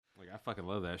fucking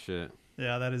love that shit.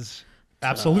 Yeah, that is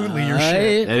absolutely your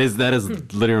shit. That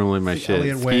is literally my shit.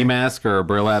 Elliot Ski way. mask or a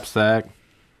burlap sack.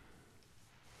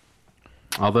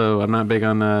 Although I'm not big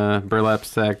on burlap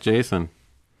sack Jason.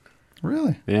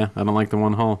 Really? Yeah, I don't like the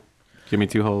one hole. Give me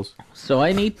 2 holes. So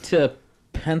I need to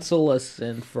pencil us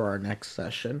in for our next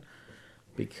session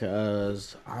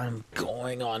because I'm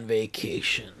going on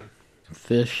vacation.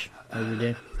 Fish every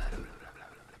day.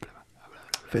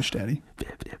 Fish daddy.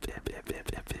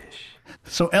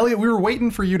 So, Elliot, we were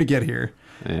waiting for you to get here.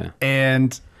 Yeah.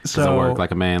 And so... I work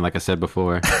like a man, like I said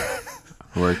before.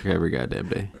 I work every goddamn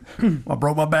day. I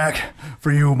broke my back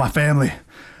for you, my family.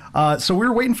 So we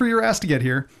were waiting for your ass to get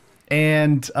here.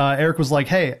 And Eric was like,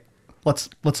 hey, let's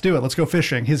do it. Let's go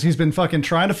fishing. He's been fucking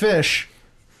trying to fish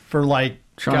for like...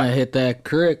 Trying to hit that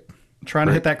creek. Trying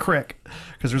to hit that crick.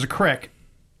 Because there's a crick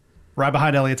right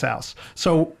behind Elliot's house.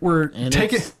 So we're And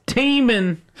taking... it's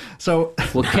teaming So...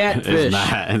 with catfish. It's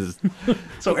not. It's-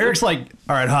 So Eric's like,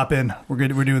 all right, hop in. We're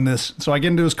good. We're doing this. So I get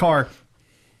into his car.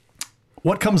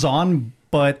 What comes on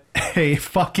but a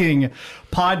fucking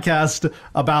podcast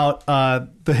about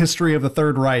the history of the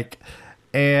Third Reich.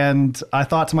 And I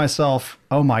thought to myself,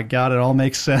 oh my God, it all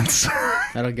makes sense.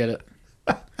 I don't get it.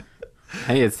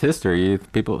 hey, it's history.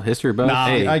 History buff. Nah,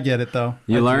 hey, I get it, though.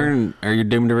 you I do. learn or you're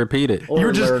doomed to repeat it. Or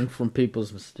were just- learn from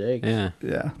people's mistakes. Yeah.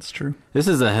 Yeah, it's true. This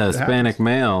is a Hispanic happens.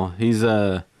 male. He's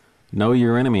know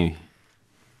your enemy.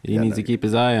 He needs to keep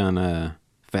his eye on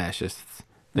fascists.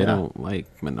 They Yeah. don't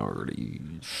like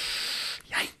minorities.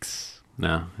 Yikes.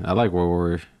 No, I like World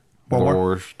War. World War?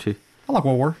 Wars too. I like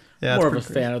World War. Yeah, More it's of a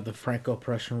pretty crazy. fan of the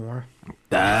Franco-Prussian War.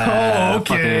 Ah,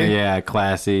 okay. fucking, yeah,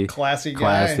 classy. Classy guy.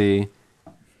 Classy.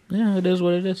 Yeah, it is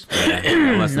what it is.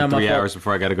 Less than Not my 3 fault. hours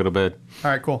before I got to go to bed.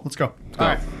 All right, cool. Let's go. All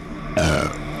right.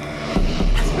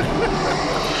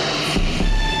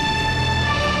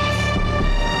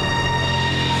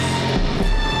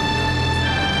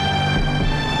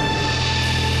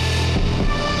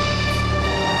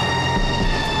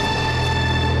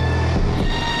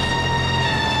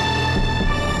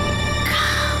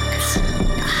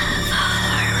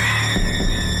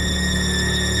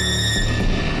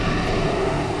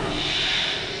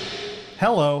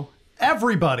 Hello,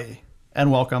 everybody,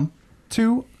 and welcome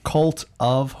to Cult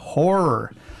of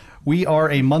Horror. We are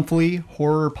a monthly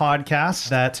horror podcast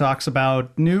that talks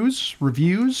about news,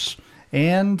 reviews,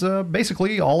 and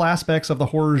basically all aspects of the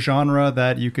horror genre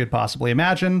that you could possibly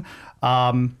imagine.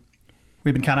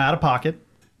 We've been kind of out of pocket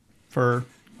for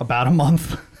about a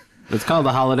month. It's called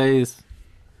the holidays.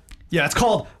 Yeah, it's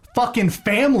called fucking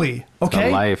family, okay?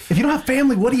 called life. If you don't have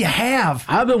family, what do you have?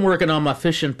 I've been working on my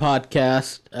fishing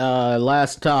podcast.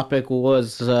 Last topic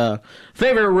was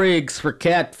favorite rigs for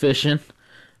catfishing.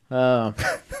 What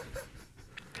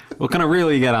kind of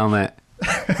reel you got on that?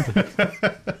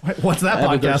 What's that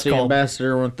podcast Abigail called?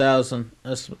 Ambassador 1000.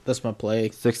 That's my play.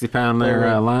 60-pound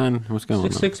there line. What's going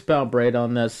on? 6 pound braid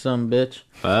on that son bitch.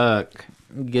 Fuck.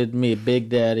 Give me a big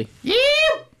daddy.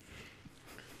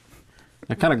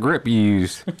 What kind of grip you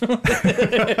use?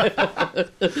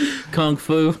 Kung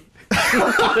Fu.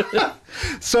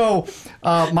 So,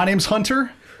 my name's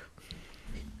Hunter.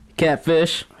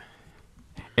 Catfish.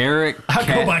 Eric. I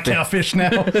go by Catfish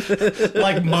now.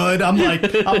 Like Mud. I'm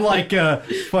like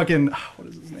fucking, what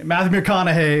is his name? Matthew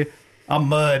McConaughey. I'm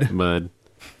Mud. Mud.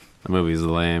 The movie's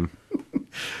lame.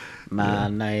 My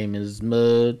name is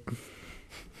Mud.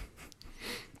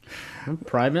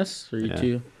 Primus? Are you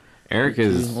two? Eric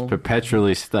is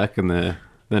perpetually stuck in the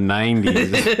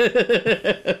 90s.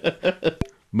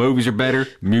 Movies are better.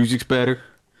 Music's better.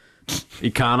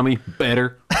 Economy,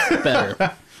 better.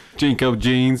 Better. Jinko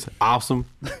jeans, awesome.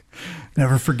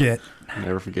 Never forget.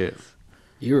 Never forget.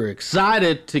 You were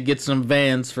excited to get some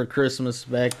Vans for Christmas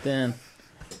back then.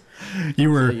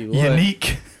 You were you what.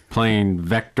 unique. Playing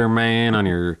Vector Man on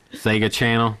your Sega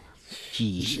channel.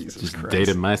 Jeez. Just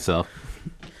dated myself.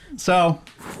 So,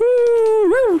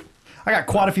 I got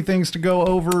quite a few things to go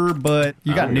over, but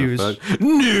you got news.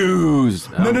 News!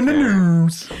 No,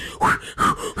 news.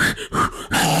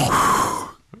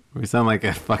 We sound like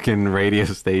a fucking radio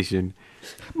station.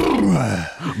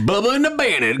 Bubba and the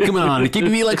Bandit, come on,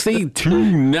 KPVLXC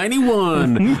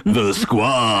 291, The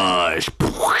Squash.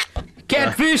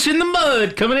 Catfish in the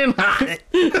mud coming in hot.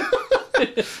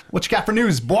 What you got for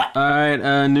news, boy? All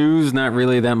right, news, not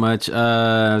really that much.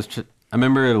 I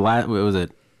remember what was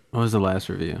it? What was the last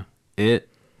review?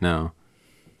 No.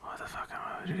 What the fuck?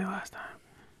 What did we do last time?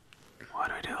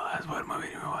 What movie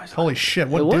did we watch? Holy shit,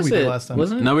 what Was did we do it? last time?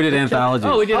 Wasn't it? No, we did anthologies.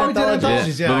 Oh, we did Oh, we did anthologies.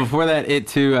 anthologies, yeah. But before that, It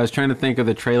 2, I was trying to think of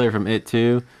the trailer from It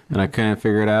 2, and I couldn't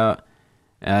figure it out.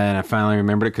 And I finally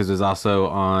remembered it because it was also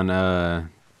on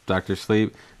the Dr.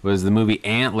 Sleep, was the movie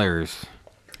Antlers.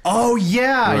 Oh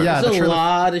yeah, yeah. There's the a trailer-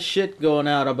 lot of shit going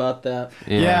out about that.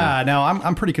 Yeah, no,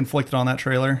 I'm pretty conflicted on that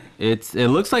trailer. It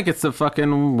looks like it's a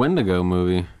fucking Wendigo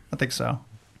movie. I think so.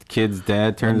 Kid's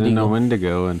dad turns into a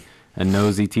Wendigo, and a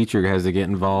nosy teacher has to get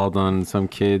involved on some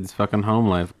kid's fucking home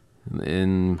life.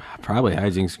 And probably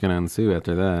hijinks gonna ensue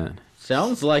after that.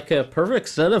 Sounds like a perfect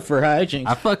setup for hijinks.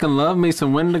 I fucking love me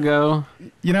some Wendigo.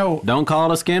 You know, Don't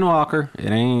call it a skinwalker. It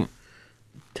ain't.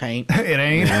 Taint. it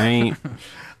ain't. It ain't.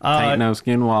 Ain't no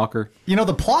skinwalker. You know,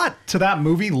 the plot to that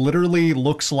movie literally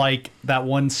looks like that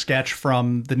one sketch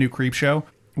from the new Creep Show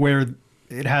where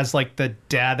it has like the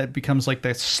dad that becomes like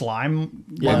the slime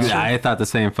monster. I thought the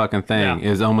same fucking thing. Yeah. It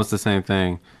was almost the same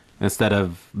thing. Instead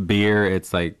of beer,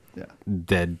 it's like Yeah.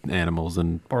 dead animals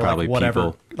and Or probably like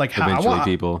whatever. people. Like Eventually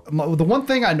people. The one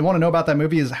thing I want to know about that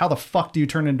movie is how the fuck do you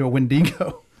turn into a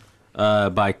Wendigo?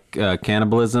 By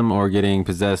cannibalism or getting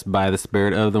possessed by the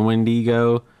spirit of the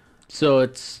Wendigo. So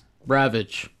it's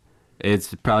Ravage.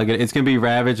 It's probably gonna. It's gonna be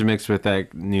Ravage mixed with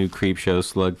that new Creep Show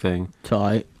slug thing.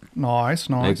 Tight. Nice.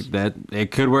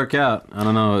 It could work out. I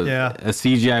don't know. Yeah. A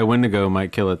CGI Wendigo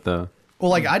might kill it though.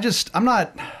 Well, like I'm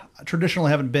not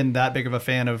traditionally haven't been that big of a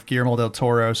fan of Guillermo del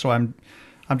Toro, so I'm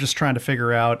just trying to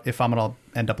figure out if I'm gonna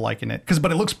end up liking it.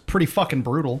 But it looks pretty fucking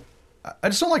brutal. I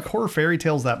just don't like horror fairy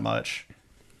tales that much.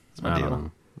 That's my I deal. don't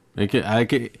know.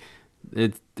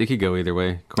 It could go either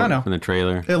way. I know. From the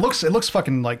trailer. It looks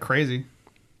fucking like crazy.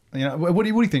 You know, what do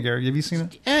you think, Eric? Have you seen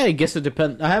it? I guess it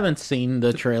depends. I haven't seen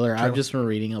the trailer. I've just been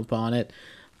reading up on it.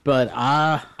 But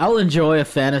I'll enjoy a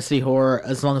fantasy horror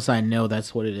as long as I know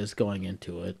that's what it is going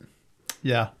into it.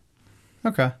 Yeah.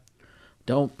 Okay.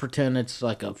 Don't pretend it's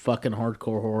like a fucking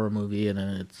hardcore horror movie and then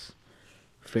it's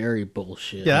very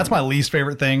bullshit. Yeah, that's my least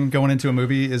favorite thing going into a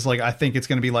movie is like I think it's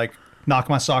gonna be like knock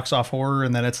my socks off horror,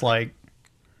 and then it's like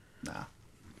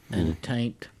And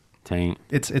taint. Taint.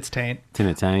 it's taint. It's in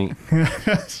a tank.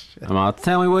 I'm all,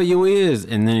 tell me what you is,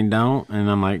 and then he don't, and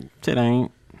I'm like, it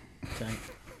ain't. Taint.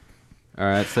 All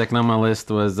right, second on my list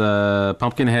was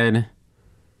Pumpkinhead,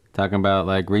 talking about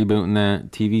like rebooting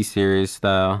that TV series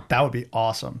style. That would be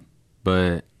awesome.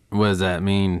 But what does that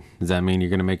mean? Does that mean you're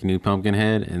gonna make a new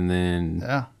Pumpkinhead, and then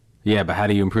Yeah. but how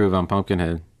do you improve on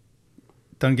Pumpkinhead?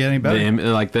 Doesn't get any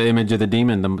better. Like the image of the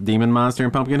demon monster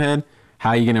in Pumpkinhead.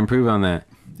 How are you gonna improve on that?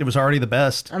 It was already the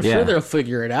best. I'm Yeah. sure they'll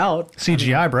figure it out.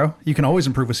 CGI, bro. You can always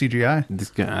improve with CGI.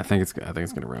 I think it's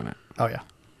gonna ruin it. Oh yeah.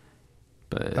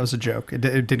 But That was a joke. It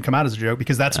didn't come out as a joke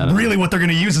because that's really what they're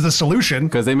going to use as a solution.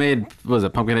 because they made was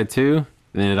it Pumpkinhead 2,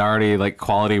 and it already like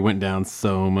quality went down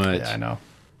so much. Yeah, I know.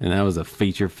 And that was a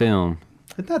feature film.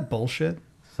 Isn't that bullshit?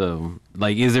 So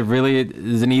like, does it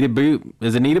need a boot?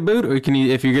 Does it need a boot, or can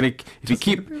you if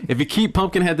you keep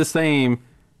Pumpkinhead the same,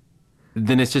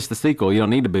 then it's just the sequel. You don't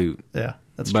need a boot. Yeah,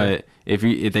 that's true. But if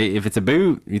it's a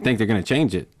boot, you think they're gonna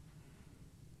change it.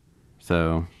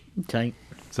 So Taint.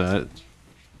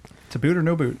 To boot or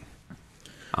no boot?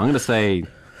 I'm gonna say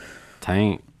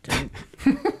taint. All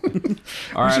We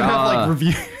right, should have like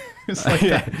reviews like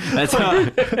yeah,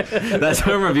 that. that's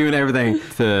how I'm reviewing everything.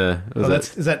 Is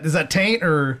that taint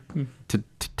or To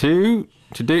taint.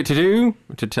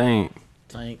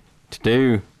 Taint. To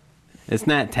do. It's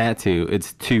not tattoo.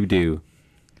 It's to do.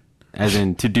 As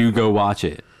in to do. Go watch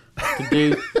it. To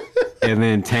do. And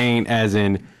then taint as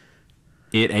in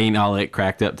it ain't all it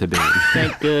cracked up to be.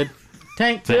 Taint good.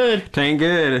 Taint good. Taint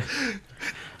good.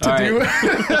 All do? right.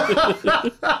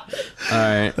 All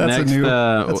right. That's Next,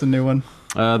 a new one.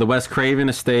 the Wes Craven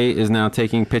estate is now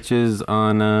taking pitches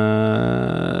on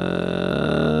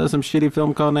some shitty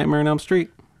film called Nightmare on Elm Street.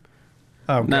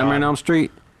 Oh, Nightmare on God. Elm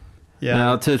Street. Yeah.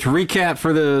 Now, to recap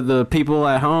for the people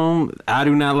at home, I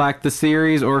do not like the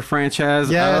series or franchise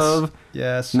of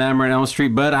Yes. Nightmare on Elm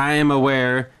Street, but I am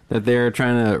aware that they're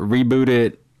trying to reboot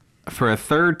it for a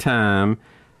third time.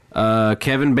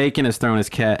 Kevin Bacon has thrown his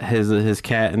cat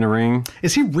in the ring.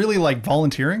 Is he really like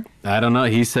volunteering? I don't know.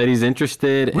 He said he's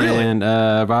interested, Really? and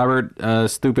Robert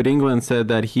Stupid England said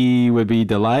that he would be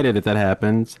delighted if that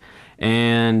happens.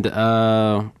 And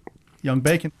Young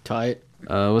Bacon. Tight.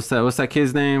 what's that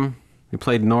kid's name? He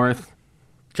played North,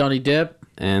 Johnny Depp.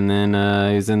 and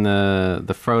then he's in the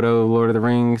Frodo Lord of the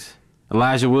Rings.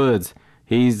 Elijah Woods.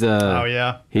 He's Oh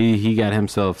yeah. he got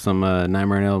himself some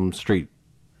Nightmare on Elm Street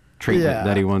treatment Yeah.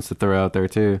 that he wants to throw out there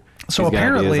too. So He's got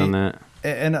ideas apparently, on that.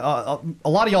 and a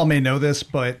lot of y'all may know this,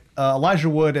 but Elijah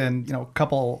Wood and a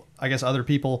couple, I guess, other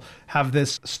people have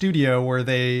this studio where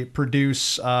they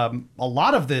produce a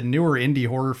lot of the newer indie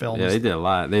horror films. Yeah, they did a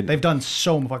lot. They've done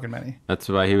so fucking many. That's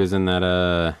why he was in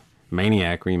that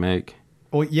Maniac remake.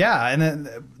 Well, yeah, and then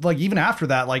like even after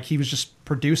that, like he was just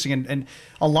producing, and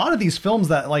a lot of these films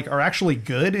that like are actually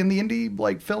good in the indie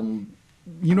like film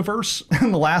universe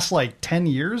in the last like 10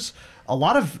 years. A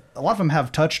lot of them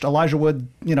have touched Elijah Wood,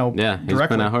 He's directly.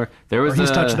 been out horror. There was Or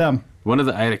he's touched them. One of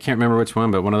the I can't remember which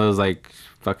one, but one of those like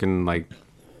fucking like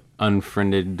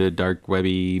unfriended the dark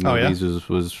webby movies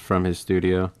was from his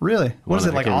studio. Really? What is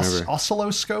it, like can't remember.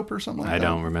 Oscilloscope or something like I that?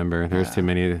 don't remember. There's too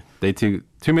many. Too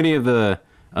many of the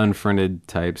unfriended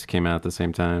types came out at the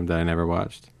same time that I never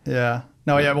watched. Yeah.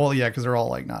 No, yeah, well, yeah, because they're all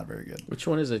like not very good. Which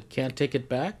one is it? Can't Take It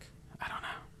Back? I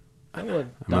don't know.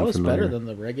 That was unfamiliar. better than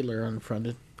the regular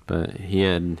Unfriended. But he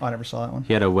had I never saw that one.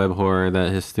 he had a web horror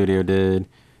that his studio did,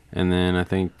 and then I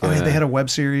think Oh, yeah, they had a web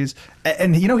series,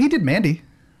 and he did Mandy.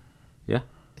 yeah.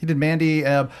 He did Mandy.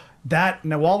 That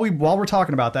now, while we're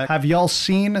talking about that, have y'all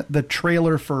seen the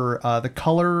trailer for The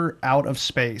Color Out of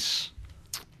Space?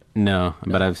 No,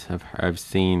 but I've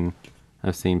seen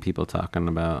people talking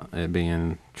about it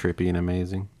being trippy and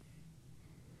amazing.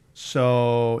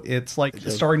 So it's like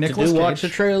starring Nicolas Did you Cage. watch the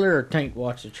trailer or Tank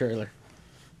watch the trailer?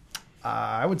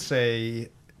 I would say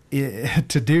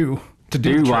to do the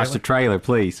Do watch trailer. the trailer,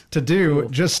 please. To do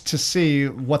just to see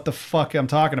what the fuck I'm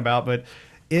talking about, but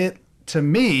it to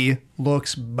me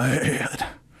looks bad.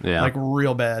 Yeah. Like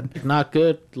real bad. Not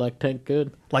good, like Tank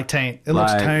good. Like taint. It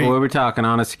looks Like, taint. what we're talking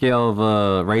on a scale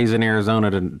of Raising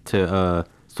Arizona to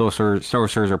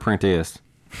Sorcerer's Apprentice.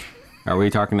 Are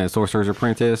we talking at Sorcerer's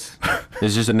Apprentice?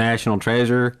 It's just a National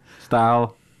Treasure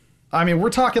style. I mean, we're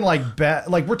talking like bad.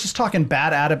 Like we're just talking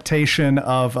bad adaptation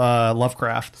of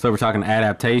Lovecraft, So we're talking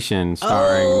adaptation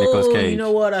starring Nicolas Cage. You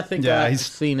know what? I think Yeah, I've he's-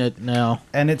 seen it now.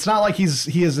 and it's not like he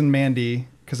is in Mandy,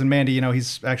 because in Mandy,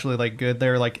 he's actually like good.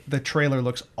 There, like the trailer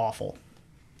looks awful.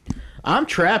 I'm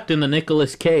trapped in the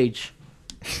Nicolas Cage.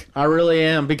 I really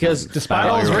am, because Despite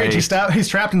all his you're rage, right. he's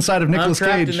trapped inside of I'm Nicolas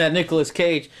trapped Cage. in that Nicolas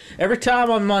Cage. Every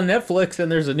time I'm on Netflix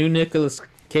and there's a new Nicolas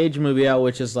Cage movie out,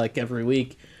 which is like every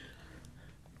week,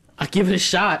 I give it a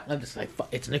shot. I'm just like, fuck,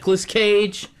 it's Nicolas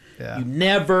Cage. Yeah. You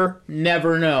never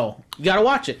know. You gotta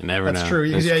watch it. You never That's know. true.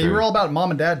 It's Yeah, you true. were all about Mom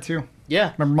and Dad too.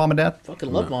 Yeah. Remember Mom and Dad?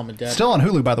 Fucking love Mom and Dad. Still on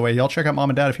Hulu, by the way. Y'all check out Mom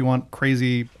and Dad if you want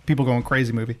crazy people going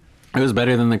crazy movie. It was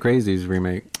better than the Crazies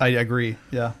remake. I agree.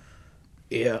 Yeah.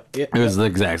 Yeah. It was the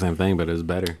exact same thing, but it was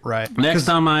better. Right. Next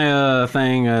on my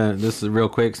thing, this is real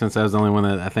quick since I was the only one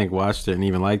that I think watched it and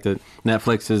even liked it.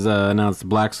 Netflix has announced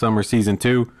Black Summer Season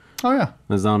 2, Oh yeah.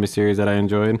 the zombie series that I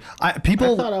enjoyed. I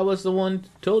People. thought I was the one who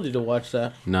told you to watch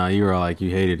that. No, you were all like,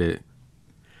 you hated it.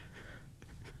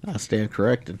 I stand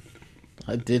corrected.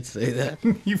 I did say that.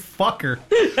 You fucker.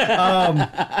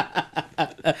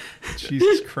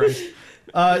 Jesus Christ.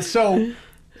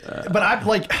 But I've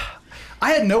like,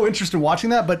 I had no interest in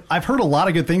watching that, but I've heard a lot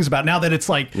of good things about it now that it's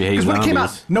like, You hate because when it came out,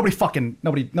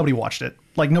 zombies. nobody watched it.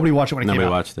 Like nobody watched it when it Nobody came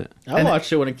out. watched it. I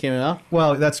watched it when it came out.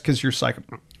 Well, that's because you're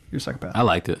you're a psychopath. I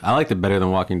liked it. I liked it better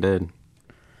than Walking Dead.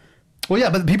 Well, yeah,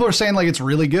 but people are saying like it's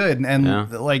really good, and Yeah.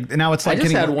 like now it's I like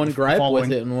just getting had one gripe following.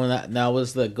 with it, and when that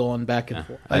was the going back and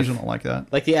forth. I usually don't like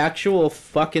that. Like the actual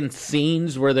fucking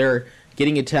scenes where they're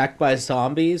getting attacked by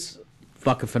zombies,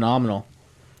 fucking phenomenal.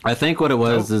 I think what it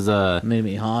was is Made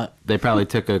me hot. they probably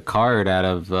took a card out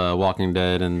of Walking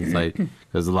Dead and it's like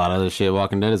there's a lot of other shit.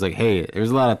 Walking Dead is like, hey, there's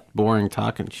a lot of boring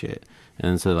talking shit,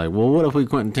 and so like, well, what if we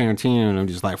Quentin Tarantino and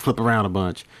just like flip around a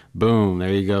bunch? Boom, there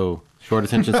you go. Short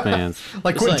attention spans.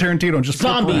 Like Quentin like Tarantino just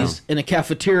flip Zombies around. in a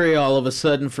cafeteria all of a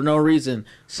sudden for no reason.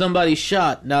 Somebody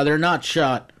shot. Now they're not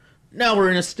shot. Now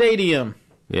we're in a stadium.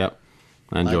 Yep,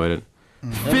 I enjoyed it.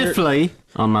 Fifthly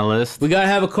on my list, We gotta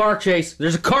have a car chase.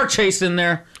 There's a car chase in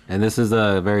there. and this is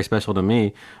very special to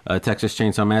me, Texas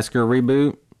Chainsaw Massacre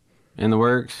reboot in the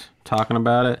works. Talking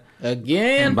about it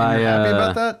Again. by Happy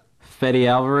about that? Fede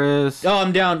Alvarez Oh,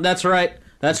 I'm down. That's right.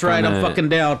 That's right. I'm fucking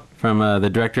down. from the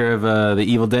director of the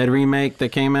Evil Dead remake that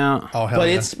came out. Oh hell But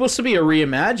yeah. it's supposed to be a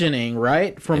reimagining,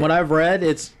 right? From what I've read,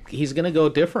 he's gonna go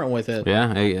different with it.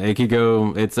 Yeah, it could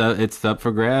go. It's up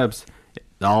for grabs.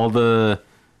 All the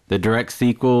direct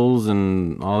sequels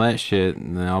and all that shit,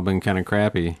 and they all been kind of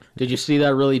crappy. Did you see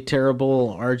that really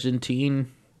terrible Argentine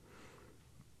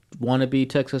wannabe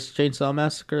Texas Chainsaw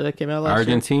Massacre that came out last year?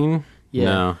 Argentine? Yeah.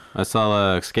 No, I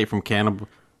saw Escape from Cannibal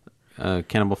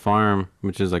Farm,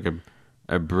 which is like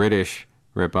a British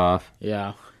ripoff.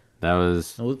 Yeah. That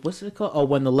was What's it called? Oh,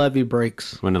 When the Levee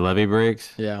Breaks. When the Levee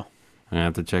Breaks. Yeah. I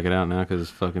have to check it out now because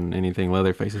fucking anything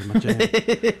Leatherface is my jam.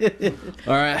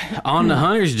 All right, on the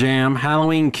Hunter's Jam,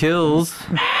 Halloween Kills.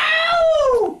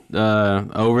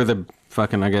 Over the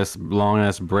fucking, I guess, long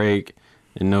ass break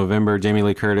in November, Jamie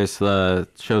Lee Curtis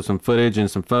showed some footage and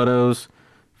some photos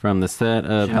from the set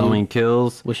of Halloween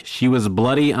Kills. She was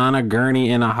bloody on a gurney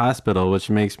in a hospital, which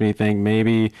makes me think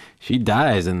maybe she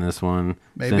dies in this one.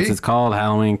 Maybe. Since it's called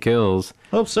Halloween Kills.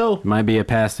 Hope so. Might be a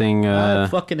passing I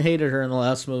fucking hated her in the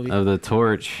last movie. of the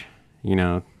torch,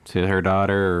 to her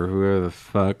daughter or whoever the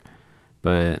fuck.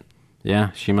 But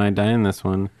yeah, she might die in this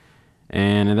one.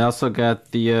 And it also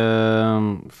got the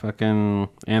fucking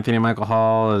Anthony Michael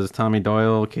Hall as Tommy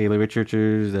Doyle, Kaylee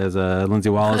Richards as Lindsay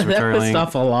Wallace that returning. pissed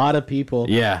off a lot of people.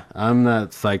 Yeah, I'm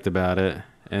not psyched about it.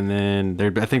 And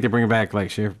then I think they're bringing back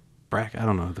like Sheriff Brack. I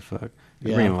don't know what the fuck.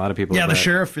 They're bringing a lot of people Yeah, back. the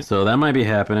sheriff. So that might be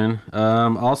happening.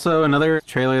 Also, another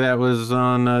trailer that was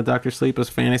on Dr. Sleep was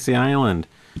Fantasy Island,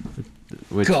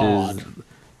 which is,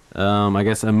 I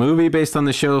guess, a movie based on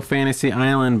the show Fantasy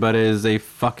Island, but is a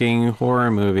fucking horror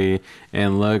movie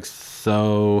and looks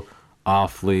so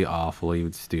awfully,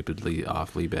 stupidly,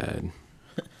 awfully bad.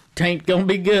 Tain't gonna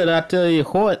be good, I tell you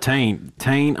what.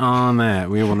 Taint on that.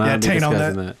 We will not be taint on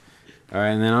discussing that. All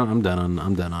right, and then I'm done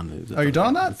on news. Are you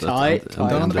done on that? Tight.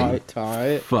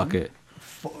 Fuck it.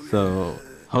 So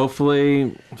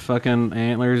hopefully fucking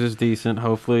Antlers is decent.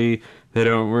 Hopefully they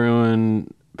don't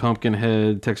ruin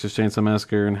Pumpkinhead, Texas Chainsaw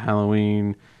Massacre, and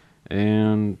Halloween.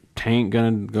 And Taint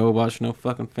gonna go watch no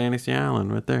fucking Fantasy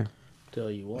Island right there.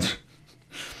 Tell you what.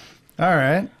 All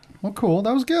right. Well, cool.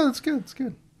 That was good. It's good.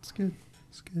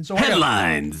 So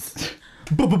Headlines.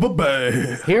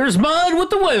 Here's Mud with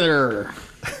the weather.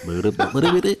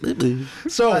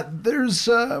 So there's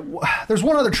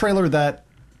one other trailer that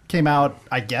came out,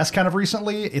 I guess, kind of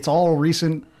recently. It's all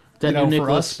recent. That new for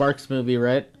Nicholas us. Sparks movie,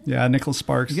 right? Yeah, Nicholas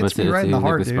Sparks. He gets What's me right in the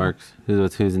heart, Nicholas dude.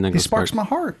 Sparks? Who's Nicholas He sparks Sparks? my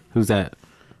heart. Who's that?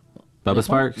 Bubba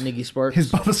Sparks? Nicky Sparks.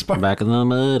 His Bubba Sparks. Back in the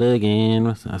mud again.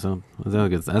 That's a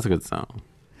good song.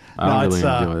 I don't really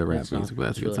enjoy the rap music, but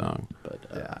that's a good song.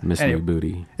 But, Miss Anyway. New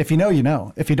Booty. If you know, you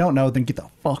know. If you don't know, then get the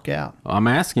fuck out. I'm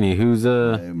asking you, who's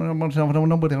Yeah, The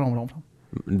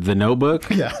Notebook?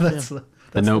 that's The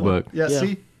one. Notebook. Yeah, Yeah.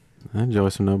 see? I enjoy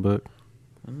some Notebook.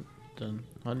 done.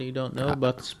 How do you don't know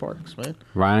about the Sparks, man?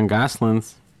 Ryan Gosling.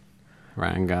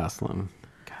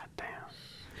 God damn.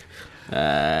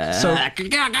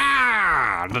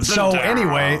 So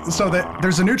anyway,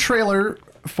 there's a new trailer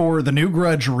for the new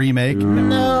Grudge remake.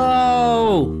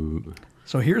 No!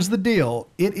 So here's the deal.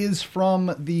 It is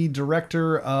from the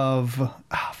director of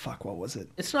what was it?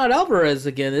 It's not Alvarez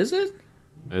again, is it?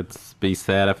 It'd be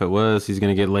sad if it was. He's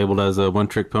going to get labeled as a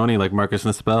one-trick pony like Marcus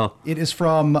Nispel. It is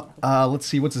from let's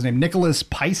see, what's his name? Nicholas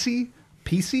Pesci?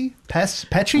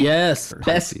 Yes,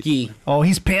 Pesky. Oh,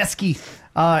 he's pesky.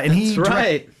 And he That's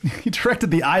right. He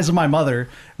directed The Eyes of My Mother,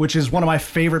 which is one of my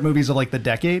favorite movies of like the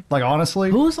decade. Like honestly,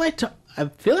 Who was I? I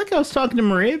feel like I was talking to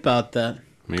Marie about that.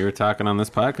 We were talking on this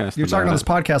podcast. you were talking on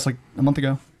about this podcast like a month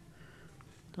ago.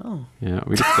 Oh, it. Yeah,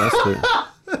 we discussed it.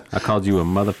 I called you a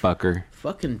motherfucker.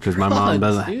 fucking Because my mom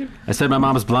drugs, doesn't. dude. I said my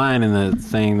mom's blind, and that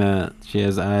saying that she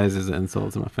has eyes is an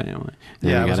insult to my family. And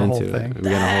Yeah, we it was got a whole into thing. it. We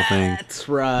got a whole thing. That's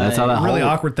right. That's how that Really whole,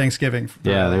 awkward Thanksgiving.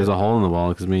 Yeah, there's a hole in the wall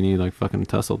because me and you like fucking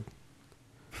tussled.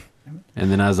 And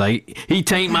then I was like, "He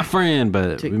tain't my friend,"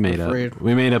 but Take we made my up. friend.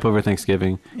 We made up over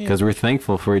Thanksgiving because we're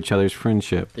thankful for each other's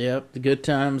friendship. Yep, the good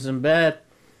times and bad.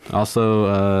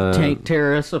 Also, Tank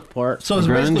tear us apart. So it's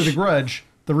Grunge. basically The Grudge,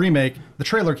 the remake. The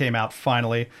trailer came out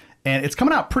finally, and it's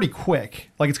coming out pretty quick.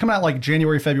 Like it's coming out like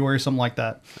January, February, something like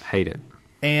that. hate it.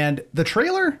 And the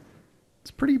trailer,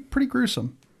 it's pretty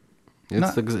gruesome.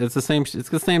 It's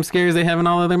the same scares they have in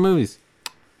all other movies.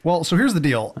 Well, so here's the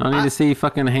deal. I don't need to see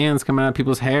fucking hands coming out of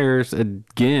people's hairs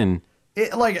again.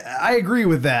 I agree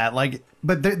with that. Like,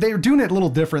 but they're doing it a little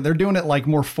different. They're doing it like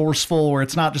more forceful, where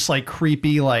it's not just like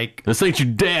creepy. Like, This ain't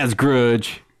your dad's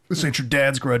grudge. this ain't your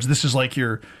dad's grudge. This is like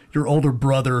your older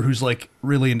brother who's like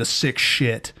really into sick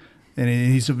shit, and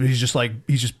he's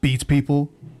just beats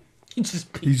people. He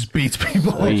just He just beats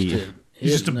people. Beat.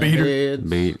 He's just a beater.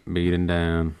 Beating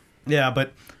down. Yeah,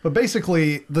 but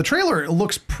basically the trailer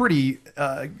looks pretty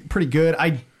good.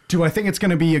 I think it's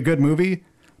going to be a good movie.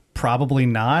 Probably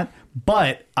not,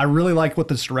 but I really like what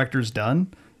this director's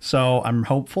done, so I'm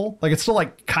hopeful. Like it's still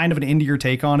like kind of an indie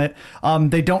take on it.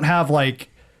 They don't have they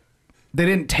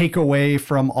didn't take away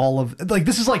from all of like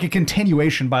this is like a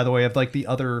continuation, by the way, of like the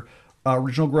other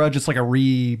original Grudge. It's like a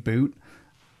reboot,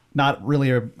 not really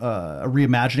a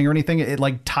reimagining or anything. It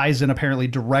like ties in apparently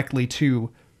directly to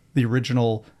the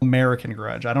original American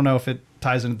Grudge. I don't know if it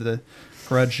ties into the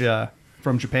Grudge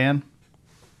from Japan.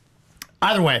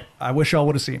 Either way, I wish y'all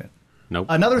would have seen it. Nope.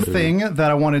 Another thing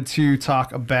that I wanted to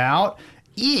talk about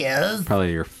is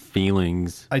Probably your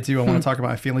feelings. I want to talk about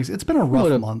my feelings. It's been a rough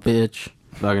what a month. bitch.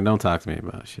 Fucking don't talk to me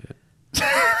about shit.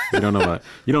 You don't know what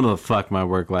the fuck my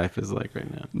work life is like right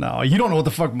now. No, you don't know what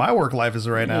the fuck my work life is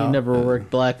right now. You never worked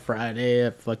Black Friday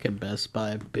at fucking Best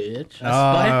Buy, bitch. Best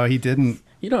Buy? Oh, he didn't.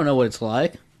 You don't know what it's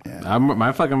like.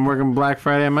 My fucking working Black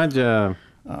Friday at my job.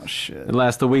 Oh shit. It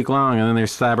lasts a week long, and then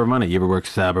there's Cyber Monday. You ever work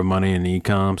Cyber Monday in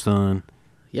e-com, son?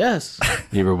 Yes.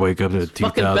 You ever wake up to 2,000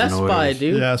 Fucking Best orders? Buy,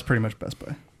 dude. Yeah, it's pretty much Best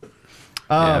Buy.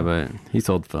 Yeah, but he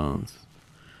sold phones.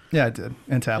 Yeah, I did.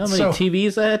 And How tablets. many So,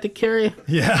 TVs I had to carry?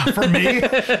 yeah, for me.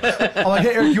 I'm like,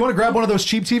 hey, Eric, you want to grab one of those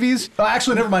cheap TVs? Oh,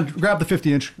 actually, never mind. Grab the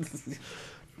 50-inch.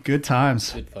 Good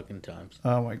times. Good fucking times.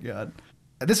 Oh my god.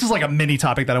 This is like a mini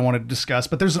topic that I wanted to discuss,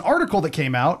 but there's an article that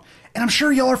came out, and I'm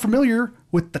sure y'all are familiar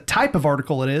with the type of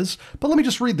article it is. But let me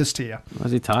just read this to you.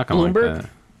 Why's he talking Bloomberg? like that?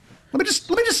 Let me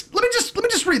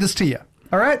just read this to you.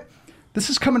 All right. This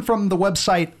is coming from the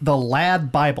website The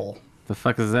Lad Bible. The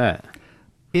fuck is that?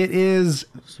 It is.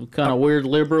 Some kind of weird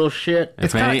liberal shit.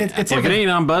 If, it's if like it a- ain't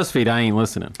on BuzzFeed, I ain't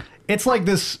listening. It's like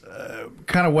this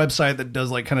kind of website that does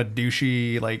like kind of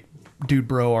douchey like dude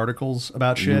bro articles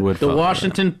about shit. You would The fuck with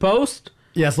Washington Post?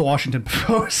 Yeah, it's the Washington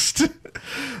Post.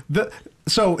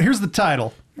 So here's the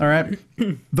title. All right.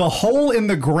 The Hole in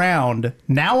the Ground,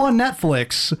 now on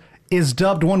Netflix, is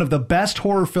dubbed one of the best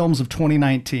horror films of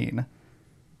 2019.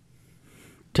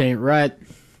 Tain't right.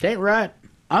 Tain't right.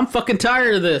 I'm fucking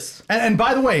tired of this. And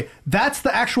by the way, that's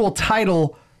the actual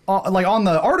title, like on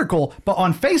the article, but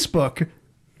on Facebook,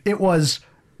 it was,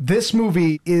 this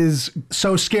movie is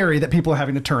so scary that people are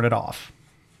having to turn it off.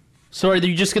 So are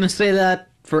you just going to say that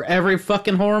for every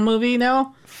fucking horror movie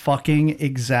now? Fucking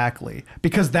exactly.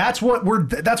 Because that's what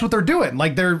they're doing.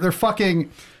 Like they're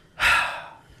fucking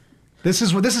This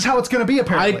is how it's going to be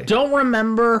apparently. I don't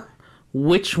remember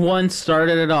which one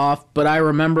started it off, but I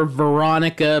remember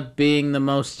Veronica being the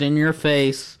most in your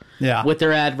face Yeah. with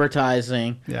their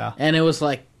advertising. Yeah. And it was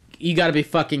like, you got to be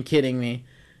fucking kidding me.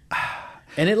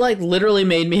 And it like literally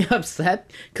made me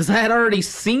upset because I had already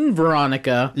seen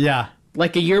Veronica Yeah.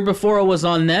 like a year before it was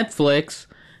on Netflix.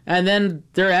 And then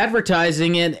they're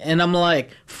advertising it, and I'm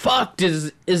like, fuck,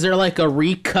 is there like a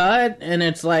recut? And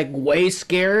it's like way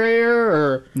scarier,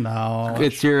 or... No.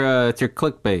 It's your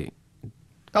clickbait.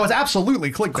 Oh, it's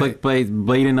absolutely clickbait. Clickbait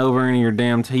bleeding over into your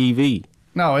damn TV.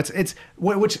 No, it's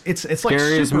like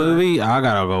Scariest super, movie? I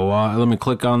gotta go watch. Let me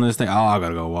click on this thing. Oh, I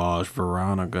gotta go watch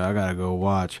Veronica. I gotta go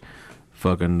watch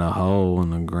fucking The Hole in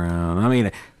the Ground. I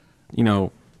mean, you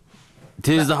know,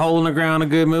 tis The Hole in the Ground a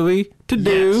good movie to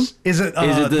do? Yes. Is it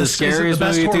the scariest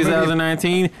best movie of horror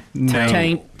 2019?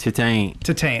 Taint. To taint.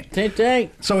 to taint?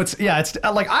 Taint. So it's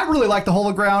like I really like The Hole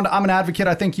in the Ground. I'm an advocate.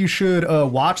 I think you should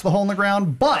watch The Hole in the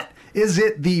Ground. But is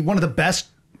it one of the best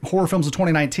horror films of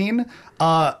 2019?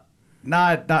 No.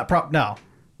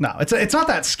 It's not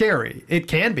that scary. It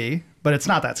can be, but it's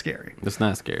not that scary. It's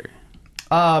not scary.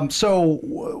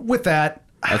 With that,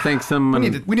 I think someone,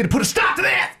 we need to put a stop to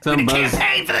that. We need a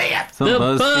campaign for that. some The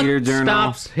BuzzFeeder buck journal.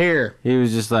 stops here. He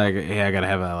was just like, "Hey, I gotta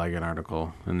have like an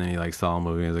article," and then he like saw a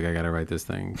movie. He was like, "I gotta write this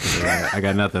thing. I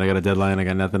got nothing. I got a deadline. I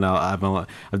got nothing.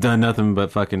 I've done nothing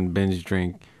but fucking binge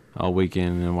drink all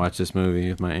weekend and watch this movie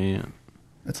with my aunt."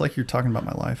 It's like you're talking about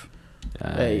my life.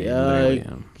 Hey, literally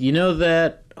am. you know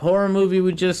that horror movie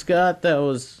we just got that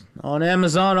was on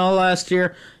Amazon all last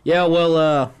year? Yeah,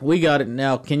 well, we got it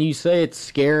now. Can you say it's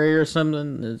scary or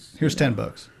something? Here's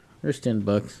 $10. There's $10.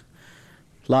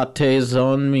 Lattes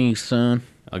on me, son.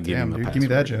 I'll give Damn, him a dude, give me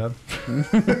that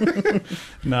password. job.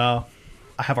 No,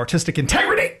 I have artistic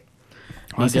integrity.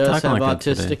 Why He is he does talking have like that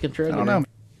today? autistic integrity. I don't know.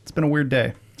 It's been a weird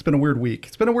day. It's been a weird week.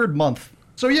 It's been a weird month.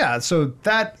 So yeah, so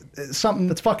that is something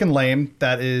that's fucking lame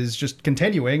that is just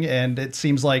continuing, and it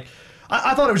seems like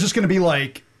I thought it was just going to be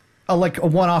like a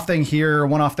one-off thing here, a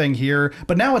one-off thing here,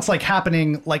 but now it's like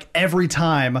happening like every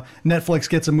time Netflix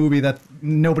gets a movie that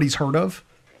nobody's heard of.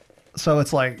 So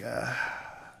it's like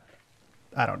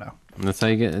I don't know. That's how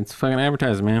you get. It's fucking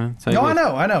advertising, man. That's how you No,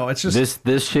 get- I know. It's just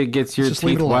This shit gets your just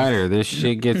leave teeth it alone. whiter. This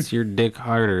shit gets your dick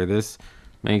harder. This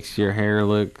makes your hair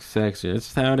look sexier. It's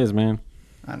just how it is, man.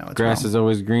 I know it's Grass wrong. is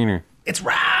always greener. It's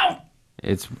round.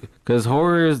 It's because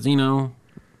horror is,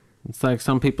 it's like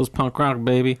some people's punk rock,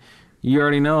 baby. You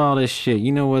already know all this shit.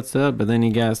 You know what's up, but then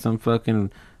you got some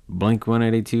fucking Blink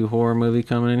 182 horror movie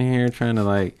coming in here trying to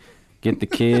like get the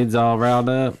kids all riled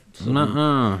up.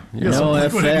 Nuh-uh. You Yeah, know? some No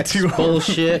Blink-182 FX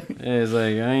bullshit. It's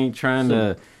like I ain't trying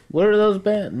to. What are those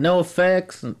bands? No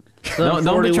Effects. And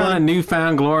Don't be trying to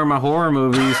newfound glory my horror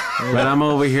movies, but I'm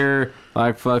over here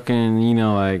like fucking,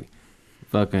 like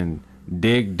fucking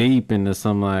dig deep into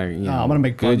some like I'm gonna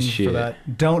make good buttons shit. for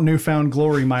that. Don't newfound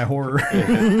glory my horror.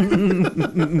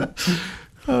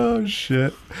 Oh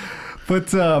shit! But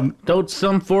Don't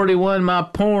Sum 41 my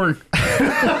porn.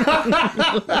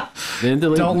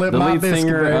 Don't let the my lead biscuit,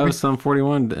 singer baby. of Sum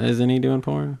 41, isn't he doing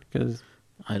porn? Because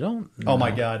I don't know. Oh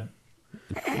my god.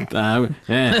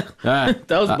 That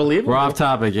was believable. We're off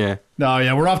topic, yeah. No,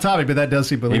 yeah, we're off topic, but that does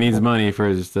seem He believable. needs money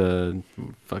for just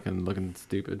fucking looking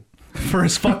stupid. For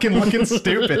his fucking looking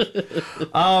stupid.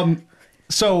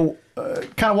 So,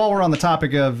 kind of while we're on the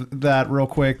topic of that, real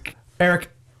quick,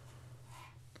 Eric,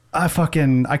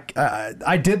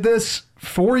 I did this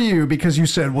for you because you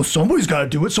said, well, somebody's got to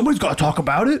do it. Somebody's got to talk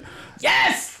about it.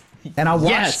 Yes! And I watched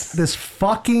Yes. this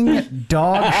fucking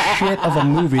dog shit of a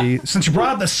movie. Since you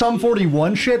brought up the Sum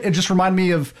 41 shit, it just reminded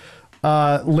me of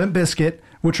Limp Bizkit,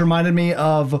 which reminded me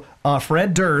of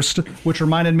Fred Durst, which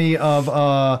reminded me of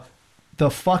the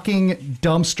fucking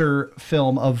dumpster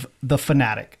film of The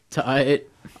Fanatic.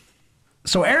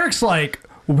 So Eric's like,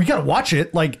 well, we got to watch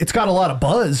it. Like, it's got a lot of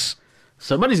buzz.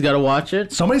 Somebody's got to watch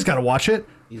it. Somebody's got to watch it.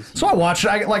 So I watched it.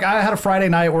 I had a Friday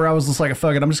night where I was just like,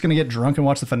 fuck it, I'm just going to get drunk and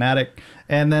watch The Fanatic.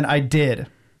 And then I did.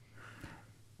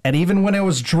 And even when I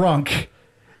was drunk,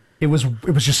 it was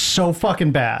just so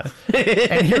fucking bad.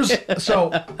 And here's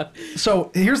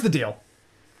the deal.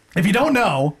 If you don't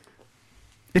know,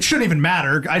 it shouldn't even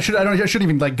matter. I shouldn't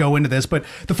even like go into this, but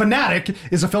The Fanatic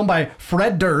is a film by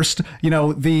Fred Durst,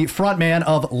 the frontman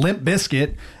of Limp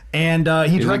Bizkit. And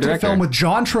he directed a film with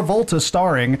John Travolta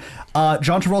starring.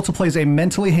 John Travolta plays a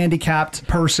mentally handicapped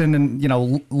person,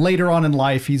 and later on in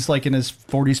life, he's like in his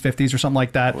 40s, 50s, or something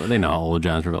like that. Well, they know how old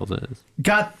John Travolta is.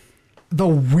 Got the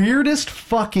weirdest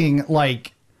fucking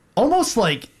almost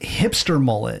like hipster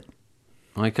mullet.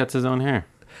 Well, he cuts his own hair.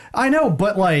 I know,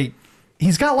 but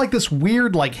he's got like this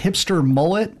weird hipster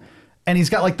mullet, and he's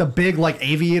got like the big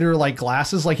aviator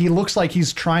glasses. Like he looks like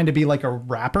he's trying to be like a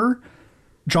rapper.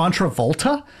 John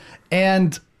Travolta,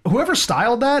 and whoever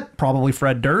styled that, probably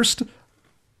Fred Durst.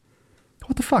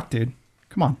 What the fuck, dude?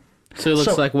 Come on. So it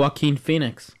looks like Joaquin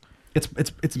Phoenix.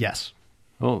 It's yes.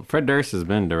 Well, Fred Durst has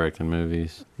been directing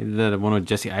movies. He did that one with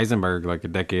Jesse Eisenberg like a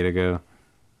decade ago.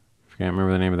 I can't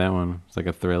remember the name of that one. It's like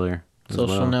a thriller.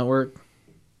 Social Network.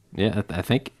 Yeah, I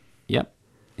think. Yep.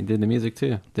 He did the music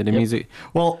too. Did the music.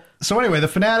 Well, so anyway, The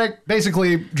Fanatic,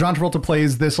 basically John Travolta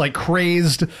plays this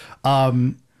crazed,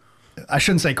 I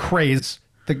shouldn't say crazed,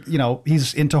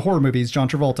 he's into horror movies, John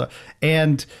Travolta,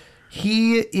 and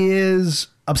he is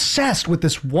obsessed with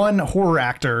this one horror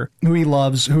actor who he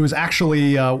loves, who is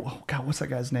actually, what's that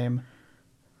guy's name?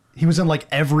 He was in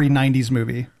every 90s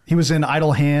movie. He was in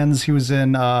Idle Hands. He was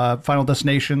in Final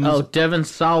Destination. Oh, Devon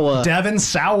Sawa. Devon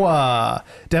Sawa.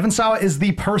 Devon Sawa is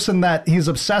the person that he's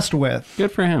obsessed with.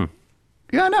 Good for him.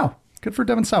 Yeah, I know. Good for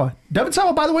Devon Sawa. Devon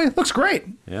Sawa, by the way, looks great.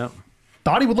 Yep.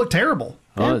 Thought he would look terrible.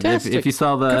 Well, Fantastic. if you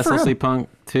saw the Good for SLC him. Punk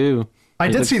too, I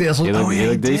did see the SLC. Oh, yeah, he he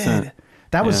looked decent. did.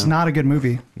 That was Yeah. not a good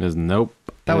movie. There's nope.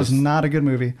 That was not a good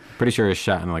movie. Pretty sure it was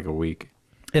shot in like a week.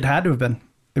 It had to have been.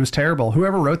 It was terrible.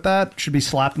 Whoever wrote that should be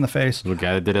slapped in the face. The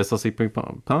guy that did SLC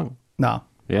Punk. No,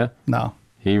 Yeah. no,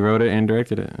 He wrote it and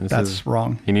directed it. that's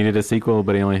wrong. He needed a sequel,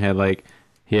 but he only had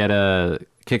he had a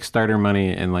Kickstarter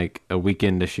money and a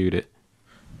weekend to shoot it.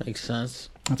 Makes sense.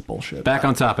 That's bullshit. Back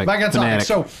on topic. Back on topic. Fanatic.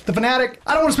 So, The Fanatic,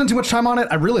 I don't want to spend too much time on it.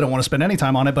 I really don't want to spend any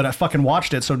time on it, but I fucking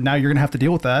watched it, so now you're going to have to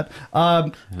deal with that.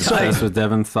 Obsessed with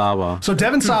Devon Sawa. So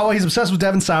Devon Sawa, he's obsessed with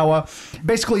Devon Sawa.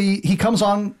 Basically, he comes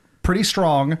on pretty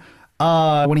strong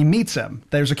when he meets him.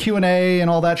 There's a Q&A and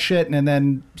all that shit, and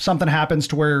then something happens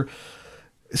to where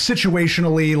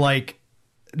situationally,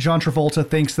 John Travolta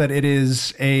thinks that it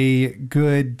is a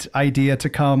good idea to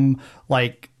come,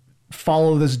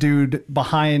 follow this dude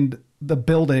behind the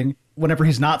building whenever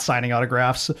he's not signing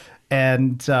autographs.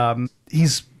 And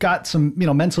he's got some,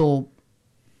 mental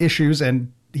issues,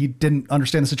 and he didn't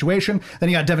understand the situation. Then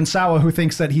you got Devon Sawa, who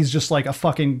thinks that he's just a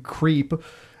fucking creep.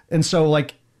 And so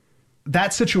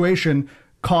that situation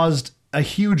caused a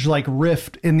huge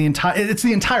rift in it's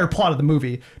the entire plot of the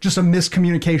movie, just a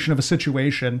miscommunication of a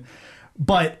situation.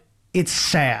 But it's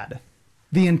sad.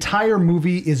 The entire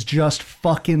movie is just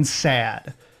fucking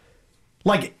sad.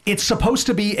 It's supposed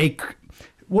to be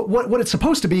what it's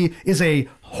supposed to be is a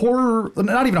horror,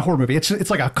 not even a horror movie. It's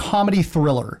like a comedy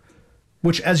thriller,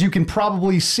 which, as you can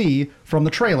probably see from the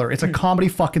trailer, it's a comedy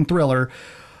fucking thriller.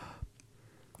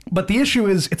 But the issue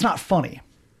is it's not funny.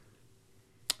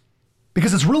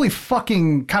 Because it's really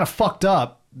fucking kind of fucked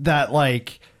up that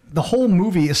the whole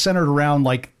movie is centered around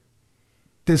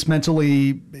this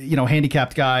mentally,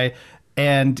 handicapped guy,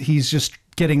 and he's just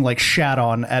getting shat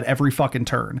on at every fucking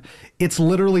turn. It's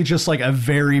literally just a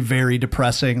very, very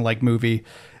depressing movie.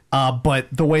 But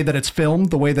the way that it's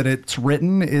filmed, the way that it's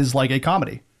written is a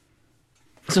comedy.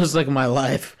 So it's like my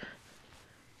life.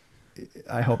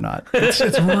 I hope not. It's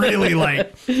really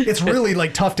it's really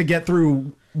tough to get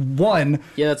through one.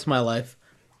 Yeah, that's my life.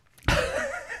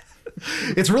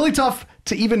 It's really tough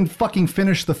to even fucking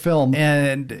finish the film,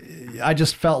 and I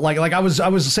just felt like I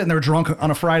was sitting there drunk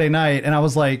on a Friday night, and I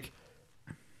was like,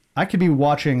 I could be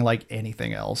watching like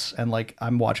anything else, and like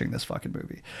I'm watching this fucking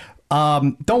movie.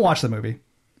 Don't watch the movie.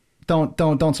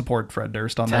 Don't support Fred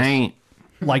Durst on Taint.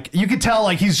 this. Like you could tell,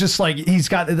 like he's just like he's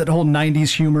got that whole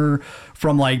 '90s humor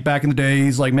from like back in the day.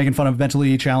 He's like making fun of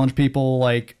mentally challenged people,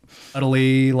 like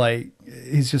utterly like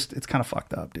he's just it's kind of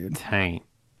fucked up, dude. Taint.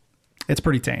 It's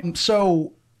pretty tame.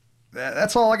 So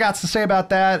that's all I got to say about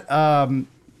that.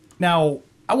 Now,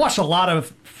 I watched a lot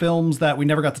of films that we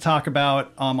never got to talk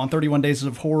about on 31 Days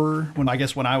of Horror, when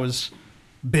I was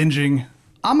binging.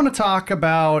 I'm going to talk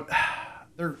about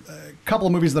there are a couple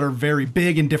of movies that are very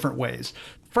big in different ways.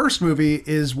 First movie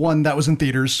is one that was in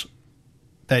theaters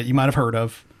that you might have heard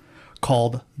of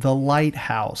called The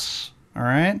Lighthouse. All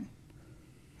right?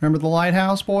 Remember The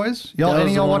Lighthouse, boys? Y'all,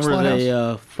 any of y'all watch The Lighthouse?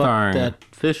 They fucked that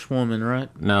fish woman, right?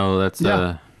 No, that's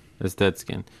Dead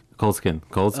Skin. Cold Skin.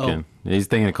 Cold Skin. He's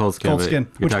thinking of Cold Skin. Cold Skin.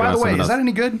 Which, by the way, is that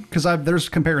any good? Because there's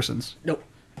comparisons. Nope.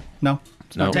 No?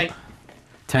 No. Taint.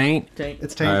 Taint?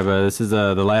 It's All right, Taint. but this is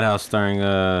The Lighthouse starring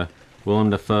Willem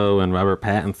Dafoe and Robert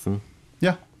Pattinson.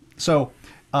 Yeah. So,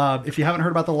 if you haven't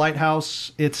heard about The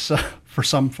Lighthouse, it's, for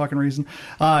some fucking reason,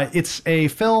 it's a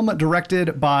film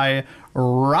directed by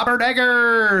Robert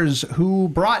Eggers, who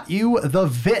brought you The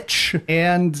Vitch.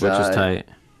 And, Which is tight.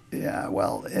 Yeah,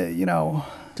 well, you know...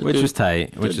 Which is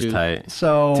tight.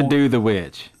 So to do the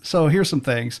witch. So here's some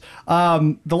things.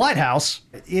 The Lighthouse,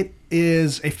 it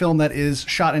is a film that is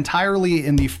shot entirely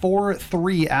in the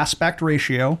 4:3 aspect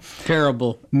ratio.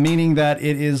 Terrible. Meaning that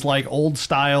it is like old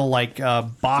style, like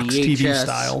box TV VHS.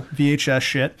 style, VHS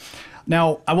shit.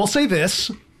 Now, I will say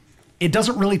this. It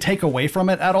doesn't really take away from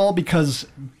it at all because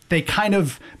they kind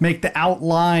of make the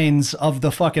outlines of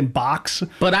the fucking box.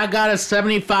 But I got a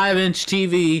 75-inch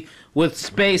TV with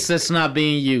space that's not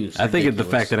being used. I think the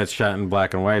Ridiculous. fact that it's shot in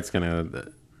black and white is going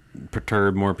to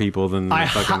perturb more people than the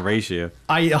fucking ratio.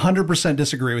 I 100%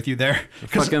 disagree with you there.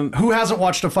 Because Fucking- who hasn't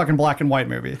watched a fucking black and white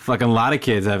movie? Fucking a lot of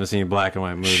kids haven't seen black and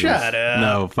white movies. Shut up.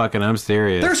 No, fucking I'm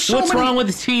serious. There's so What's many... wrong with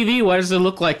the TV? Why does it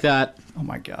look like that? Oh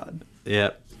my God.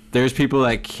 Yep. There's people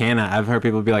that cannot. I've heard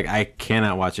people be like, I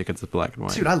cannot watch it because it's black and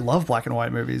white. Dude, I love black and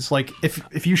white movies. Like,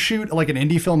 if you shoot like an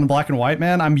indie film in black and white,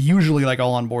 man, I'm usually like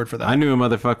all on board for that. I knew a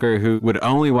motherfucker who would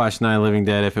only watch Night of the Living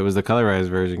Dead if it was the colorized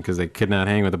version because they could not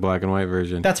hang with the black and white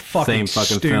version. That's fucking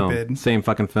stupid. film. Same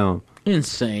fucking film.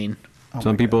 Insane.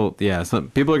 Some people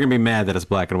are gonna be mad that it's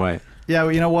black and white. Yeah,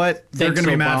 well, you know what? They're Thanks, going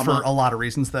to be mad Obama. for a lot of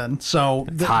reasons then. So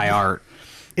It's high art.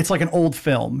 it's like an old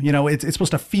film. You know, it's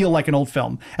supposed to feel like an old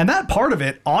film. And that part of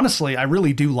it, honestly, I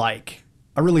really do like.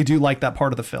 I really do like that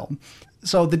part of the film.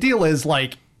 So the deal is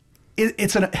like,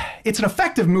 it's an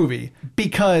effective movie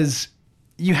because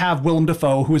you have Willem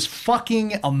Dafoe, who is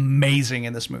fucking amazing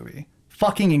in this movie.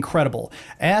 Fucking incredible.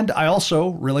 And I also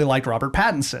really liked Robert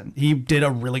Pattinson. He did a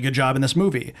really good job in this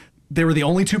movie. They were the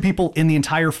only two people in the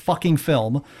entire fucking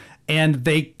film, and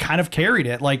they kind of carried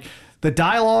it. Like, the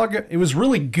dialogue, it was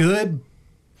really good.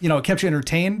 You know, it kept you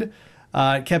entertained.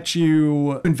 It kept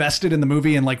you invested in the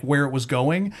movie and like where it was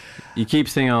going. You keep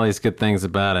saying all these good things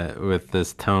about it with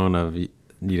this tone of you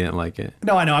didn't like it.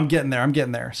 No, I know. I'm getting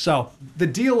there. So the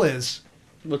deal is,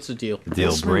 What's the deal?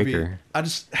 Deal this movie, breaker.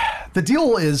 the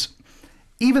deal is,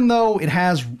 even though it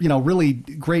has, you know, really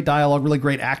great dialogue, really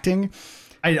great acting,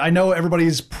 I know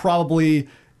everybody's probably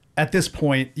at this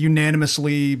point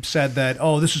unanimously said that,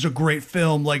 oh, this is a great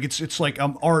film. Like it's like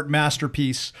an art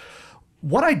masterpiece.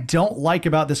 What I don't like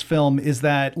about this film is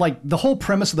that, like, the whole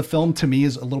premise of the film to me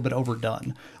is a little bit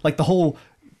overdone. Like, the whole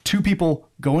two people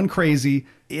going crazy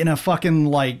in a fucking,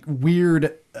 like,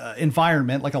 weird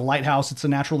environment, like a lighthouse. It's a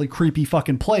naturally creepy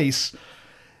fucking place.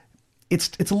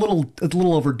 It's a little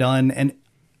overdone, and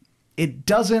it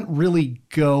doesn't really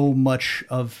go much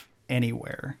of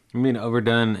anywhere. You mean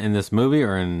overdone in this movie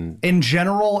or in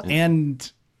general,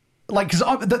 and like,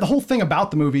 because the whole thing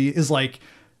about the movie is like,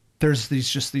 there's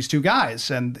these two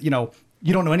guys, and you know,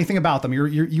 you don't know anything about them.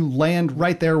 You land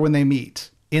right there when they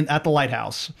meet at the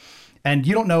lighthouse, and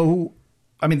you don't know who.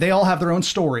 I mean, they all have their own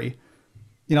story.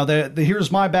 You know,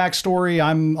 here's my backstory.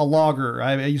 I'm a logger.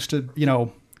 I used to, you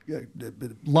know,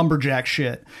 lumberjack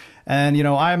shit, and you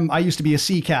know, I used to be a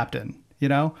sea captain. You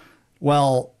know,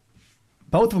 well,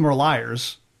 both of them are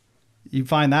liars. You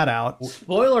find that out.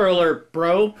 Spoiler alert,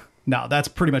 bro. No, that's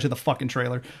pretty much in the fucking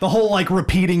trailer. The whole like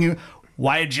repeating,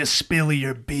 why'd you spill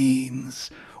your beans?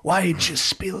 Why'd you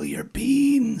spill your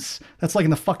beans? That's like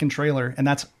in the fucking trailer, and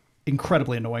that's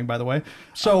incredibly annoying, by the way.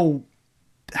 So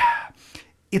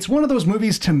it's one of those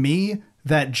movies to me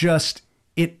that just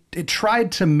it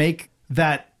tried to make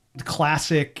that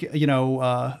classic, you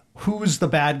know, who's the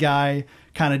bad guy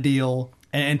kind of deal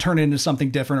and turn it into something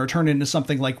different or turn it into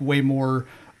something like way more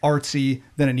artsy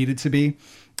than it needed to be.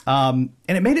 And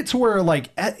it made it to where like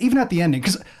even at the ending,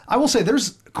 because I will say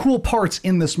there's cool parts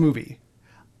in this movie.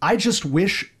 I just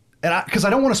wish, because I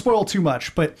don't want to spoil too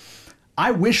much, but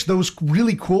I wish those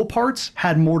really cool parts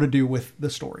had more to do with the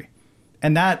story.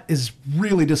 And that is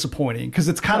really disappointing because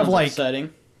it's kind of like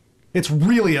upsetting. It's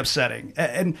really upsetting.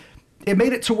 And it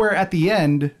made it to where at the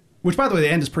end, which by the way, the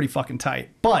end is pretty fucking tight,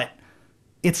 but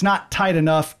it's not tight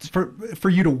enough for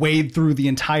you to wade through the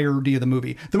entirety of the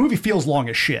movie. The movie feels long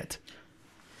as shit.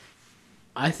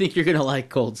 I think you're going to like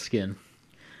Cold Skin.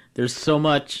 There's so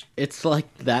much. It's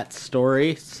like that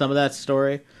story, some of that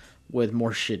story, with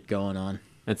more shit going on.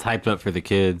 It's hyped up for the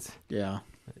kids. Yeah.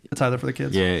 It's either for the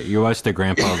kids. Yeah, you watch the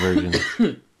grandpa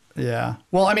version. Yeah.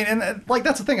 Well, I mean, and like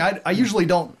that's the thing. I usually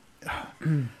don't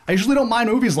mind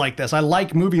movies like this. I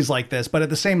like movies like this, but at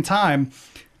the same time,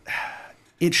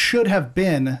 it should have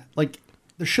been like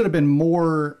there should have been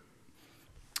more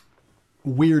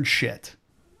weird shit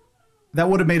that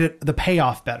would have made it the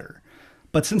payoff better.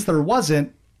 But since there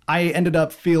wasn't, I ended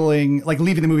up feeling like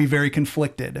leaving the movie very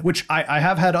conflicted, which I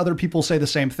have had other people say the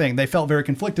same thing. They felt very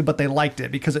conflicted, but they liked it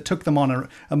because it took them on an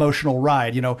emotional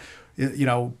ride. You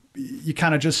you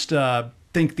kind of just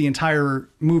think the entire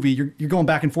movie, you're going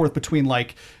back and forth between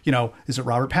like, is it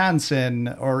Robert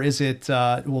Pattinson or is it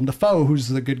Willem Dafoe, who's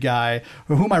the good guy,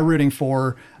 or who am I rooting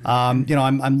for?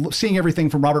 I'm seeing everything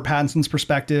from Robert Pattinson's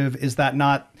perspective. Is that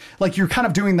not like you're kind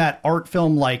of doing that art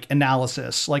film like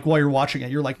analysis, like while you're watching it,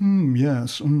 you're like,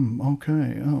 yes,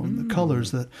 okay, the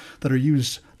colors that are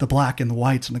used, the black and the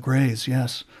whites and the grays,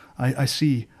 yes, I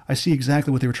see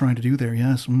exactly what they were trying to do there,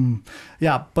 yes,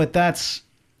 yeah, but that's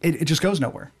it just goes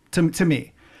nowhere. To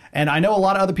me, and I know a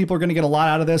lot of other people are going to get a lot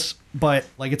out of this, but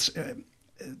like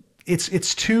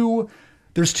it's too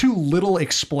there's too little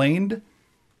explained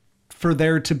for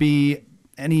there to be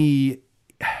any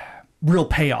real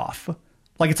payoff.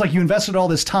 Like it's like you invested all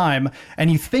this time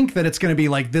and you think that it's going to be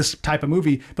like this type of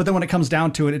movie, but then when it comes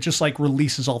down to it, it just like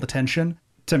releases all the tension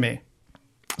to me.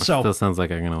 So still sounds like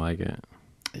I'm gonna like it.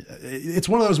 It's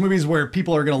one of those movies where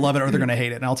people are going to love it or they're going to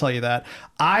hate it, and I'll tell you that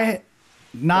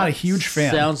Not a huge fan.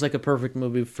 Sounds like a perfect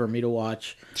movie for me to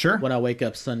watch. Sure. When I wake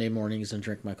up Sunday mornings and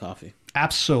drink my coffee.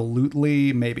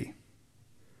 Absolutely, maybe.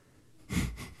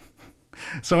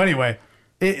 So anyway,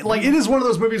 it is one of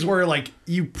those movies where like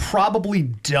you probably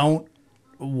don't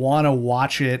want to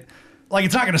watch it. Like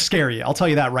it's not going to scare you. I'll tell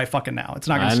you that right fucking now. It's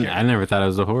not going to scare you. I never thought it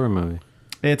was a horror movie.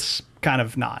 It's kind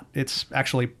of not. It's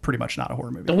actually pretty much not a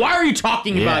horror movie. Then why are you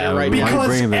talking about it right now?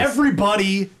 Because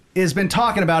everybody has been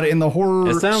talking about it in the horror.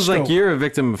 It sounds scope. like you're a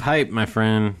victim of hype, my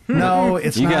friend. No,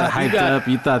 it's you not. Got hyped up.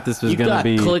 You thought this was going to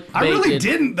be. I really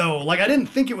didn't though. Like I didn't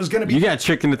think it was going to be. You got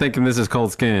tricked into thinking this is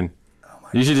Cold Skin.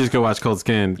 You should just go watch Cold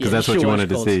Skin because that's what you wanted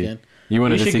to see. Skin. You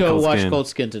wanted to see Cold Skin. You should go watch Cold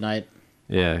Skin tonight.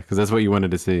 Yeah, because that's what you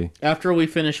wanted to see. After we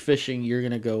finish fishing, you're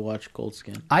gonna go watch Cold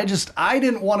Skin. I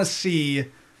didn't want to see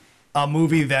a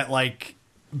movie that like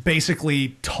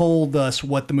basically told us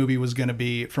what the movie was going to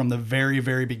be from the very,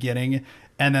 very beginning,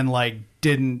 and then like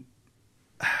didn't.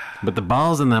 But the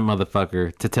balls in that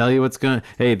motherfucker to tell you what's going.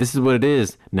 Hey, this is what it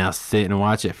is. Now sit and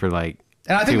watch it for like.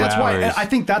 And I think 2 that's hours. why. I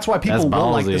think that's why people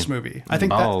will like this movie. I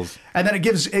think balls. that, and then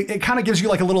it kind of gives you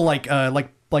like a little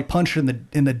like punch in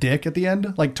the dick at the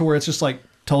end, like to where it's just like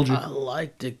told you. I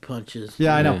like dick punches.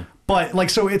 Yeah, I know, but like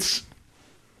so it's,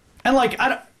 and like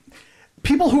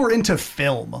people who are into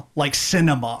film, like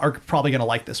cinema, are probably gonna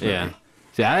like this movie. Yeah.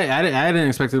 See, I didn't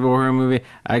expect it to be a horror movie.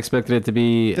 I expected it to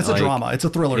be. It's like, a drama. It's a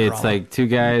thriller. It's drama. like two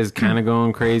guys kind of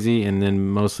going crazy, and then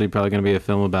mostly probably going to be a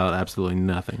film about absolutely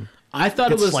nothing. I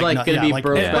thought it was like going to be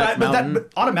Brokeback Mountain.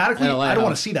 But automatically, I don't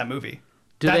want to see that movie.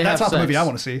 That's not the movie I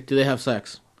want to see. Do they have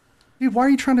sex? Dude, why are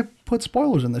you trying to put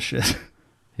spoilers in this shit?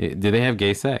 Do they have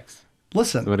gay sex?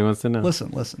 Listen. What he wants to know.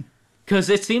 Listen. Because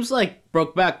it seems like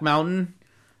Brokeback Mountain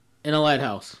in a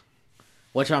lighthouse,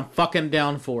 which I'm fucking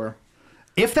down for.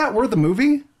 If that were the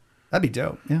movie, that'd be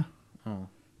dope. Yeah. Oh.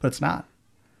 But it's not.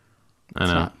 I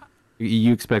know.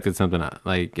 You expected something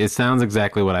like it sounds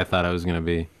exactly what I thought it was going to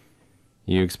be.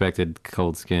 You expected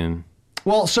Cold Skin.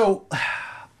 Well, so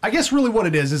I guess really what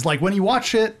it is like when you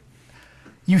watch it,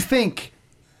 you think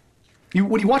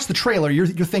when you watch the trailer, you're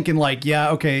thinking like, yeah,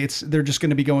 okay, they're just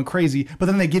going to be going crazy, but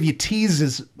then they give you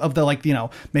teases of the like,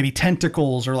 maybe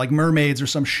tentacles or like mermaids or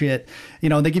some shit,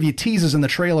 they give you teases in the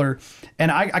trailer,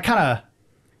 and I kind of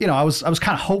I was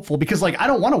kind of hopeful because like I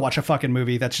don't want to watch a fucking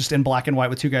movie that's just in black and white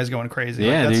with two guys going crazy.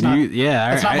 Yeah, like, dude.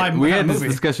 That's not my we kind had of this movie.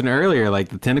 discussion earlier. Like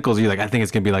the tentacles, you're like, I think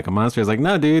it's gonna be like a monster. It's like,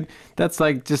 no, dude, that's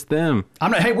like just them.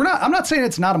 I'm not saying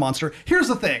it's not a monster. Here's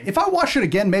the thing. If I watch it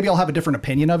again, maybe I'll have a different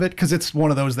opinion of it because it's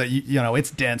one of those that, you know,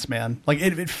 it's dense, man. Like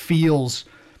it feels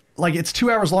like it's 2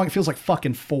 hours long. It feels like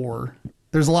fucking 4.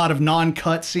 There's a lot of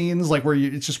non-cut scenes, like where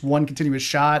it's just one continuous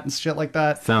shot and shit like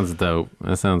that. Sounds dope.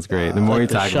 That sounds great. The more like you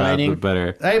The talk about it, Shining. the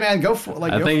better. Hey man, go for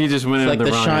like. I think you just went It's into like the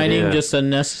The wrong Shining, idea. just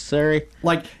unnecessary.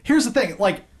 Like, here's the thing.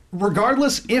 Like,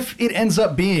 regardless if it ends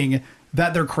up being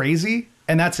that they're crazy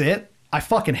and that's it, I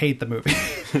fucking hate the movie.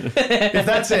 If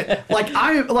that's it, like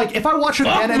if I watch it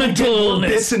Fuck again and then get mental little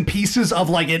illness. bits and pieces of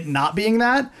like it not being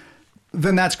that,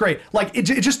 then that's great. Like it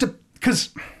just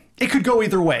because it could go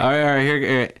either way. All right,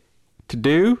 here. To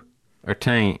do or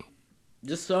taint?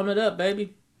 Just sum it up,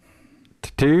 baby.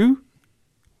 To do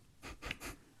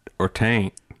or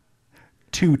taint?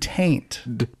 To taint.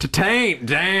 To taint.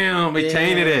 Damn, he Yeah.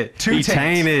 tainted it. To He taint.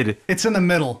 tainted. It's in the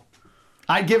middle.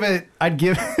 I would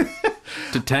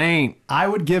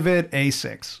give it a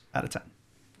 6 out of 10.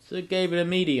 So it gave it a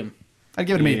medium. I'd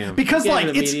give it a medium Medium. because Give it like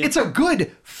a medium. it's a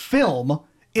good film.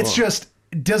 It's just,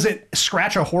 does it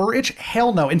scratch a horror itch?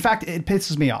 Hell no. In fact, it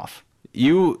pisses me off.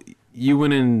 You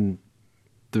went in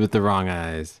with the wrong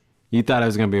eyes. You thought it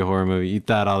was gonna be a horror movie. You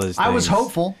thought all this. I was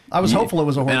hopeful. I was hopeful it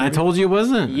was a horror And I movie. told you it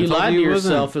wasn't. You I told lied to it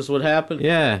wasn't. yourself is what happened.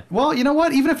 Yeah. Well, you know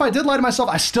what? Even if I did lie to myself,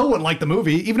 I still wouldn't like the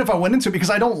movie, even if I went into it, because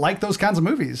I don't like those kinds of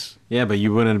movies. Yeah, but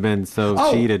you wouldn't have been so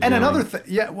Oh, cheated. and Dylan. another thing,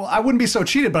 yeah, well, I wouldn't be so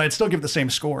cheated, but I'd still give the same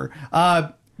score.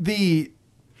 The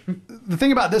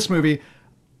thing about this movie,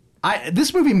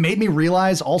 this movie made me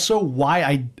realize also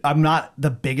why I'm not the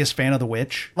biggest fan of The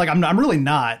Witch. Like, I'm really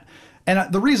not.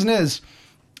 And the reason is,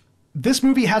 this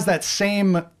movie has that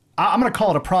same, I'm going to call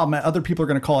it a problem. Other people are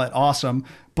going to call it awesome,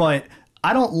 but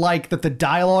I don't like that the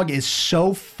dialogue is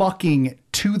so fucking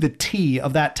to the T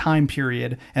of that time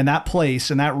period and that place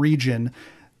and that region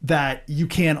that you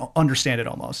can't understand it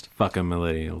almost. Fucking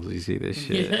millennials. You see this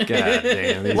shit. God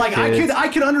damn. these Like kids. I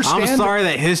could understand. I'm sorry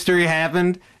that history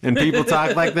happened and people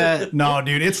talk like that. No,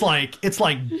 dude, it's like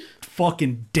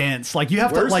fucking dense. Like you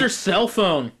have Where's to like their cell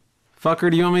phone?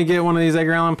 Fucker, do you want me to get one of these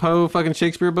Edgar Allan Poe fucking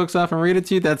Shakespeare books off and read it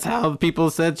to you? That's how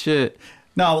people said shit.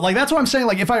 no, like that's what I'm saying.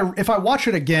 Like if I watch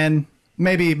it again,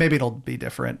 maybe it'll be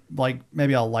different. Like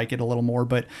maybe I'll like it a little more.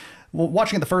 But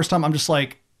watching it the first time, I'm just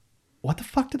like, what the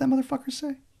fuck did that motherfucker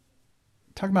say?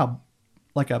 Talking about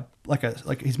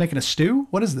like he's making a stew?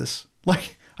 What is this?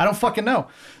 Like I don't fucking know.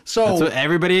 So That's what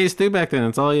everybody ate stew back then.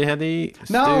 That's all you had to eat.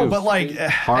 no, Stew. but like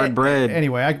Hard bread.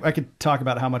 Anyway, I could talk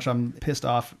about how much I'm pissed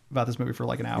off about this movie for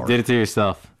like an hour. Did it to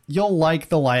yourself. You'll like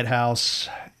The Lighthouse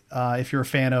if you're a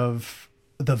fan of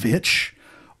The Vitch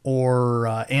or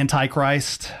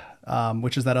Antichrist,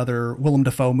 which is that other Willem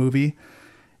Dafoe movie.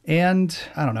 And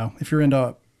I don't know, if you're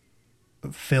into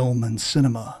film and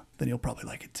cinema, then you'll probably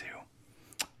like it too.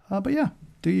 But yeah,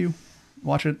 do you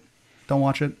watch it? Don't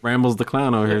watch it. Rambles the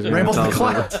clown over here. is gonna Rambles tell the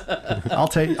us about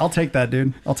Clown. it. I'll take that,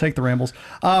 dude. I'll take the rambles.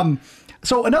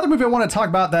 So another movie I want to talk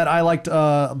about that I liked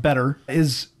better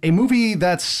is a movie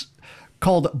that's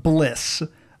called Bliss.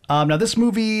 Now this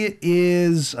movie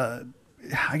is,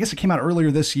 I guess it came out earlier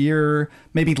this year,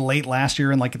 maybe late last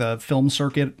year in like the film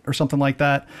circuit or something like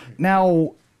that.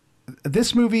 Now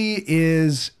this movie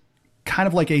is kind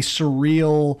of like a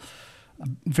surreal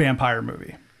vampire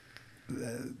movie.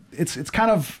 It's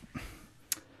kind of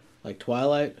Like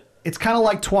Twilight? it's kind of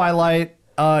like Twilight.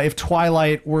 If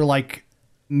Twilight were like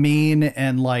mean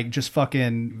and like just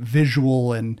fucking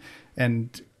visual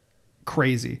and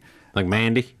crazy. Like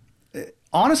Mandy.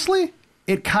 Honestly,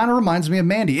 it kind of reminds me of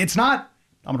Mandy. It's not.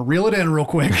 I'm gonna reel it in real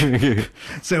quick.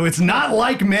 So it's not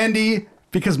like Mandy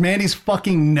because Mandy's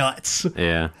fucking nuts.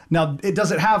 Yeah. Now,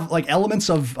 does it have like elements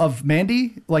of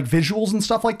Mandy, like visuals and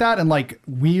stuff like that, and like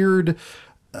weird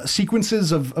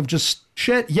sequences of just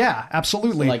shit? Yeah,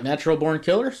 absolutely. Like Natural Born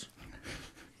Killers?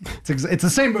 It's the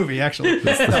same movie, actually.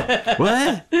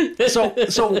 What?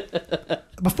 So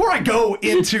before I go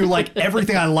into like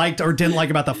everything I liked or didn't like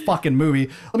about the fucking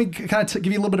movie, let me kind of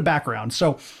give you a little bit of background.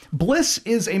 So Bliss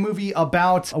is a movie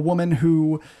about a woman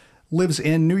who lives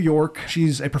in New York.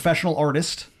 She's a professional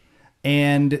artist,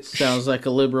 and Sounds like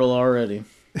a liberal already.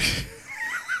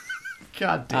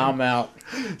 God damn. I'm out.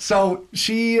 So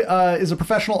she is a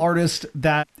professional artist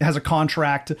that has a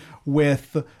contract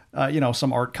with,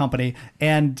 some art company.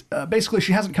 And basically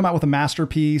she hasn't come out with a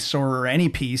masterpiece or any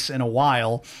piece in a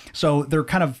while. So they're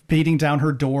kind of beating down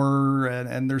her door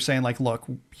and they're saying like, look,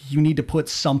 you need to put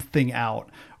something out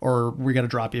or we got to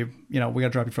drop you, we got to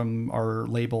drop you from our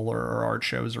label or our art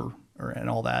shows or and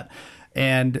all that.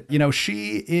 And, you know,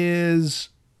 she is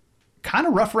kind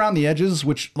of rough around the edges,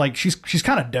 which like she's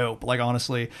kind of dope. Like,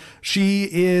 honestly, she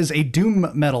is a doom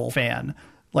metal fan.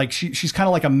 Like she's kind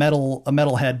of like a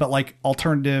metalhead, but like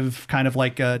alternative kind of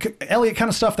like Elliot kind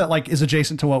of stuff that like is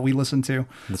adjacent to what we listen to.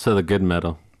 So the good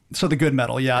metal. So the good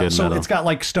metal, yeah. Good so metal. It's got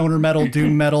like stoner metal,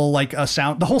 doom metal, like a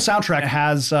sound. The whole soundtrack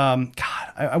has, God,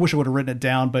 I wish I would have written it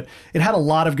down, but it had a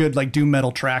lot of good like doom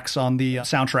metal tracks on the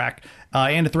soundtrack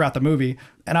and throughout the movie.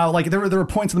 And I like there were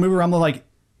points in the movie where I'm like,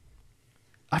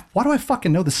 why do I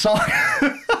fucking know this song?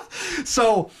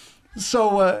 So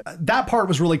that part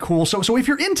was really cool. So if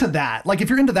you're into that, like if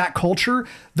you're into that culture,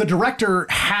 the director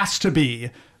has to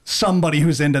be somebody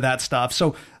who's into that stuff.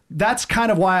 So that's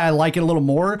kind of why I like it a little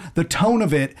more. The tone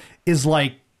of it is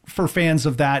like for fans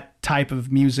of that type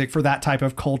of music, for that type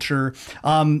of culture.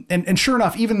 And sure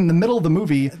enough, even in the middle of the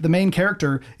movie, the main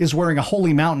character is wearing a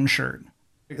Holy Mountain shirt.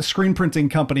 A screen printing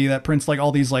company that prints like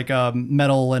all these like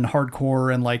metal and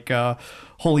hardcore and like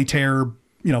Holy Terror,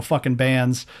 you know, fucking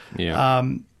bands. Yeah.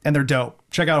 And they're dope.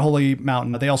 Check out Holy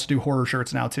Mountain. They also do horror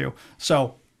shirts now too.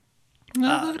 So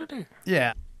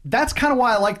yeah, that's kind of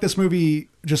why I like this movie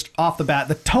just off the bat.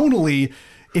 The tonally,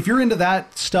 if you're into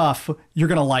that stuff, you're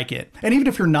going to like it. And even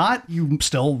if you're not, you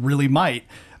still really might.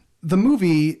 The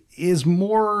movie is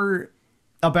more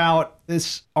about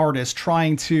this artist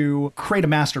trying to create a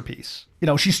masterpiece. You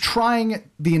know, she's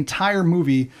trying the entire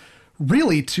movie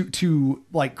really to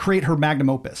like create her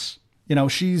magnum opus. You know,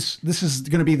 this is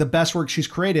going to be the best work she's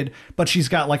created, but she's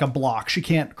got like a block. She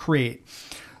can't create.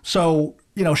 So,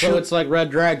 you know, So it's like Red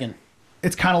Dragon.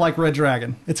 it's kind of like Red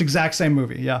Dragon. It's exact same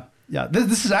movie. Yeah. Yeah.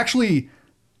 This is actually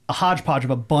a hodgepodge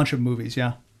of a bunch of movies.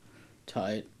 Yeah.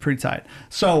 Tight. Pretty tight.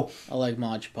 So I like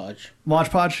Mod Podge. Mod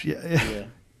Podge. Yeah.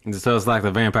 Yeah. So it's like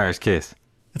the vampire's kiss.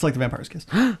 It's like the Vampire's Kiss.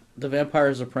 The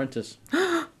Vampire's Apprentice.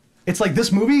 It's like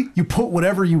this movie, you put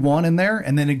whatever you want in there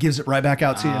and then it gives it right back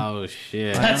out to you. Oh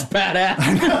shit! That's badass.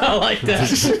 I like that.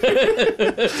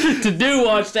 To do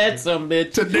watch that some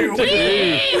bitch. To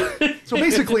do. So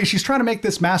basically, she's trying to make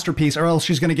this masterpiece, or else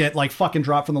she's going to get like fucking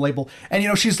dropped from the label. And you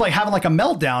know, she's like having like a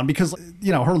meltdown because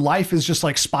you know her life is just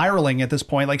like spiraling at this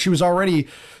point. Like she was already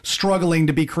struggling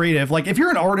to be creative. Like if you're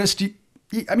an artist,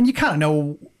 I mean, you kind of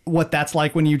know what that's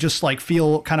like when you just like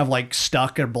feel kind of like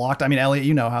stuck or blocked. I mean, Elliot,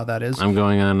 you know how that is. I'm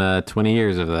going on 20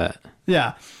 years of that.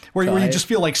 Yeah. Where you just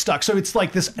feel like stuck. So it's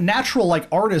like this natural like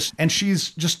artist and she's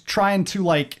just trying to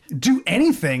like do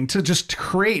anything to just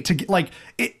create to get like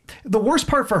it. The worst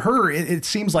part for her, it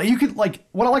seems like you could like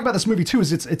what I like about this movie too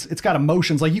is it's got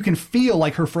emotions. Like you can feel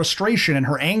like her frustration and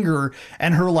her anger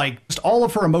and her like just all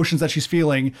of her emotions that she's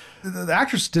feeling. The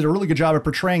actress did a really good job of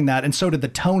portraying that, and so did the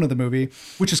tone of the movie,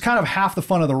 which is kind of half the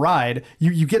fun of the ride.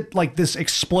 You get like this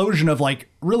explosion of like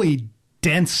really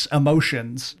dense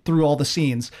emotions through all the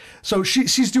scenes. So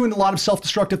she's doing a lot of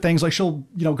self-destructive things. Like she'll,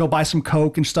 you know, go buy some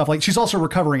Coke and stuff. Like she's also a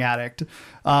recovering addict.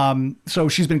 So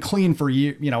she's been clean for,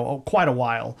 quite a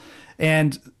while.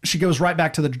 And she goes right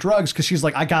back to the drugs because she's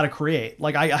like, I got to create.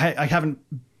 Like I haven't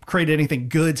created anything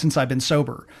good since I've been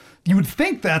sober. You would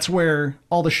think that's where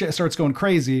all the shit starts going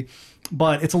crazy,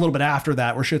 but it's a little bit after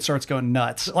that where shit starts going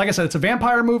nuts. Like I said, it's a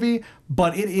vampire movie,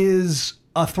 but it is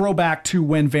a throwback to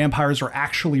when vampires are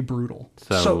actually brutal.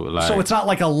 So it's not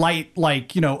like a light,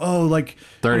 like,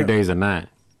 30 Days a Night.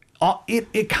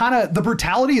 It kind of, the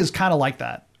brutality is kind of like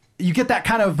that. You get that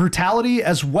kind of brutality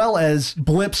as well as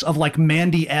blips of like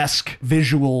Mandy-esque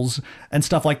visuals and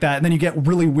stuff like that. And then you get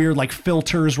really weird like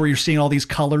filters where you're seeing all these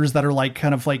colors that are like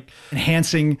kind of like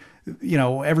enhancing,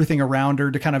 everything around her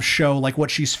to kind of show like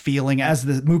what she's feeling as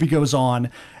the movie goes on.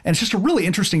 And it's just a really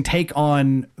interesting take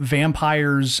on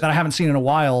vampires that I haven't seen in a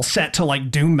while, set to like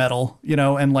doom metal,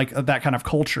 and like that kind of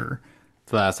culture.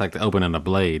 So that's like the opening of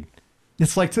Blade.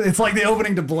 It's like the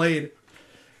opening to Blade.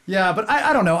 Yeah, but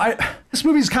I don't know. This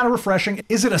movie's kind of refreshing.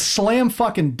 Is it a slam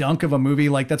fucking dunk of a movie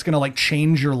like that's going to like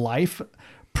change your life?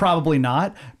 Probably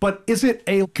not. But is it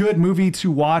a good movie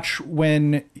to watch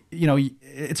when,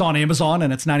 it's on Amazon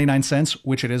and it's 99 cents,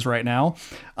 which it is right now?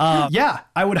 Yeah,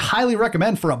 I would highly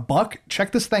recommend for $1.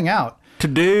 Check this thing out. To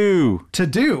do.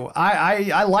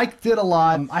 I liked it a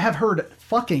lot. I have heard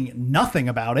fucking nothing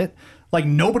about it. Like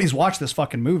nobody's watched this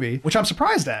fucking movie, which I'm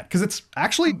surprised at because it's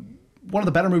actually one of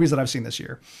the better movies that I've seen this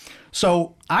year.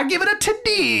 So I give it a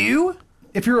to-do.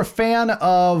 If you're a fan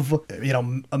of,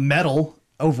 a metal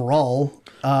overall.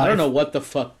 I don't know what the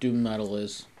fuck doom metal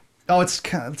is. Oh, it's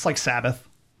like Sabbath.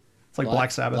 It's like Black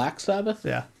Sabbath. Black Sabbath?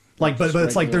 Yeah. Like, but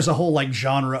it's like there's a whole like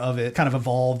genre of it kind of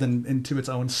evolved into its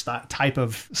own type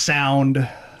of sound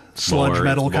sludge Boring.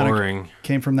 metal kind Boring. of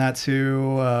came from that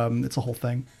too. It's a whole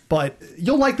thing. But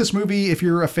you'll like this movie if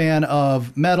you're a fan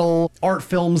of metal, art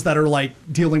films that are like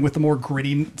dealing with the more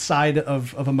gritty side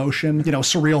of emotion. You know,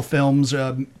 surreal films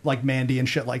like Mandy and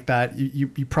shit like that. You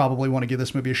probably want to give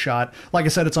this movie a shot. Like I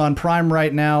said, it's on Prime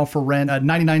right now for rent at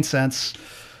 99 cents.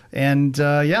 And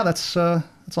yeah, that's all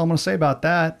I'm going to say about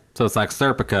that. So it's like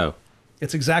Serpico.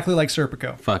 It's exactly like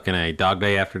Serpico. Fucking A. Dog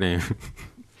Day Afternoon.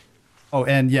 Oh,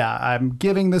 and yeah, I'm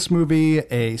giving this movie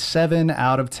a 7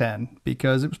 out of 10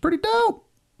 because it was pretty dope.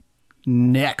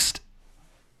 Next.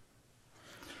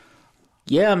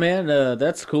 Yeah, man,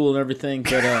 that's cool and everything,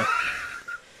 but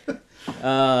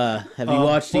have you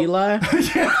watched Eli?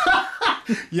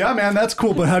 Yeah, man, that's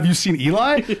cool. But have you seen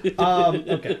Eli?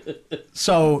 Okay.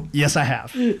 So yes, I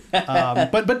have.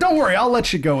 But don't worry, I'll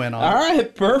let you go in on All it.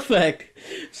 right, perfect.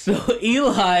 So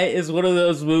Eli is one of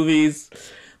those movies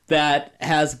that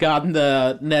has gotten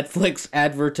the Netflix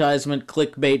advertisement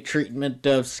clickbait treatment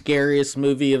of scariest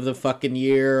movie of the fucking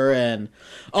year. And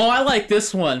I like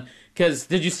this one because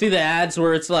did you see the ads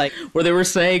where it's like where they were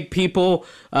saying people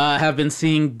have been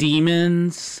seeing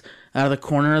demons out of the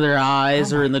corner of their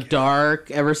eyes or in the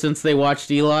dark ever since they watched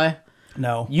Eli?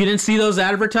 No. You didn't see those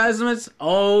advertisements?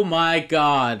 Oh my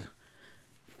god.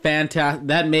 Fantastic.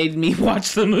 That made me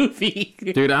watch the movie.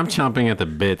 Dude, I'm chomping at the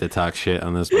bit to talk shit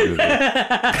on this movie.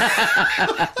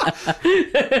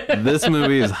 This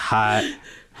movie is hot.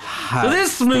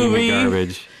 This steamy movie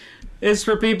garbage. is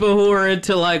for people who are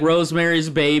into like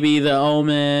Rosemary's Baby, The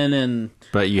Omen, and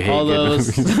But you hate all good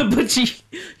those. movies.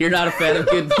 But you're not a fan of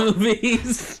good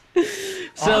movies.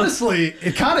 So, Honestly,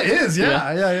 it kind of is.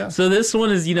 Yeah. So this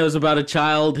one is about a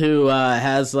child who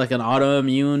has like an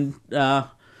autoimmune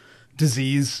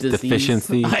Disease.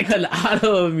 Deficiency. like an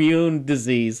autoimmune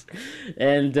disease,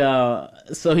 and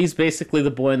so he's basically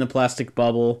the boy in the plastic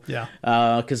bubble. Yeah.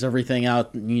 Because everything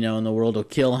out in the world will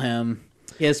kill him.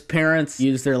 His parents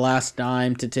use their last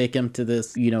dime to take him to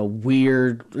this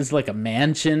weird, it's like a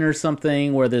mansion or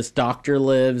something where this doctor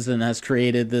lives and has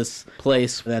created this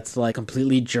place that's like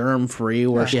completely germ free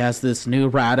where she has this new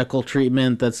radical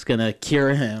treatment that's gonna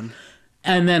cure him.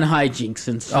 And then hijinks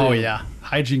ensue. Oh yeah,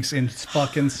 hijinks in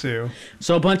fucking Sue.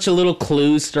 So a bunch of little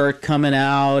clues start coming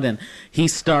out, and he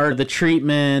started the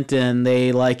treatment, and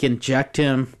they like inject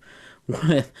him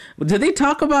with. Did they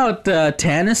talk about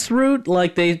tannis root?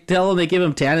 Like they give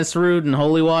him tannis root and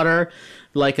holy water,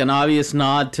 like an obvious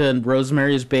nod to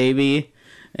Rosemary's Baby,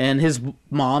 and his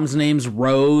mom's name's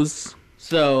Rose.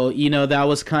 So that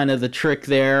was kind of the trick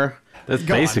there. That's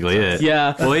Go on. basically it.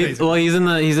 Yeah. He's in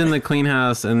the clean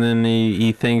house, and then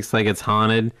he thinks like it's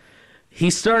haunted.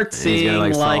 He starts And he's seeing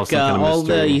gotta, solve like some kind of all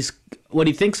mystery. what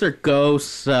he thinks are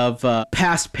ghosts of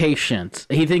past patients.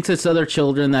 He thinks it's other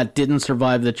children that didn't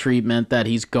survive the treatment that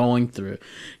he's going through.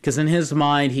 Because in his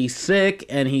mind, he's sick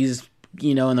and he's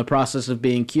in the process of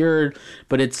being cured,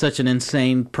 but it's such an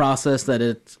insane process that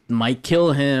it might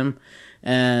kill him.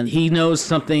 And he knows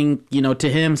something, to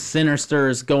him, sinister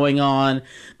is going on.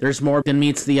 There's more than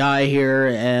meets the eye here.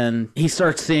 And he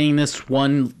starts seeing this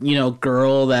one,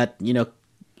 girl that,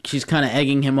 she's kind of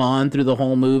egging him on through the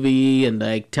whole movie and,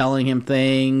 like, telling him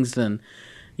things. And,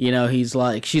 he's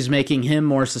like, she's making him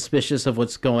more suspicious of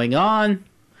what's going on.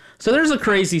 So there's a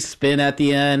crazy spin at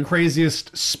the end.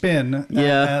 Craziest spin.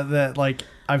 Yeah. That like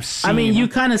I've seen. I mean, you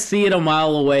kind of see it a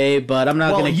mile away, but I'm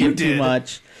not going to you give too did.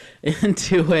 much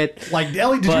into it. Like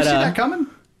Ellie, did you But, see that coming?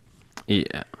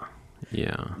 Yeah.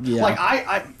 Yeah. Like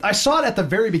I saw it at the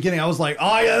very beginning. I was like,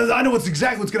 oh yeah, I know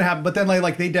exactly what's gonna happen. But then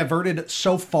like they diverted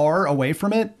so far away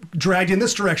from it, dragged in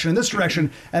this direction,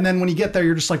 and then when you get there,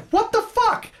 you're just like, what the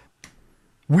fuck?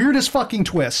 Weirdest fucking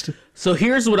twist. So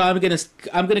here's what I'm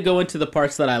gonna go into the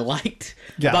parts that I liked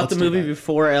Yeah, about let's the do movie that.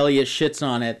 before Elliot shits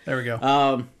on it. There we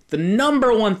go. The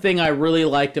number one thing I really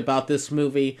liked about this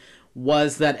movie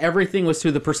was that everything was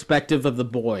through the perspective of the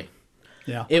boy.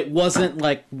 Yeah. It wasn't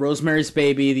like Rosemary's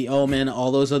Baby, The Omen,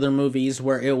 all those other thmovies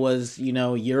where it was,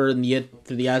 you're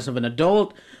through the eyes of an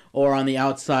adult or on the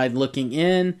outside looking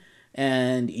in,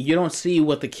 and you don't see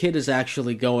what the kid is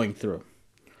actually going through.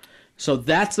 So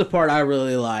that's the part I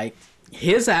really liked.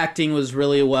 His acting was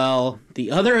really well.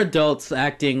 The other adults'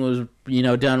 acting was,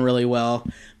 done really well.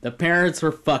 The parents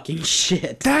were fucking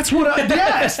shit. That's what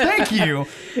yes, thank you.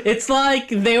 It's like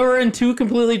they were in two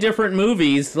completely different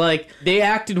movies. Like, they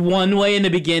acted one way in the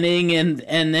beginning, and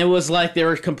it was like they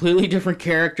were completely different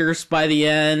characters by the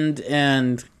end,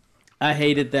 and I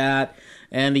hated that.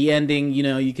 And the ending,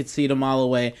 you could see it a mile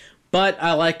away. But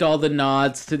I liked all the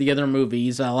nods to the other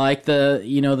movies. I like the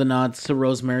nods to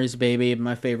Rosemary's Baby,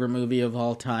 my favorite movie of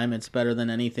all time. It's better than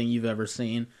anything you've ever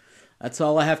seen. That's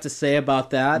all I have to say about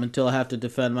that until I have to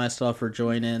defend myself or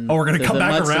join in. Oh, we're gonna to come the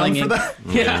back around for mudslinging. that?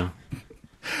 Yeah.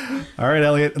 All right,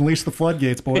 Elliot, unleash the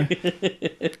floodgates, boy.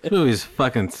 This movie's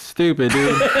fucking stupid,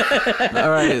 dude.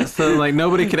 All right, so like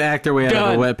nobody could act their way out of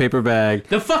Done. a wet paper bag,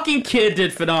 The fucking kid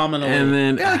did phenomenally. and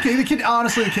then Yeah, the kid,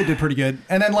 honestly, the kid did pretty good.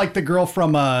 And then, like, the girl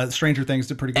from Stranger Things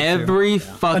did pretty good, too. every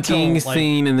fucking Until, like-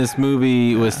 scene in this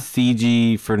movie was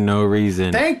CG for no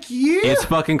reason. Thank you! It's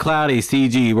fucking cloudy,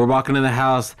 CG. We're walking in the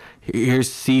house. Here's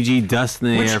CG dust in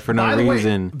the air for no by the way,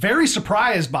 reason. very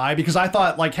surprised by, because I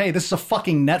thought, like, hey, this is a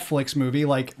fucking Netflix movie.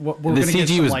 Like, we're The gonna get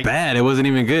CG some, was like, bad. It wasn't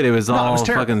even good. It was all was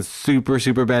terrible. fucking super,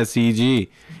 super bad CG.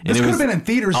 And This it could was have been in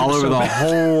theaters. It all was over so the bad.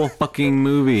 whole fucking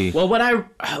movie. Well, when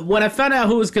I found out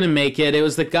who was going to make it, it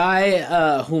was the guy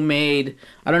who made.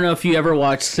 I don't know if you ever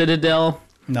watched Citadel.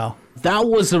 No. That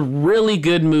was a really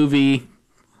good movie,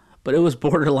 but it was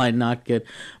borderline not good.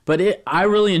 But I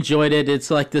really enjoyed it.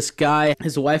 It's like this guy,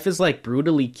 his wife is like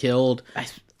brutally killed.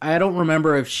 I don't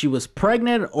remember if she was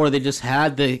pregnant or they just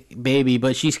had the baby,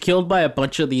 but she's killed by a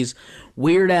bunch of these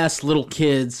weird ass little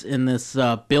kids in this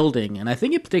building, and I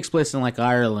think it takes place in like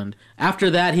Ireland. After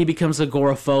that, he becomes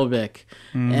agoraphobic,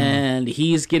 and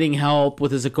he's getting help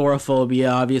with his agoraphobia.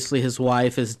 Obviously, his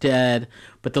wife is dead,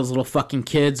 but those little fucking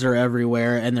kids are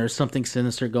everywhere, and there's something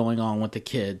sinister going on with the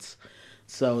kids.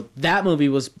 So that movie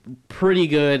was pretty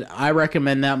good. I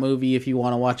recommend that movie if you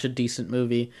want to watch a decent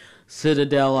movie.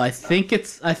 Citadel, I think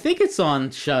it's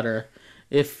on Shudder.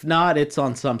 If not, it's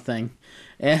on something.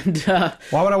 And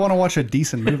Why would I want to watch a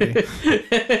decent movie?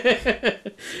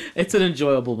 it's an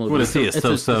enjoyable movie. I want to see a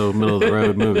so-so middle of the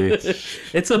road movie.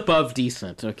 It's above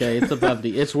decent, okay? It's above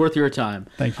it's worth your time.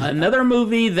 Thank you. Another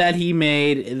movie that he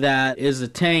made that is a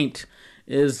taint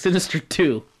is Sinister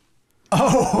 2.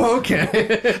 Oh,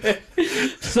 okay.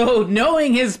 So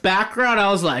knowing his background, I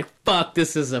was like, fuck,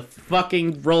 this is a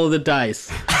fucking roll of the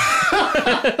dice.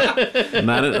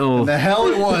 Not at all. The hell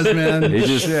it was, man. He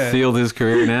just Shit. sealed his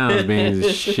career now as being a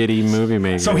shitty movie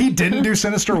maker. So he didn't do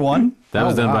Sinister 1? that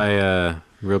was Oh, done wow. by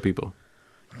real people.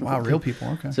 Wow, real people,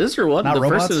 okay. Sinister 1, Not the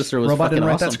robots? first Sinister was Robot fucking didn't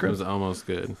write that awesome. It script? was almost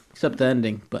good. Except the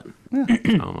ending, but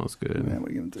Almost good. what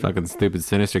are you gonna do? Fucking stupid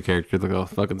Sinister character look all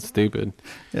fucking stupid.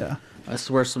 Yeah. I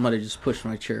swear somebody just pushed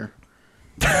my chair.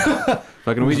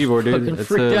 Fucking Ouija board, dude. Fucking That's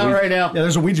freaked out right now. Yeah,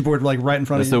 there's a Ouija board, like, right in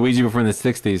front That's of the you. Ouija board from the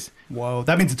 60s. Whoa,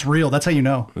 that means it's real. That's how you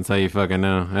know. That's how you fucking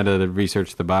know. I had to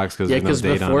research the box because Yeah, there's no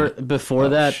because date on it. before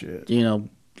that, shit. you know,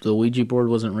 the Ouija board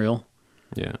wasn't real.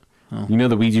 Yeah. You know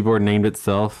the Ouija board named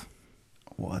itself?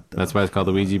 What the? That's why it's called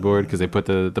the Ouija board, because they put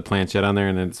the planchette on there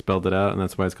and then it spelled it out, and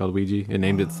that's why it's called Ouija. It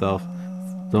named itself.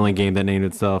 It's the only game that named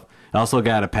itself. It also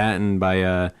got a patent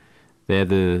by you had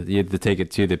to take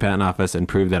it to the patent office and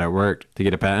prove that it worked to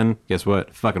get a patent. Guess what?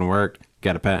 It fucking worked.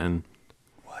 Got a patent.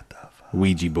 What the fuck?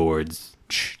 Ouija boards.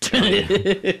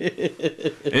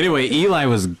 Anyway, Eli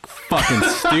was fucking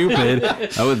stupid.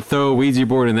 I would throw a Ouija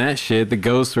board in that shit. The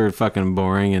ghosts were fucking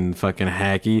boring and fucking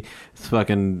hacky. It's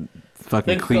fucking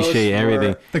The cliche ghosts everything.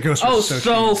 were- The ghost Oh, was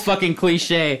so fucking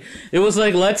cliche. It was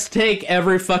like, let's take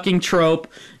every fucking trope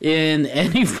in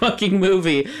any fucking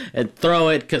movie and throw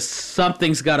it because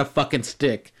something's got to fucking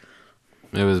stick.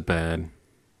 It was bad.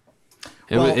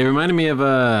 Well- It reminded me of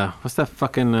what's that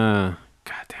fucking goddamn,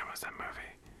 what's that movie?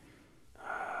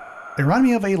 It reminded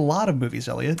me of a lot of movies,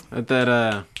 Elliot.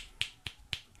 That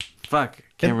fuck,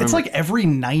 can't remember. It's like every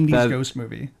 90s That- ghost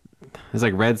movie. It's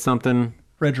like Red something,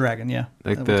 Red Dragon, yeah.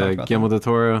 like We the talked about Guillermo del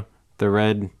Toro, the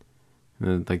red,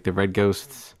 like the red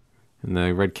ghosts, and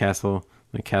the red castle,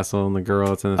 the castle and the girl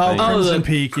that's in the Oh, thing. Crimson the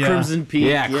Peak, yeah. Crimson Peak.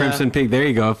 Yeah, Crimson Peak. There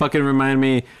you go. It fucking remind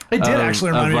me. It did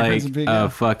actually remind me of like Crimson Peak, a yeah.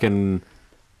 fucking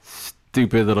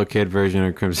stupid little kid version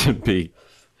of Crimson Peak.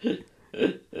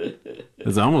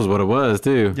 It's almost what it was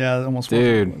too. Yeah, it almost was what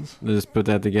dude. it was. Just put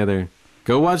that together.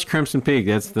 Go watch Crimson Peak.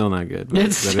 That's still not good. but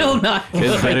It's still not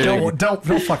It's better than- Don't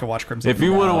fucking watch Crimson if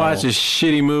you Peak. want to watch a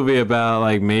shitty movie about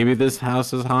like maybe this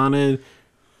house is haunted,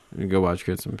 go watch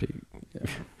Crimson Peak.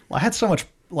 I had so much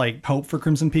like hope for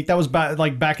Crimson Peak. That was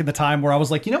back in the time where I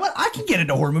was like, you know what? I can get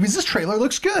into horror movies. This trailer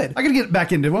looks good. I gotta get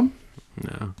back into them.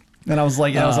 No. And I was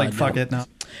like, no. fuck it, no.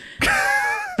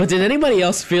 But did anybody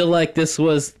else feel like this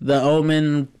was The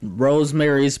Omen,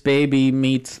 Rosemary's Baby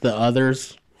meets The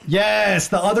Others? Yes,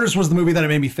 The Others was the movie that it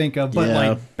made me think of, but Yeah.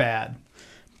 like bad.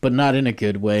 But not in a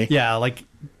good way. Yeah, like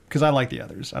because I like The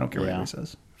Others. I don't care what Yeah. anybody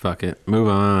says. Fuck it. Move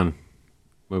on.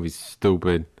 Movie's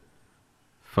stupid.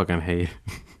 Fucking hate.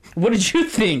 What did you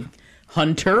think?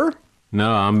 Hunter? No,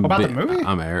 I'm About the movie?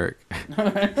 I'm Eric.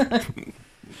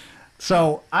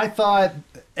 So I thought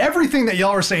everything that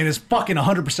y'all are saying is fucking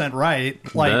 100% right.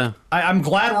 Like, Yeah. I'm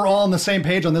glad we're all on the same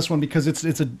page on this one because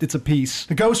it's a piece.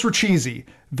 The ghosts were cheesy.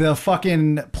 The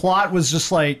fucking plot was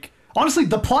just like, honestly,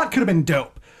 the plot could have been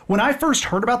dope. When I first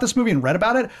heard about this movie and read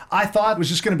about it, I thought it was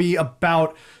just going to be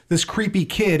about this creepy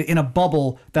kid in a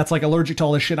bubble that's like allergic to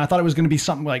all this shit. And I thought it was going to be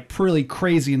something like really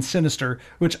crazy and sinister,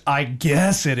 which I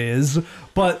guess it is.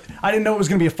 But I didn't know it was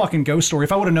going to be a fucking ghost story.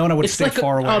 If I would have known, I would have stayed It's like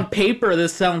far away. on paper,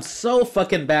 this sounds so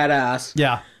fucking badass.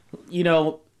 Yeah. You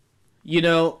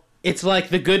know, it's like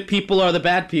the good people are the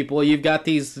bad people. You've got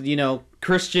these,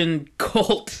 Christian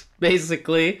cult,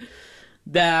 basically,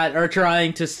 that are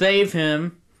trying to save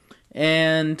him,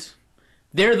 and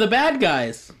they're the bad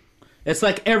guys. It's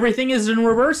like everything is in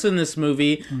reverse in this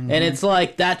movie, and it's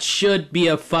like, that should be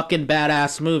a fucking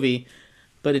badass movie,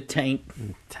 but it tain't.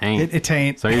 Taint. It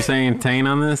taint. So you're saying taint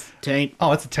on this? Taint.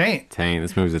 Oh, it's a taint. Taint.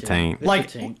 This movie's a taint. Like,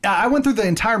 taint. I went through the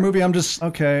entire movie. I'm just,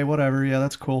 okay, whatever. Yeah,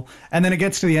 that's cool. And then it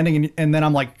gets to the ending, and then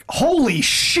I'm like, holy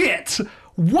shit!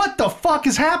 What the fuck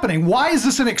is happening? Why is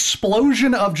this an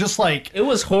explosion of just like... It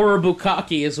was horror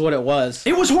bukkake is what it was.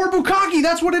 It was horror bukkake.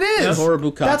 That's what it is. Yeah, horror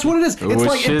bukkake. That's what it is. It's Which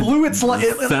like it blew its...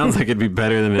 It sounds like it'd be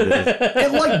better than it is.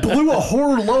 it like blew a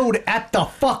horror load at the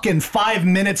fucking 5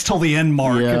 minutes till the end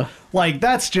mark. Yeah. Like,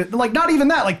 that's just... Like, not even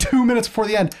that. Like, 2 minutes before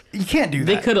the end. You can't do that.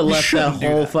 They could have You left that shouldn't do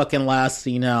whole that. fucking last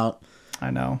scene out. I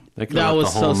know. They could That have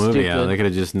was the whole so movie out. stupid. They could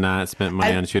have just not spent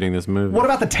money on shooting this movie. What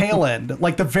about the tail end?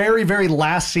 Like the very, very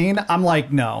last scene? I'm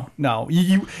like, no.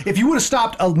 You if you would have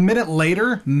stopped a minute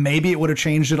later, maybe it would have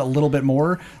changed it a little bit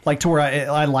more, like to where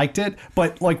I liked it.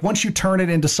 But like once you turn it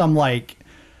into some like,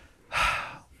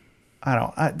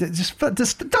 just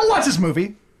don't watch this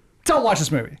movie. Don't watch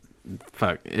this movie.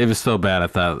 Fuck. It was so bad I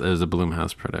thought it was a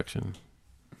Blumhouse production.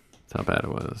 That's how bad it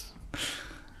was.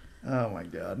 Oh my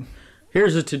god.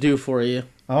 Here's a to-do for you.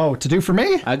 Oh, to do for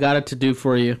me? I got a to-do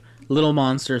for you. Little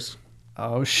Monsters.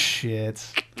 Oh shit.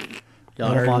 Y'all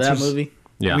Little heard of that Monsters? movie?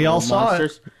 Yeah. We all Little saw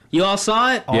Monsters? You all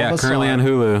saw it? All Yeah, of us currently saw on it.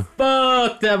 Hulu.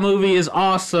 Fuck, that movie is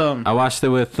awesome. I watched it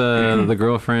with the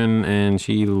girlfriend, and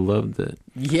she loved it.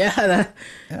 Yeah,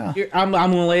 Yeah. I'm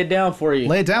gonna lay it down for you.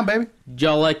 Lay it down, baby. Did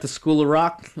y'all like the School of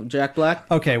Rock, Jack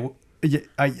Black? Okay,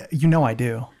 you know I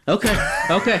do. Okay,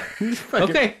 okay,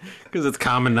 okay. Because it's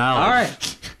common knowledge. All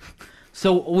right.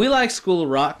 So we like School of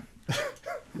Rock.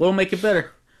 What'll make it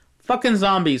better? Fucking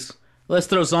zombies. Let's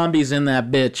throw zombies in that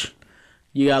bitch.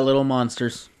 You got Little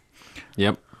Monsters.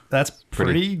 Yep. That's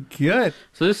pretty good.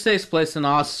 So this takes place in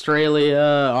Australia,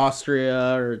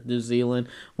 Austria, or New Zealand,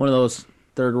 one of those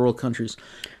third world countries.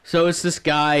 So it's this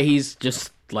guy, he's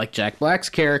just like Jack Black's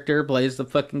character, plays the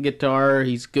fucking guitar,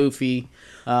 he's goofy.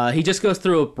 He just goes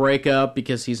through a breakup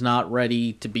because he's not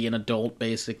ready to be an adult,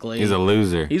 basically. He's a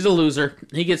loser. He's a loser.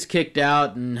 He gets kicked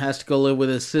out and has to go live with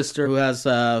his sister who has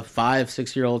a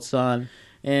 5-6-year-old son.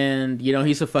 And,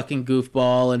 he's a fucking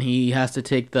goofball, and he has to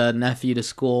take the nephew to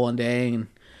school one day, and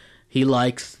he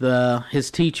likes his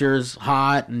teacher's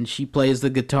hot, and she plays the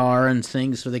guitar and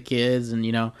sings for the kids,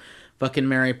 and, fucking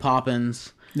Mary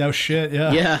Poppins. No shit,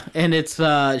 yeah. Yeah, and it's,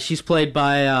 she's played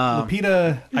by,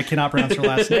 Lupita, I cannot pronounce her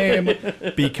last name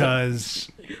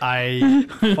because I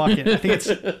think it's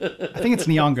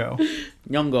Nyong'o.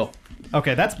 Nyong'o.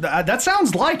 Okay, that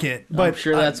sounds like it, but I'm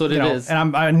sure that's what it is.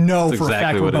 And I know That's for a fact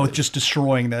exactly we're what it both is. just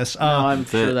destroying this. I'm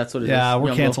sure that's what it is. yeah,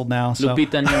 we're Nyong'o. canceled now. So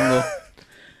Lupita Nyong'o.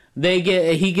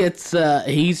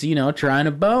 He's trying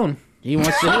to bone. He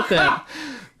wants to hit that.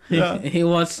 He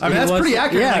wants. I mean, that's pretty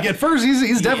accurate. Yeah. Like at first,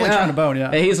 he's definitely Yeah. trying to bone.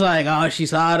 Yeah. And he's like, oh,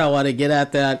 she's hot. I want to get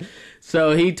at that.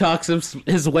 So he talks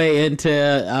his way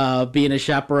into being a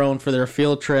chaperone for their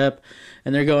field trip.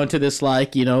 And they're going to this,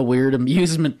 weird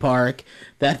amusement park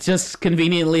that just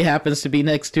conveniently happens to be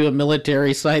next to a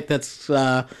military site that's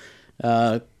doing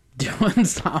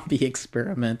zombie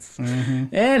experiments.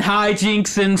 Mm-hmm. And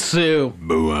hijinks ensue.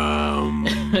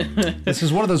 This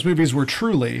is one of those movies where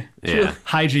truly Yeah.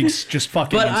 hijinks just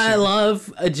fucking. But I ensue.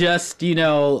 love just,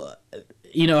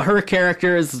 her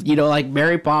character is, like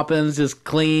Mary Poppins is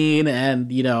clean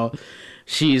and,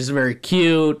 she's very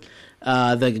cute.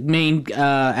 The main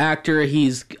actor,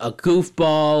 he's a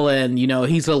goofball and,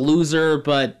 he's a loser,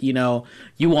 but,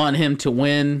 you want him to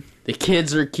win. The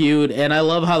kids are cute, and I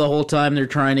love how the whole time they're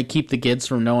trying to keep the kids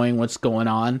from knowing what's going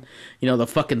on. The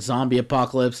fucking zombie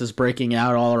apocalypse is breaking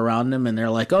out all around them, and they're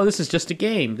like, oh, this is just a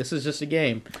game. This is just a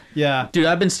game. Yeah. Dude,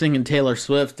 I've been singing Taylor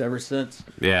Swift ever since.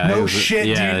 Yeah. No it was- shit,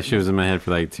 Yeah, dude. she was in my head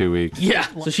for like 2 weeks. Yeah.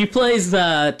 So she plays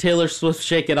Taylor Swift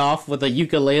Shake It Off with a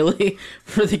ukulele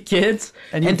for the kids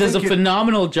And and, you does a think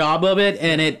phenomenal job of it.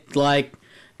 And it,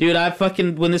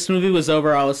 dude, when this movie was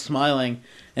over, I was smiling.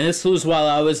 And this was while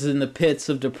I was in the pits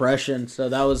of depression. So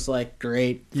that was,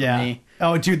 great for Yeah. me.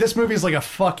 Oh, dude, this movie is like a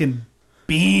fucking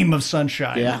beam of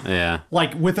sunshine. Yeah. Yeah.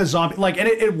 Like with a zombie, like, and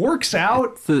it works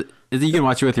out. So, you can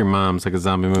watch it with your mom. It's like a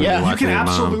zombie movie. Yeah. to You watch You can with your mom.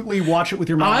 absolutely watch it with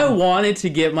your mom. I wanted to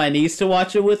get my niece to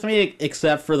watch it with me,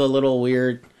 except for the little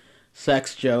weird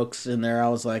sex jokes in there. I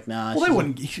was like, nah. Well, they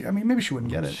wouldn't. I mean, maybe she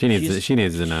wouldn't get it. She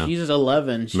needs to know. She's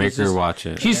 11. Make her watch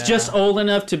it. She's just old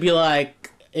enough to be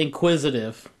like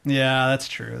inquisitive. Yeah, that's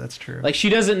true. That's true. Like she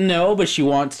doesn't know, but she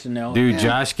wants to know. Dude,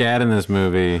 Josh Gad in this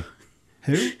movie.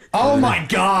 Who? Oh my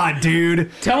god,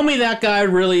 dude! Tell me that guy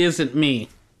really isn't me.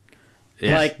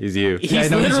 Yeah, Like, he's you. He's Yeah, I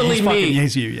know, literally he's fucking, me.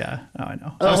 he's you. Yeah. Oh, I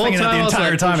know. The I was whole thinking that time the I was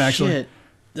entire like, time, oh, actually. shit,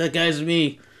 that guy's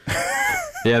me.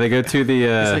 Yeah, they go to the.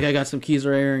 It's like I got some keys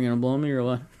right here. You gonna blow me or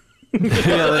what? they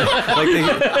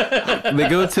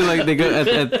go to like they go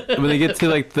at when they get to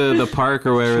like the park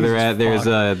or wherever they're at. There's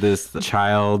this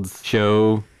child's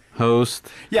show host.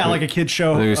 Yeah, like a kid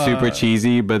show. They're super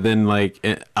cheesy, but then like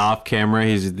off camera,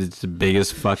 he's the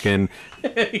biggest fucking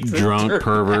drunk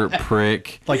pervert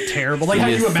prick. Like terrible. Like how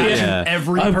you imagine Yeah.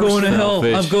 every I'm person. going to hell.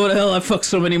 Selfish. I'm going to hell. I fucked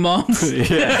so many moms. I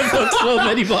fucked so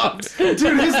many moms. Dude,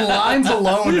 his lines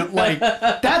alone, like,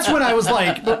 that's when I was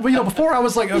like, before I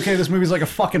was like, okay, this movie's like a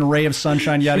fucking ray of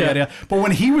sunshine, yada, yada, yada. But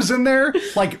when he was in there,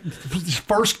 like,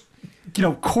 first,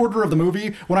 quarter of the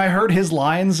movie, when I heard his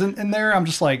lines in there, I'm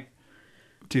just like,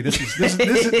 dude,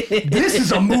 this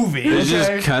is a movie. He's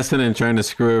Okay? just cussing and trying to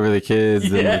screw over the kids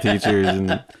and the teachers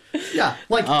and Yeah,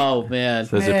 like, Oh man,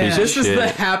 such a piece of this is shit. the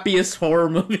happiest horror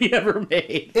movie ever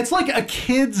made. it's like a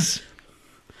kid's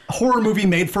horror movie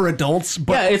made for adults,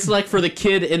 but Yeah, it's like for the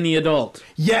kid and the adult.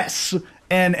 yes,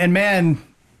 and man,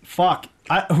 fuck,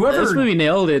 whoever This movie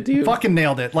nailed it, dude. fucking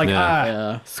nailed it. Like, Yeah.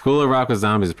 Yeah. School of Rock with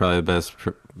Zombies is probably the best.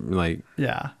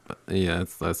 yeah. Yeah,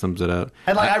 that sums it up.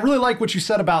 And like, I really like what you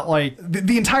said about like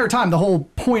the entire time. The whole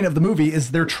point of the movie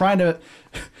is they're trying to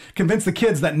convince the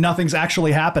kids that nothing's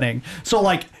actually happening. So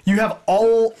like, you have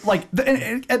all like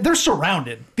and they're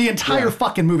surrounded the entire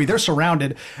fucking movie. They're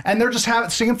surrounded, and they're just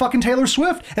singing fucking Taylor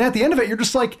Swift. And at the end of it, you're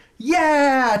just like,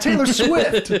 yeah, Taylor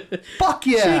Swift, fuck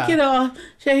yeah, Shake it off,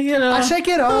 shake it off. I shake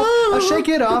it off, I shake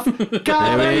it off.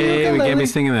 God, Hey, we can't be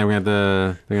singing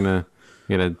that.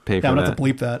 They're gonna pay for I'm gonna that. have to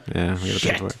bleep that. Yeah, we gotta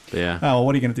pay for it. Yeah. Oh, well,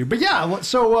 what are you gonna do? But yeah,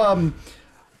 so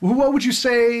what would you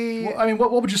say? I mean,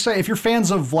 what would you say if you're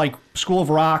fans of like School of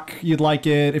Rock? You'd like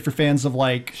it. If you're fans of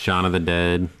like Shaun of the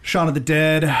Dead. Shaun of the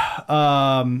Dead,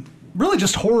 really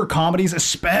just horror comedies,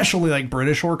 especially like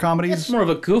British horror comedies. It's more of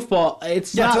a goofball.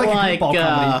 It's Yeah, not it's like like a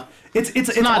goofball comedy.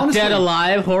 It's not honestly, Dead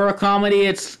Alive horror comedy.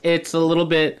 It's a little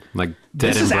bit. Like Dead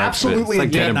This and is Breakfast. absolutely It's like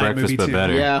a Dead date and night Breakfast, movie, but too.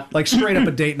 better. Yeah. like straight up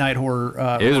a date night horror.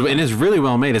 And it's really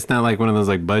well made. It's not like one of those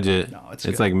like budget. No, it's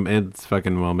it's good. like it's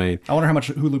fucking well made. I wonder how much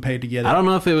Hulu paid to get it. I don't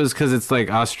know if it was because it's like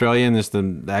Australian, just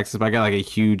the access. But I got like a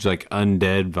huge like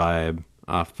undead vibe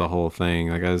off the whole thing.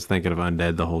 Like I was thinking of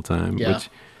undead the whole time, Yeah. which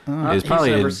is probably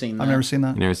He's never seen that. I've never seen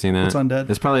that. You never seen that? What's Undead?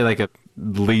 It's probably like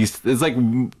it's like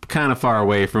kind of far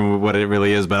away from what it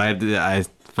really is, but I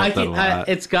felt that a lot.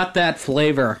 It's got that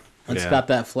flavor. It's Yeah. got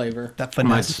that flavor. That It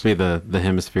might finesse. just be the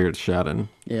hemisphere it's shot in.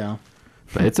 Yeah.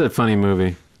 But it's a funny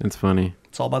movie. It's funny.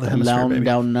 It's all about the hemisphere, Down, baby.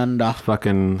 down under.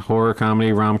 Fucking horror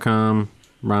comedy, rom.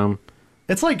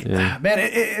 It's like, Yeah. man,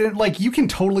 it, like you can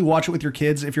totally watch it with your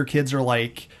kids if your kids are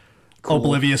like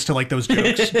oblivious to like those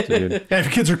jokes. Dude. Yeah, if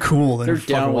your kids are cool, then They're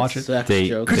fucking down watch with it. sex Date-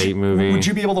 jokes. date movie. Would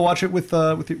you be able to watch it with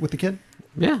the kid?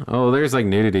 Yeah. Oh, there's like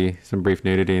nudity, some brief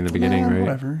nudity in the beginning, Yeah, right?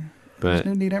 whatever. But There's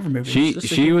no need every movie.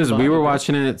 just a human we were body.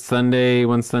 watching it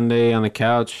one Sunday on the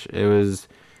couch. It was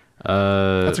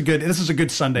This is a good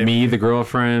Sunday. me, the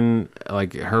girlfriend,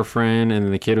 like her friend, and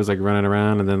then the kid was like running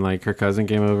around, and then like her cousin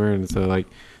came over, and so like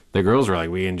the girls were like,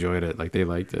 we enjoyed it, like they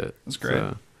liked it. That's great.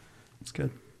 So, It's good.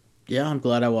 Yeah, I'm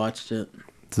glad I watched it.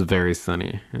 it's very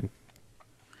sunny.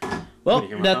 Well,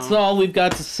 that's all we've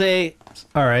got to say.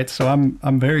 All right, so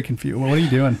I'm very confused. Well, what are you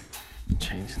doing?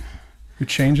 Changing. You're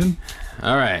changing?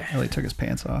 All right, Ellie took his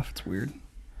pants off. It's weird.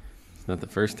 it's not the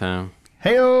first time.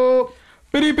 Heyo.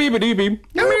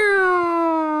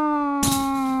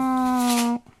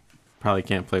 Probably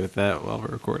can't play with that while we're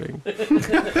recording.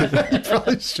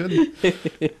 Probably shouldn't.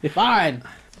 Fine.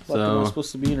 Fucking So- I'm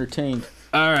supposed to be entertained.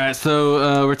 All right,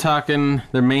 so we're talking.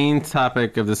 The main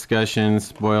topic of discussion,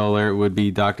 spoiler alert, would be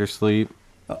Doctor Sleep.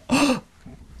 It's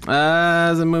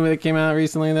a movie that came out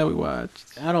recently that we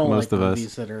watched. I don't Most like of us.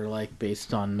 movies that are like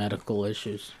based on medical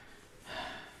issues.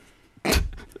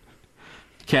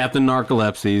 Captain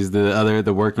Narcolepsy's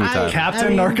the working title.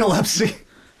 Captain Narcolepsy.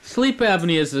 Sleep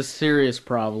apnea is a serious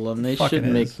problem. They Fucking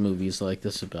should make is. movies like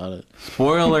this about it.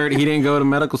 Spoiler alert: he didn't go to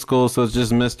medical school, so it's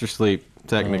just Mr. Sleep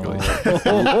technically.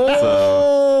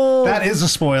 Oh, school. That is a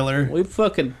spoiler. We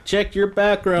fucking checked your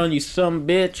background, you some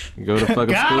bitch. Go to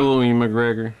fucking God. school, Ian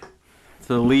McGregor.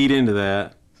 To lead into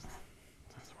that,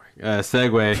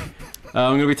 segue, I'm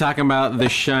going to be talking about The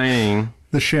Shining.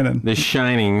 The Shannon. The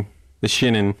Shining. The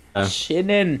Shinin.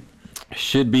 Shinin.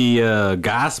 Should be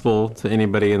gospel to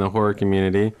anybody in the horror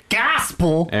community.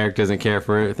 Gospel. Eric doesn't care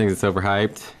for it. Thinks it's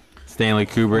overhyped. Stanley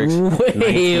Kubrick's Way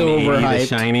 1980 overhyped. The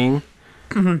Shining.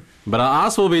 But I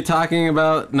also will be talking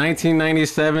about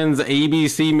 1997's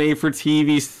ABC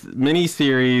made-for-TV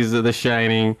miniseries of The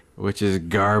Shining, which is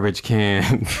garbage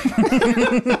can.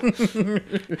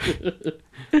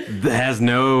 That has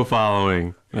no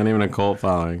following. Not even a cult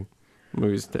following. The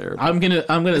movie's terrible. I'm gonna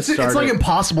start It's like it.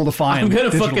 impossible to find. I'm gonna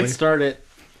digitally. fucking start it.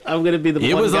 I'm gonna be the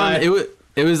It one was guy. on.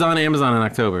 It was on Amazon in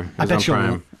October. It was bet on you'll-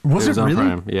 Prime. Was it on really?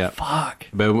 Prime. Yeah. Fuck.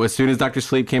 But as soon as Doctor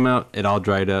Sleep came out, it all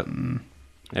dried up.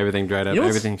 Everything dried up. You know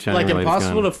what's, Everything Shining like related is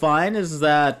impossible gone. to find is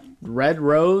that Red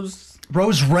Rose.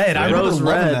 Rose Red. I remember Rose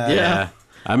loving Red, that. yeah.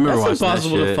 I remember That's watching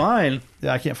impossible that to shit. find.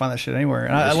 Yeah, I can't find that shit anywhere.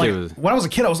 And I That like shit was- when I was a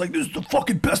kid, I was like, "This is the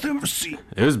fucking best I've ever seen."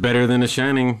 It was better than The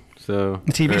Shining. So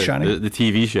The TV or Shining? The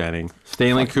TV Shining.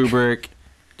 Stanley Kubrick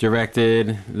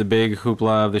directed the big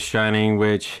hoopla of The Shining,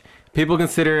 which people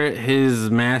consider it his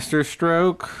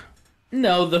masterstroke.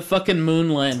 No, the fucking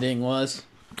moon landing was.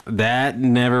 That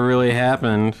never really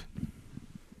happened.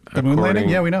 The moon landing. According-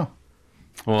 Yeah, we know.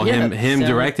 Well, Yeah, him Stanley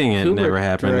directing it Kubrick never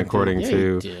happened, directed. according Yeah,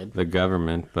 to he did. the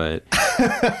government. But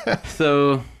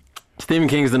so Stephen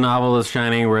King's The Novel is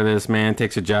Shining, where this man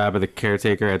takes a job as the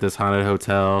caretaker at this haunted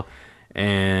hotel,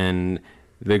 and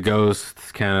the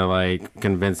ghosts kind of like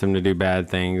convince him to do bad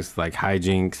things, like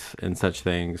hijinks and such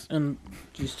things. And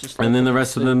he's just. And then the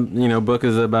rest of the book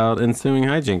is about ensuing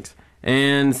hijinks.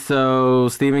 And so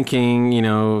Stephen King,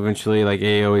 eventually, like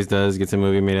he always does, gets a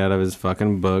movie made out of his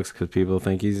fucking books because people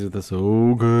think he's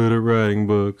so good at writing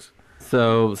books.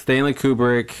 So Stanley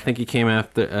Kubrick, I think he came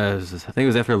after, I think it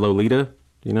was after Lolita.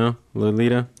 You know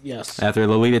Lolita? Yes. After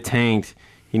Lolita tanked,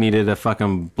 he needed a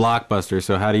fucking blockbuster.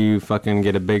 So how do you fucking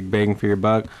get a big bang for your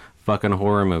buck? Fucking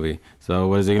horror movie. So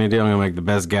what is he gonna do? I'm gonna make the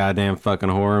best goddamn fucking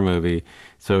horror movie.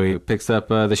 So he picks up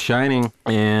The Shining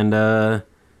and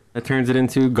it turns it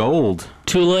into gold.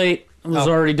 Too late. It was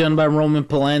already done by Roman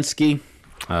Polanski.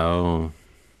 Oh,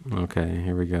 okay.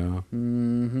 Here we go.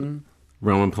 Mm-hmm.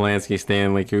 Roman Polanski,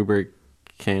 Stanley Kubrick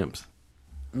camps.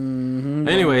 Mm-hmm.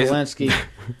 Anyways, Polanski.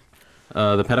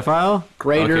 the pedophile.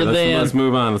 Greater Okay, than. Let's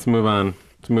move on. Let's move on.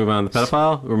 The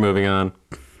pedophile. We're moving on.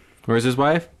 Where's his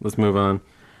wife? Let's move on.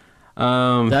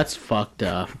 That's fucked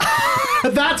up.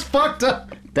 That's fucked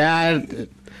up. That.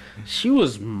 She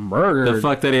was murdered. The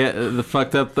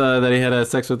fucked up that he had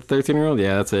sex with a 13-year-old.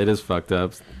 Yeah, that's it. It is fucked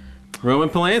up. Roman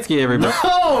Polanski, everybody.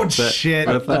 Oh shit.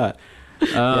 What if that?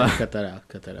 Yeah, cut that out.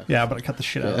 Cut that out. Yeah, but I cut the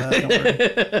shit out of that.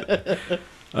 Don't worry.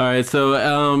 All right,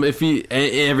 so if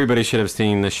everybody should have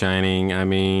seen The Shining. I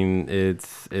mean,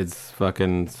 it's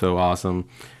fucking so awesome.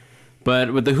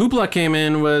 But what the hoopla came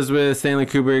in was with Stanley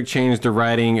Kubrick changed the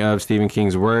writing of Stephen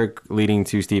King's work, leading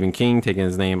to Stephen King taking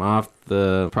his name off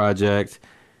the project.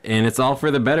 And it's all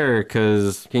for the better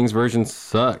because King's version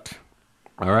sucked.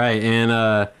 All right, and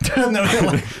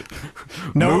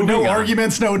no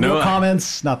arguments, no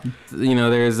comments, nothing.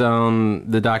 there's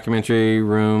the documentary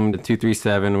Room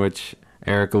 237, which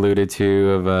Eric alluded to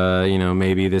of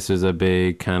maybe this was a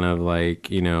big kind of like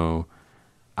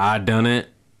I done it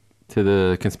to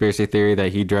the conspiracy theory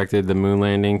that he directed the moon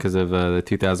landing because of the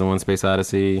 2001 Space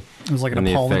Odyssey. It was like an and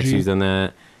the effects apology. used on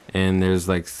that. And there's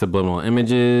like subliminal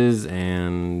images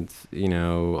and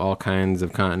all kinds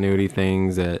of continuity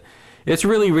things that it's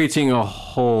really reaching a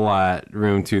whole lot.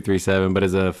 Room 237, but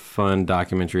it's a fun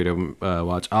documentary to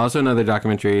watch. Also, another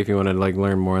documentary if you want to like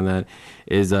learn more on that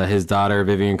is his daughter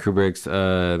Vivian Kubrick's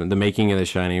The Making of The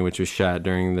Shining, which was shot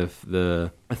during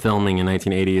the filming in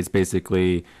 1980. It's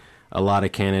basically a lot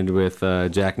of candid with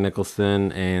Jack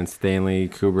Nicholson and Stanley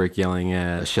Kubrick yelling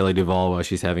at Shelley Duvall while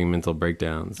she's having mental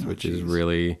breakdowns, which is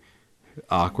really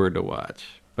awkward to watch.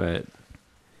 But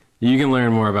you can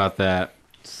learn more about that.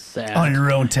 Sad. On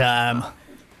your own time.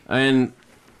 And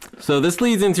so this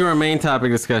leads into our main topic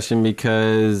discussion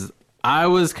because I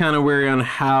was kind of wary on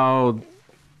how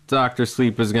Dr.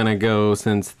 Sleep was going to go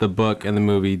since the book and the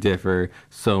movie differ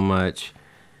so much.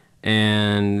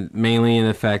 And mainly in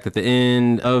the fact that the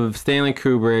end of Stanley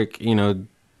Kubrick,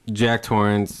 Jack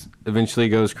Torrance eventually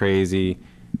goes crazy,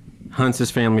 hunts his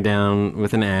family down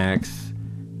with an axe,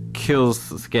 kills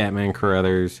Scatman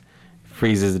Carruthers,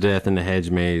 freezes to death in the hedge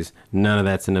maze. None of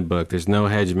that's in the book. There's no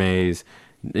hedge maze.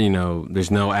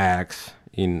 There's no axe.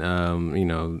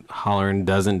 Halloran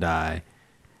doesn't die.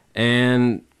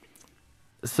 And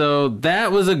so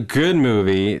that was a good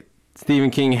movie.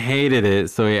 Stephen King hated it,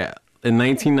 so yeah, in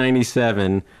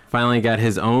 1997, finally got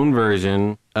his own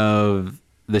version of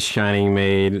The Shining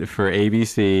made for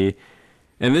ABC.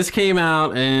 And this came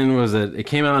out it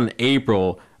came out in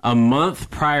April. A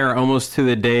month prior, almost to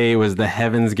the day, was the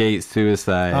Heaven's Gate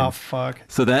suicide. Oh, fuck.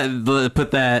 So that put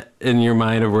that in your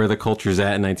mind of where the culture's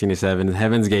at in 1987.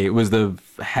 Heaven's Gate was the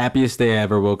happiest day I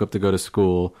ever woke up to go to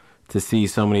school to see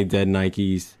so many dead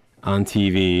Nikes on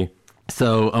TV.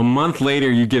 So a month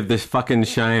later, you give this fucking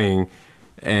Shining,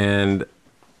 and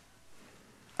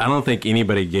I don't think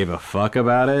anybody gave a fuck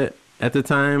about it at the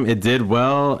time. It did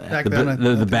well. Back then,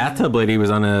 The bathtub lady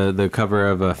was on the cover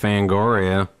of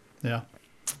Fangoria. Yeah.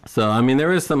 So, I mean, there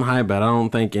was some hype, but I don't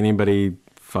think anybody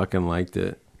fucking liked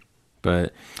it.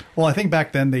 But Well, I think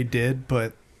back then they did,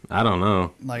 but I don't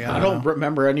know. like I don't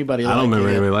remember anybody. I don't remember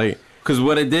liking it. anybody like it. Because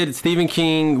what it did, Stephen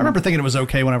King... I remember thinking it was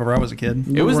okay whenever I was a kid.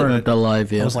 You weren't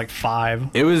alive yet. I was like 5.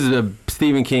 It was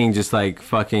Stephen King just like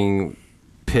fucking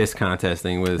piss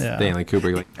contesting with Yeah. Stanley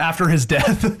Kubrick. Like, After his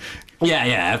death. yeah,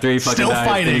 after he fucking Still died,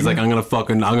 fighting. he's like, I'm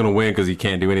gonna win because he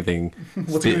can't do anything.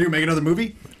 What's he gonna do? Make another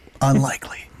movie?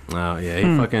 Unlikely. Oh, yeah, he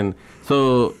fucking...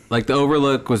 So, like, The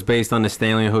Overlook was based on the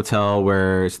Stanley Hotel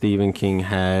where Stephen King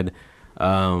had,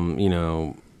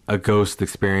 a ghost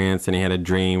experience, and he had a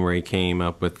dream where he came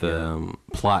up with the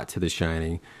plot to The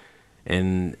Shining.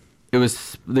 And it was...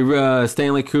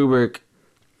 Stanley Kubrick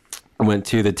went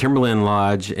to the Timberland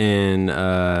Lodge in,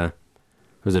 Oregon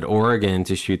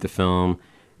to shoot the film,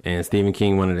 and Stephen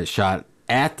King wanted it shot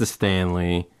at the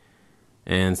Stanley.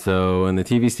 And so in the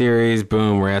TV series,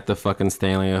 boom, we're at the fucking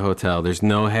Stanley Hotel. There's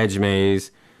no hedge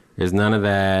maze. There's none of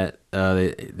that.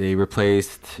 They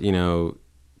replaced,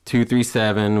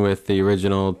 237 with the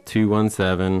original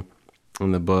 217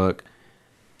 in the book.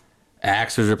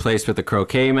 Axe was replaced with the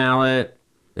croquet mallet.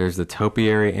 There's the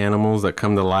topiary animals that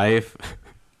come to life.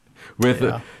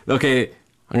 Okay,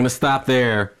 I'm going to stop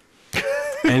there.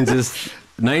 And just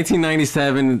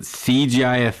 1997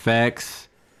 CGI effects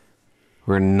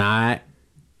were not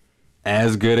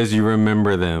as good as you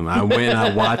remember them. I went and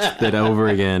I watched it over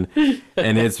again,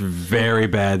 and it's very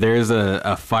bad. There's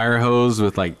a fire hose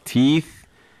with like teeth.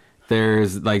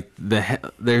 There's like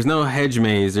there's no hedge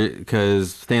maze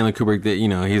because Stanley Kubrick did,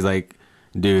 he's like,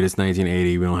 dude, it's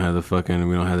 1980. We don't have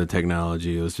the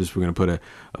technology. We're gonna put a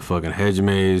fucking hedge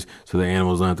maze so the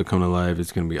animals don't have to come to life.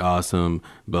 It's gonna be awesome.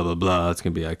 Blah blah blah. It's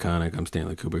gonna be iconic. I'm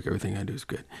Stanley Kubrick. Everything I do is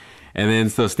good. And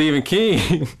then so Stephen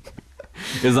King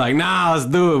is like, nah, let's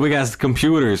do it. We got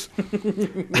computers.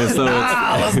 And so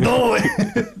Let's do it.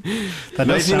 That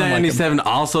does sound like 1997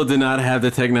 also did not have the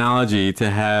technology to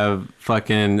have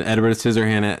fucking Edward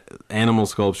Scissorhand animal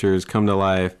sculptures come to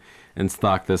life and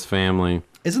stalk this family.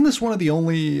 Isn't this one of the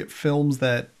only films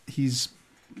that he's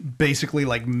basically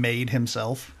like made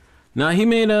himself? No, he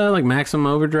made like Maximum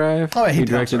Overdrive. Oh, he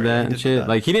directed sorry, that he and did shit. that.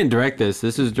 Like he didn't direct this.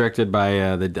 This was directed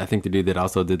by I think the dude that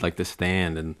also did like The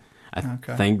Stand and I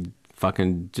think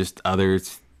fucking just other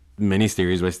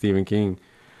miniseries by Stephen King.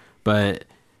 But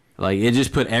like it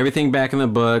just put everything back in the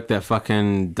book. That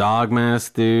fucking dog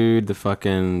mask dude, the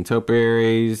fucking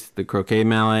topiaries, the croquet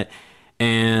mallet,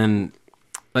 and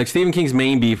like Stephen King's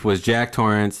main beef was Jack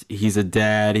Torrance. He's a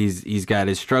dad. He's got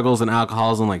his struggles in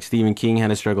alcoholism, like Stephen King had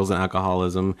his struggles in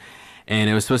alcoholism. And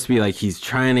it was supposed to be like he's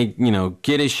trying to,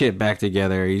 get his shit back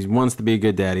together. He wants to be a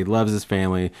good dad. He loves his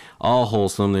family. All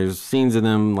wholesome. There's scenes of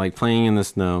them like playing in the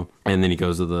snow. And then he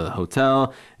goes to the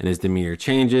hotel and his demeanor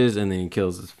changes. And then he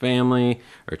kills his family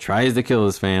or tries to kill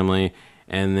his family.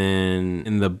 And then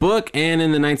in the book and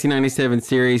in the 1997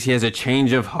 series, he has a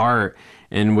change of heart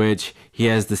in which he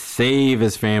has to save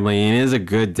his family and is a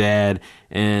good dad.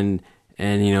 And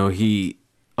he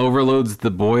overloads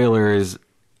the boilers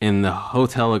and the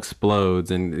hotel explodes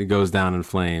and it goes down in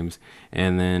flames,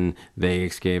 and then they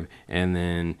escape, and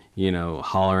then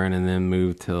Halloran and then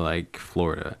move to like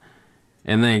Florida.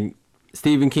 And then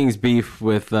Stephen King's beef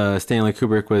with Stanley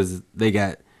Kubrick was they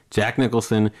got Jack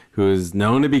Nicholson, who is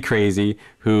known to be crazy,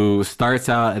 who starts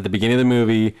out at the beginning of the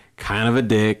movie kind of a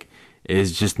dick,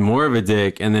 is just more of a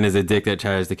dick, and then is a dick that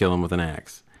tries to kill him with an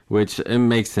axe. Which it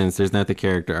makes sense. There's not the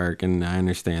character arc, and I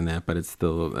understand that, but it's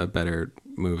still a better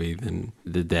movie than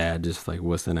the dad just like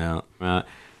wussing out.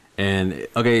 And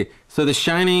okay, so The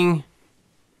Shining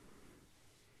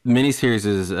miniseries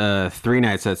is 3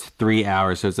 nights. That's 3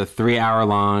 hours. So it's a 3-hour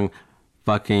long,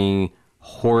 fucking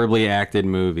horribly acted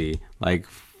movie, like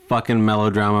fucking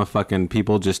melodrama, fucking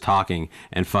people just talking,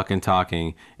 and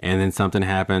then something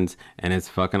happens, and it's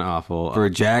fucking awful. For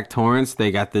Jack Torrance,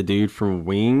 they got the dude from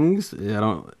Wings.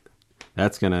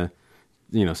 That's gonna,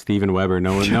 Steven Weber.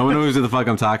 No one knows who the fuck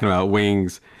I'm talking about.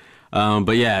 Wings.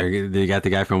 But yeah, they got the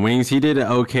guy from Wings. He did an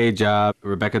okay job.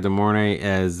 Rebecca De Mornay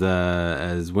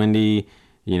as Wendy.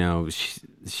 You know,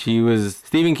 she was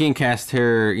Stephen King cast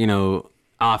her. You know,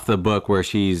 off the book where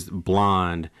she's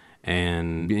blonde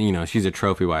and you know she's a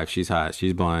trophy wife. She's hot.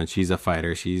 She's blonde. She's a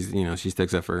fighter. She's she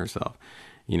sticks up for herself.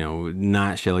 You know,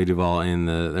 not Shelley Duvall in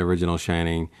the original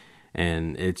Shining.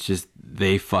 And it's just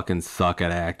they fucking suck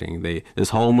at acting. This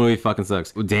whole movie fucking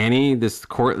sucks. Danny,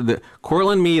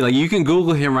 Courtland Mead, like you can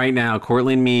Google him right now.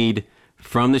 Courtland Mead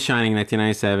from The Shining,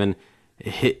 1997.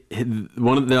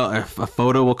 A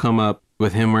photo will come up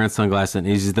with him wearing sunglasses, and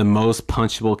he's the most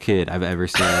punchable kid I've ever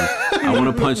seen. I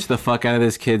want to punch the fuck out of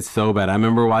this kid so bad. I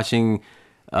remember watching.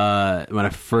 When I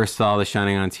first saw The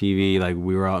Shining on TV, like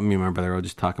me and my brother were all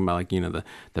just talking about like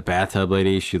the bathtub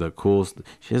lady. She looked cool.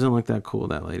 She doesn't look that cool,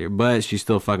 that lady, but she's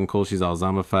still fucking cool. She's all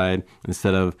zombified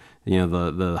instead of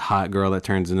the hot girl that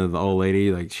turns into the old lady.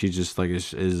 Like she just like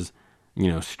is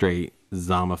straight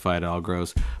zombified, all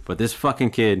gross. But this fucking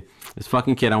kid,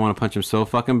 I want to punch him so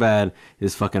fucking bad.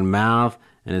 His fucking mouth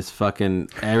and his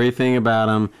fucking everything about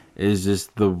him is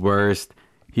just the worst.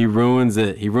 He ruins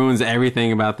it. He ruins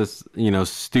everything about this,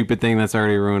 stupid thing that's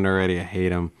already ruined already. I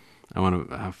hate him.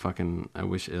 I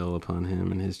wish ill upon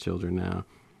him and his children now.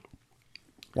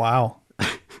 Wow.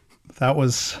 That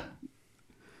was,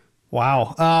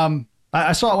 wow.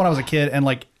 I saw it when I was a kid and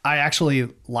like, I actually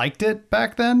liked it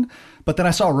back then, but then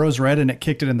I saw Rose Red and it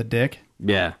kicked it in the dick.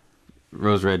 Yeah.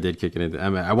 Rose Red did kick it in. I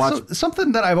mean, I watched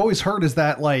something that I've always heard is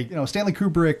that like, Stanley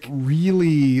Kubrick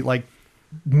really like,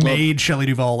 made Shelley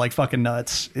Duvall like fucking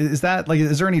nuts. Is that like?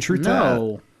 Is there any truth to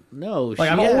that? No. Like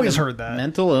I've always heard that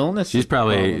mental illness. She was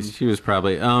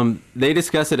probably. They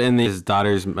discuss it in his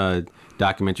daughter's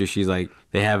documentary. She's like,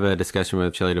 they have a discussion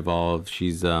with Shelley Duvall.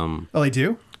 She's Oh, they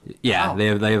do. Yeah, wow. they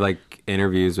have like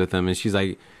interviews with him, and she's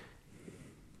like,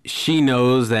 she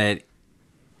knows that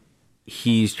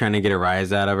he's trying to get a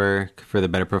rise out of her for the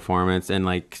better performance, and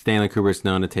like Stanley Kubrick's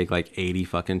known to take like 80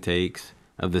 fucking takes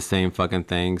of the same fucking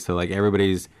thing, so like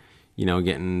everybody's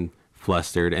getting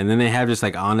flustered, and then they have just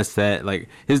like on the set, like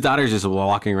his daughter's just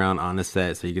walking around on the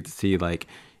set, so you get to see like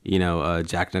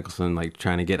Jack Nicholson like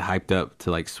trying to get hyped up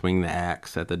to like swing the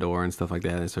axe at the door and stuff like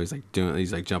that, and so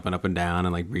he's like jumping up and down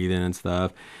and like breathing and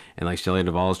stuff, and like Shelley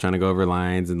Duvall's trying to go over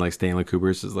lines, and like Stanley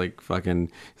Kubrick's is like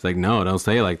fucking, he's like, no, don't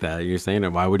say it like that, you're saying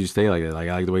it, why would you say like that, like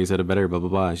I like the way you said it better, blah blah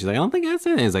blah, and she's like, I don't think that's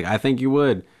it, and he's like, I think you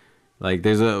would. Like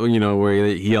there's a where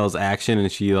he yells action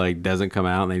and she like doesn't come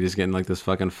out and they just get in like this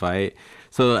fucking fight.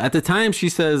 So at the time she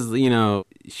says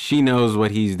she knows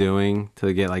what he's doing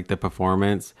to get like the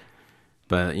performance,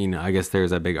 but I guess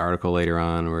there's that big article later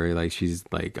on where like she's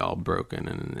like all broken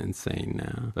and insane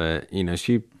now. But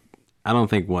I don't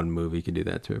think one movie could do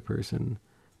that to a person.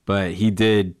 But he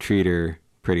did treat her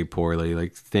pretty poorly.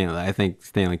 Like I think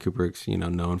Stanley Kubrick's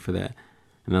known for that.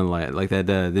 And then like that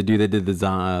the dude that did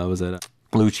the was it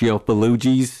Lucio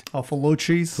Fulci's. Oh,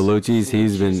 Fulci's.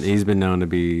 He's been known to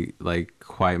be like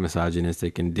quite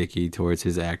misogynistic and dicky towards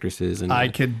his actresses, and I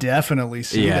could definitely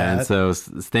see that. Yeah, and so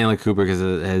Stanley Kubrick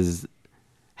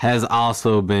has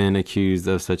also been accused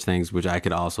of such things, which I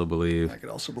could also believe. I could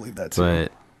also believe that too.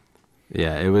 But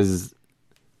yeah,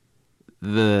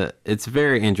 it's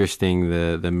very interesting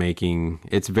the making.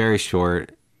 It's very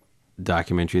short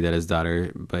documentary that his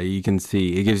daughter, but you can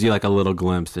see it gives you like a little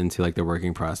glimpse into like the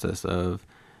working process of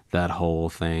that whole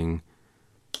thing.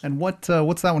 And what's that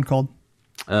one called?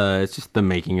 It's just The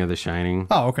Making of The Shining.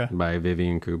 Oh, okay. By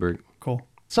Vivian Kubrick. Cool.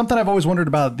 Something I've always wondered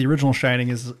about the original Shining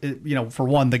is, for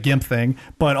one, the GIMP thing,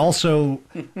 but also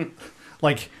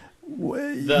like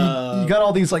you got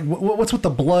all these like what's with the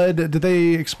blood? Did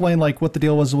they explain like what the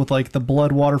deal was with like the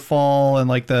blood waterfall and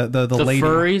like the lady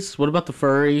furries? What about the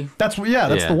furry? That's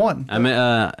the one. I mean,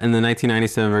 in the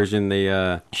 1997 version, they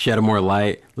shed a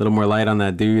little more light on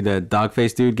that dude, that dog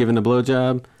face dude giving the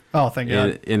blowjob. Oh, thank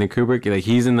God. In the Kubrick, like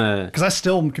he's in the... Because I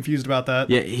still am confused about that.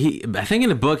 Yeah, I think in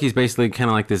the book he's basically kind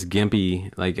of like this gimpy,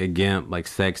 like a gimp, like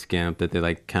sex gimp that they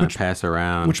like kind of pass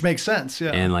around. Which makes sense,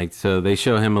 yeah. And like, so they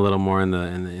show him a little more in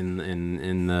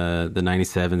the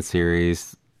 97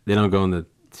 series. They don't go into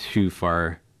too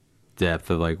far depth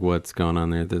of like what's going on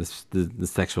there, the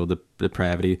sexual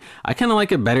depravity. I kind of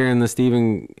like it better in the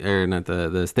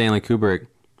the Stanley Kubrick,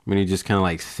 when you just kind of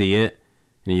like see it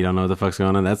and you don't know what the fuck's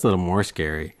going on. That's a little more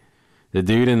scary. The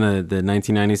dude in the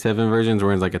 1997 versions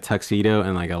wearing like a tuxedo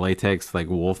and like a latex like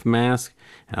wolf mask.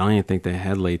 I don't even think they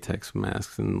had latex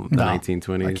masks in the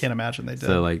 1920s. I can't imagine they did.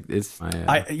 So like it's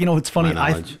it's funny.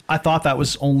 I thought that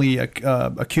was only a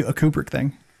Kubrick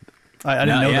thing. I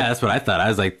didn't know. Yeah, that's what I thought.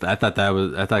 I thought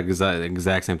the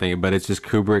exact same thing. But it's just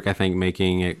Kubrick, I think,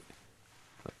 making it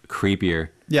creepier.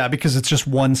 Yeah, because it's just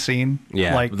one scene.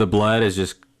 Yeah, like the blood is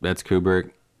that's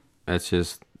Kubrick. That's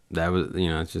just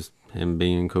it's just him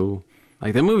being cool.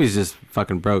 Like the movie's just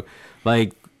fucking broke.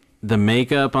 Like the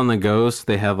makeup on the ghost,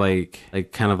 they have like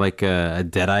kind of like a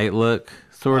deadite look,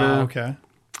 sort of. okay.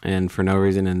 And for no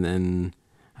reason, and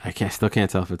still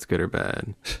can't tell if it's good or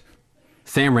bad.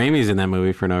 Sam Raimi's in that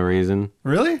movie for no reason.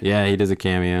 Really? Yeah, he does a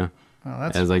cameo Oh,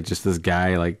 that's as like just this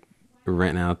guy like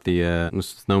renting out the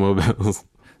snowmobiles.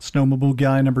 Snowmobile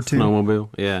guy number 2. Snowmobile,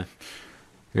 yeah.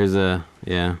 There's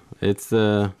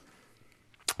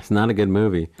it's not a good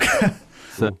movie.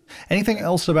 So Anything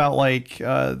else about like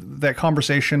that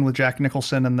conversation with Jack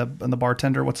Nicholson and the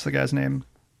bartender? What's the guy's name?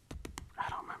 I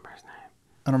don't remember his name.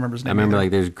 I don't remember his name. I remember either.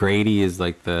 like there's Grady is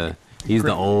like he's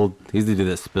the dude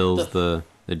that spills the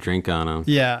drink on him.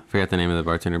 Yeah. I forgot the name of the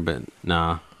bartender, but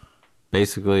nah.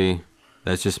 Basically,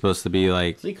 that's just supposed to be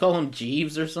like Does he call him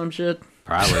Jeeves or some shit?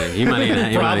 probably he might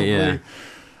yeah.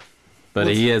 But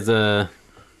he has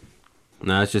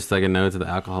no, it's just like a note to the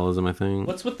alcoholism, I think.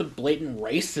 What's with the blatant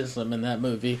racism in that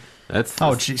movie? That's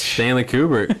jeez. Stanley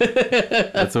Kubrick.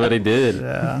 That's what he did.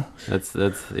 Yeah. That's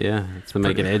to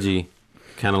make it edgy.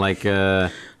 Kind of like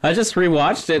I just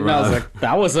rewatched it and I was Rob- like,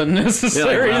 that was yeah, like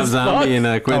unnecessary Rob as fuck. Zombie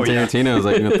and Quentin yeah. Tarantino was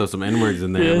like, you know, throw some N-words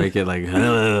in there and Yeah. make it like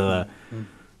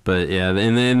but yeah,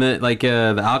 and then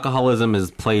the alcoholism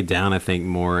is played down, I think,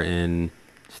 more in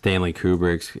Stanley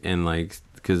Kubrick's, and like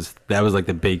because that was like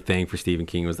the big thing for Stephen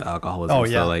King was the alcoholism. Oh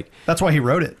yeah. So like that's why he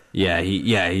wrote it.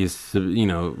 he's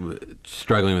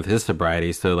struggling with his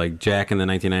sobriety. So like Jack in the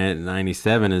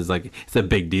 1997 is like it's a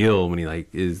big deal when he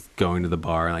like is going to the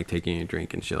bar and like taking a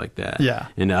drink and shit like that. Yeah.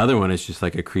 And the other one is just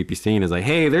like a creepy scene. Is like,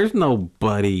 hey, there's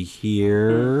nobody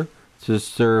here to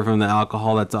serve him the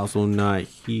alcohol that's also not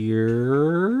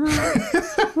here.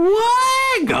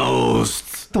 What?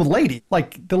 Ghosts. The lady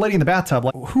in the bathtub.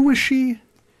 Like, who is she?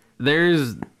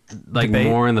 There's like Debate?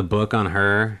 more in the book on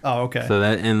her. Oh, okay. So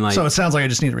that and like So it sounds like I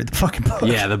just need to read the fucking book.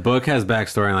 yeah, the book has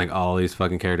backstory on like all these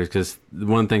fucking characters because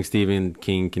one thing Stephen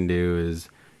King can do is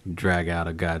drag out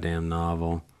a goddamn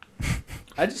novel.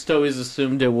 I just always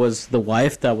assumed it was the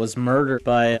wife that was murdered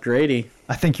by Grady.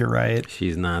 I think you're right.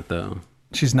 She's not though.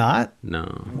 She's not? No,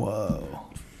 Whoa.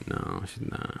 no, she's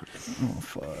not. Oh,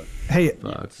 fuck. Hey,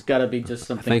 Fuck. It's got to be just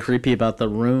something think- creepy about the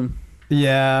room.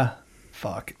 yeah.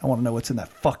 Fuck. I want to know what's in that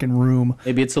fucking room.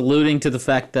 Maybe it's alluding to the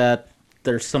fact that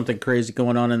there's something crazy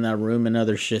going on in that room and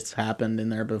other shit's happened in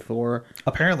there before.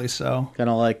 Apparently so.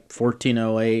 Kind of like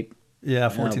 1408. Yeah,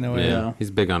 1408. Yeah, Yeah. he's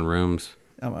big on rooms.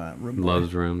 I'm a room boy.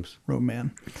 Loves rooms. Room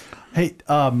man. Hey,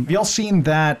 have y'all seen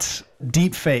that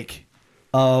deep fake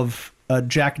of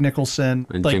Jack Nicholson?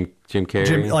 And like, Jim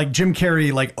Carrey. Jim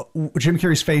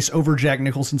Carrey's face over Jack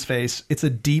Nicholson's face. It's a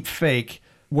deep fake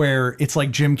where it's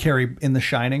like Jim Carrey in The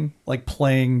Shining, like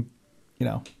playing,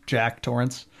 Jack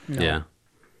Torrance. Yeah.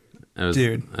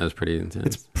 Dude. That was pretty intense.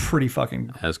 It's pretty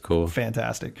fucking That's cool.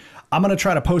 fantastic. I'm gonna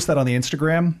try to post that on the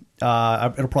Instagram.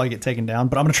 It'll probably get taken down,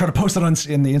 but I'm gonna try to post it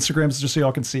in the Instagrams just so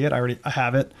y'all can see it. I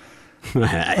have it. I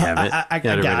have it. I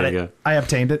got it. I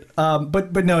obtained it.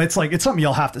 But no, it's something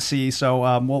you'll have to see.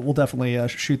 So we'll definitely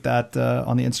shoot that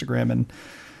on the Instagram, and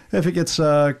if it gets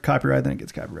copyright, then it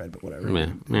gets copyright. But whatever.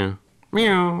 Yeah. Yeah.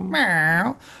 Meow.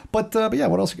 Meow. But yeah,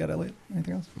 what else you got, Elliot?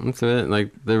 Anything else? That's it.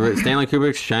 Like the Stanley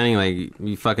Kubrick's Shining.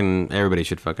 Like everybody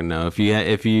should fucking know. If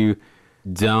you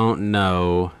don't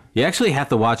know, you actually have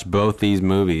to watch both these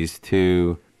movies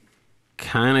to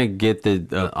kind of get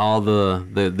all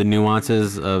the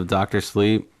nuances of Dr.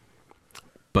 Sleep.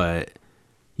 But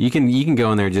you can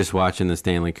go in there just watching the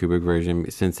Stanley Kubrick version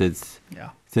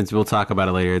since we'll talk about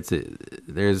it later.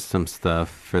 There's some stuff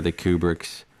for the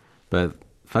Kubricks, but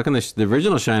fucking the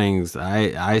original Shinings,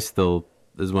 I still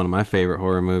is one of my favorite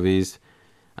horror movies.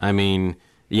 I mean,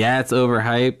 yeah, it's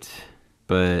overhyped,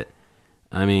 but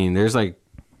I mean, there's like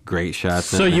great shots.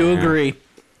 So in you there. agree?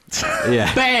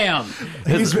 Yeah. Bam!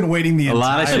 He's been waiting the A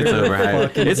lot of shit's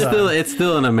overhyped. It's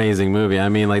still an amazing movie. I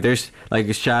mean, like there's like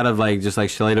a shot of like just like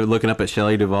Shelley looking up at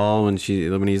Shelley Duvall when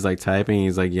he's like typing,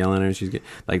 he's like yelling at her. She's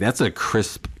like that's a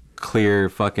crisp, clear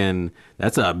fucking.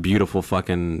 That's a beautiful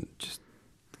fucking.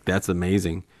 That's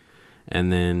amazing.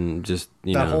 And then just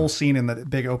that whole scene in that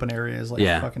big open area is like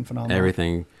fucking phenomenal.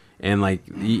 Everything. And like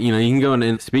you can go in.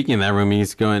 And speaking of that room, you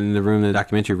can go in the room, the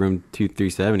documentary room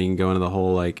 237. You can go into the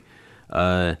whole like.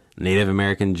 Native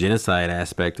American genocide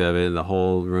aspect of it, the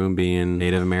whole room being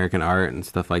Native American art and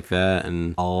stuff like that,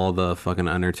 and all the fucking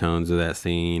undertones of that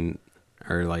scene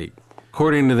are like,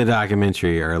 according to the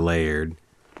documentary, are layered.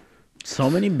 So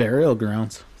many burial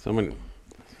grounds. So many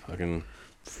fucking.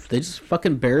 They just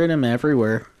fucking buried him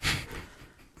everywhere.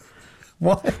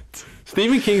 What?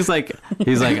 Stephen King's like,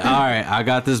 he's like, all right, I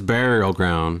got this burial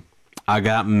ground. I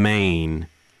got Maine.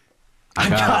 I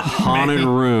got a haunted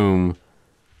room.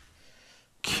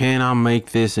 Can I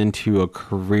make this into a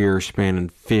career spanning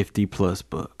 50 plus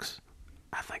books?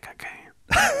 I think I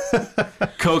can.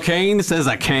 Cocaine says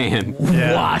I can.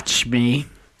 Yeah. Watch me.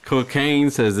 Cocaine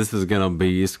says it's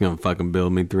gonna fucking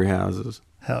build me 3 houses.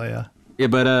 Hell yeah. Yeah,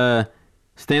 but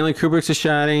Stanley Kubrick's The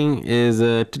Shining is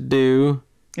to do.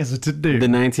 Is it to do? The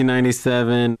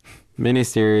 1997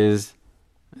 miniseries.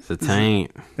 It's a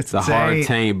taint. It's a a hard taint.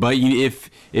 taint. But if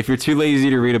you're too lazy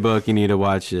to read a book, you need to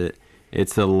watch it.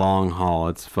 It's a long haul.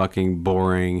 It's fucking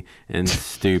boring and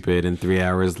stupid and 3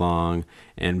 hours long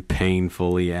and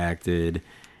painfully acted.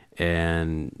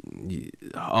 And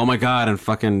oh my god! And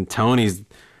fucking Tony's,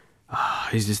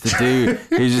 he's just a dude.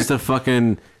 He's just a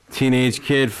fucking teenage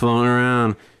kid floating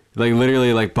around, like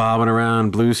literally like bobbing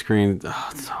around blue screen. Oh,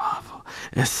 it's so awful.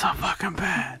 It's so fucking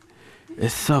bad.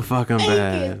 It's so fucking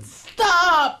bad.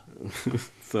 Stop.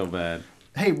 So bad.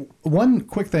 Hey, one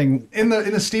quick thing in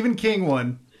the Stephen King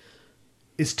one,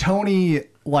 is Tony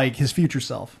like his future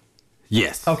self?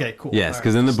 Yes. Okay, cool. Yes, All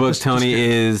because right. in the book, Just Tony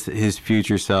curious. is his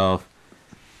future self,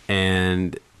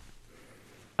 and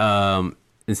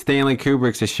in Stanley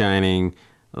Kubrick's The Shining,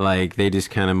 like they just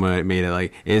kind of made it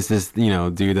like it's this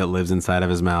dude that lives inside of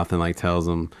his mouth and like tells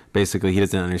him basically he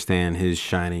doesn't understand his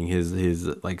shining, his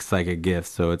like psychic gifts.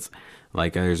 So it's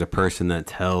like there's a person that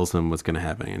tells him what's gonna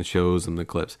happen and shows him the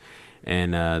clips.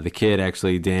 And the kid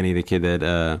actually, Danny, the kid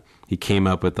that he came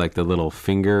up with like the little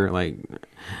finger, like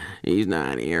he's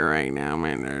not here right now,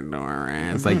 man. They're door.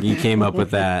 It's like he came up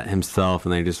with that himself,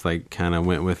 and they just like kind of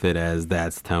went with it as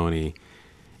that's Tony.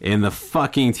 In the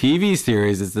fucking TV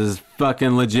series, it's this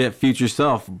fucking legit future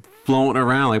self floating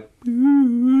around like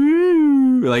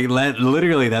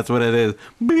literally that's what it is.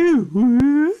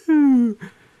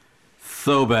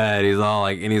 So bad. He's all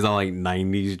like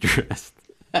 90s dressed.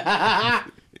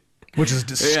 Which is Yeah,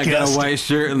 disgusting. I got a white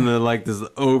shirt and this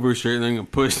overshirt, and I'm gonna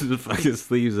push the fucking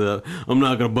sleeves up. I'm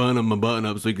not gonna button up my button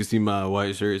up so you can see my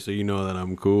white shirt, so you know that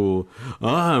I'm cool.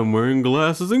 I'm wearing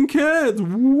glasses and cats.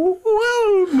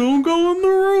 Whoa, don't go in the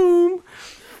room.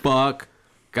 Fuck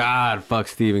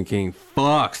Stephen King.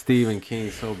 Fuck Stephen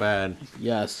King so bad.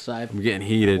 Yes, I'm getting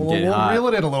heated, We'll getting hot. reel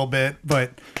it in a little bit,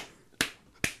 but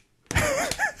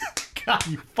God,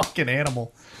 you fucking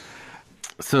animal.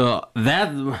 So that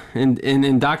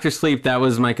in Doctor Sleep, that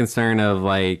was my concern of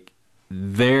like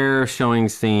they're showing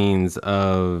scenes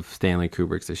of Stanley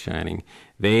Kubrick's The Shining.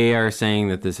 They are saying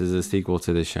that this is a sequel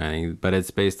to The Shining, but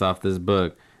it's based off this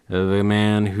book of a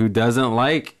man who doesn't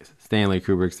like Stanley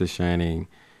Kubrick's The Shining.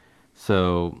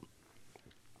 So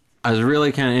I was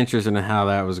really kind of interested in how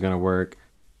that was going to work.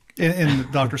 In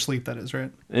Doctor Sleep, that is,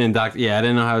 right? I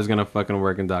didn't know how it was going to fucking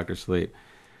work in Doctor Sleep,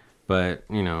 but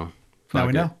Now fuck we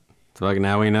it. know. So like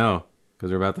now we know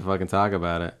because we're about to fucking talk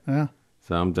about it. Yeah.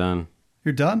 So I'm done.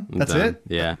 You're done? I'm That's done. it?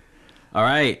 Yeah. All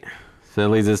right. So that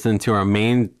leads us into our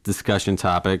main discussion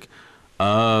topic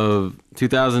of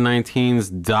 2019's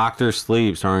Doctor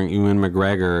Sleep, starring Ewan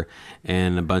McGregor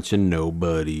and a bunch of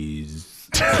nobodies.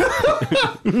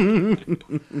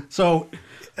 So,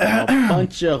 a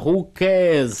bunch of who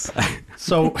cares. a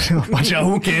bunch of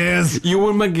who cares?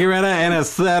 Ewan McGregor and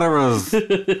etc.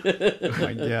 Oh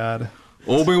my God.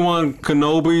 Obi-Wan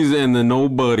Kenobi's and the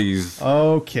nobodies.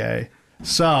 Okay.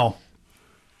 So,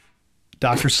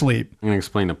 Doctor Sleep. I'm going to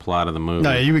explain the plot of the movie.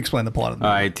 No, you explain the plot of the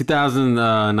All movie. right,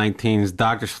 2019's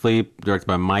Doctor Sleep, directed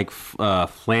by Mike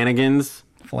Flanagan.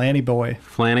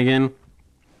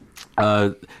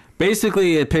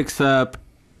 Basically, it picks up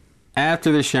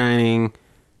after The Shining,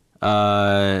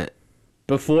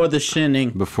 Before the shinning.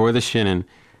 before The Shining,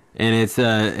 and it's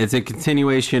a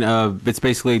continuation of. It's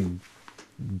basically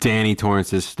Danny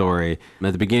Torrance's story.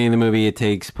 At the beginning of the movie, it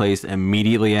takes place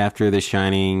immediately after The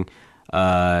Shining,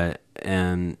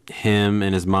 and him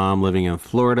and his mom living in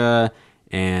Florida,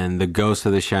 and the ghosts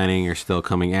of The Shining are still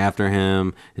coming after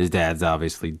him. His dad's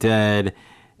obviously dead,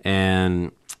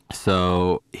 and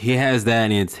so he has that,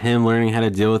 and it's him learning how to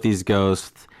deal with these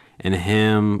ghosts, and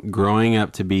him growing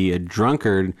up to be a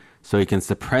drunkard so he can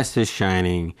suppress his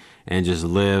shining and just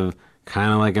live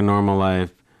kind of like a normal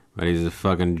life. But he's a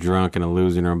fucking drunk and a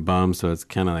loser and a bum, so it's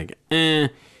kind of like,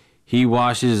 He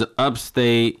washes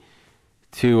upstate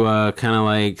to kind of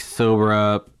like sober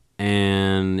up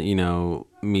and,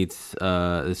 meets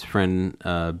his friend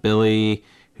Billy,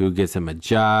 who gets him a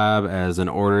job as an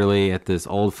orderly at this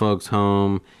old folks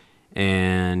home.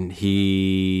 And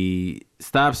he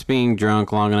stops being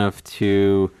drunk long enough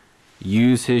to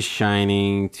use his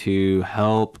shining to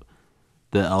help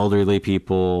the elderly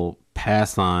people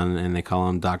pass on, and they call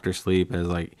him Dr. Sleep, as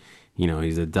like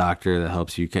he's a doctor that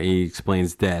helps you. He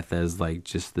explains death as like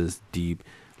just this deep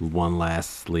one last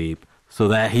sleep. So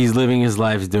that he's living his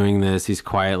life doing this, he's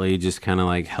quietly just kind of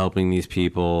like helping these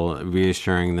people,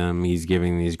 reassuring them. He's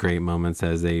giving these great moments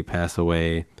as they pass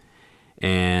away.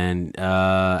 And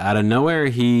out of nowhere,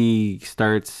 he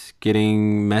starts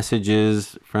getting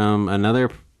messages from another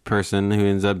person who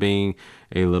ends up being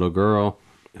a little girl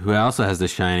who also has The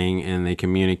Shining, and they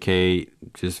communicate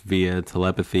just via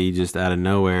telepathy, just out of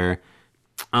nowhere.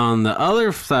 On the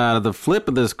other side of the flip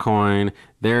of this coin,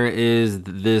 there is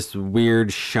this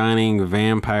weird shining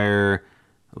vampire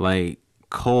like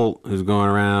cult who's going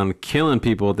around killing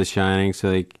people with The Shining so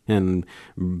they can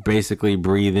basically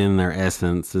breathe in their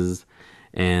essences,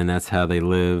 and that's how they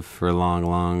live for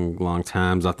long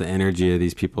times off the energy of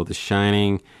these people with The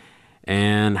Shining.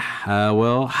 And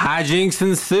hijinks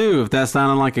ensue. If that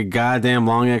sounded like a goddamn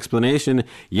long explanation,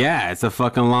 yeah, it's a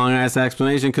fucking long ass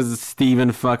explanation because it's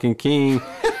Stephen fucking King,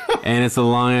 and it's a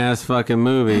long ass fucking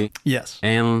movie. Yes.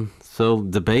 And so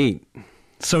debate.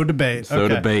 So debate. So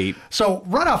okay. debate. So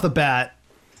right off the bat,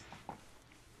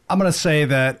 I'm gonna say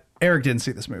that Eric didn't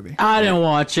see this movie. I didn't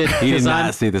watch it. He did 'cause not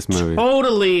I'm see this movie.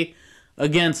 Totally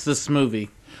against this movie.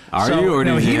 Are So, you, or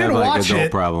no, did he you have didn't like watch adult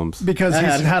it problems? because I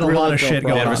he's had had a real lot of adult shit You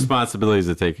going had on. responsibilities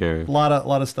to take care of. A lot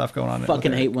of stuff going on.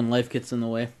 Fucking with it. hate when life gets in the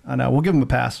way. I know. We'll give him a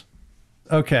pass.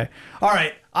 Okay. All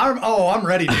right. I'm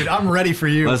ready, dude. I'm ready for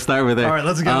you. Let's start with there. All right.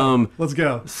 Let's go. Let's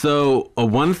go. So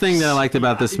one thing that I liked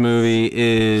about this movie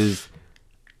is,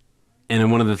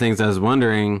 and one of the things I was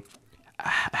wondering,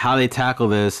 how they tackle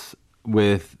this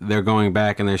with they're going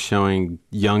back and they're showing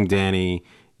young Danny,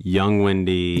 young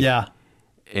Wendy, Yeah.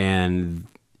 and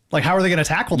Like, how are they going to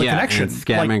tackle the connection? and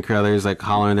Scatman Like, Crothers like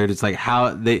hollering. They're just like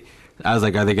how they. I was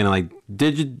like, are they gonna like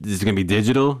Is it gonna be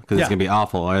digital? Because Yeah. it's gonna be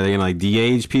awful. Are they gonna like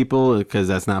de-age people? Because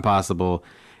that's not possible.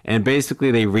 And basically,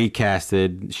 they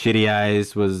recasted. Shitty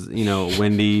Eyes was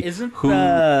Wendy. Isn't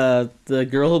the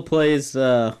girl who plays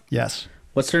yes.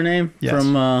 what's her name Yes.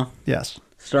 from Yes.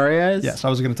 Starry Eyes? Yes. I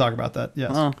was going to talk about that.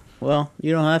 Yes. Oh well,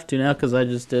 you don't have to now because I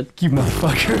just did. You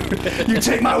motherfucker. You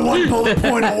take my one bullet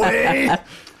point away.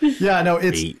 Yeah, no,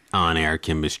 it's. Great on-air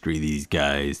chemistry, these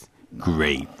guys.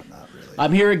 Great.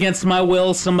 I'm here against my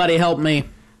will. Somebody help me.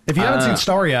 If you haven't seen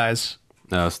Starry Eyes,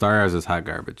 No, Star Wars is hot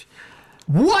garbage.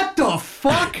 what the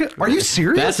fuck? Are you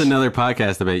serious? That's another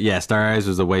podcast debate. Yeah, Star Eyes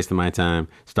was a waste of my time.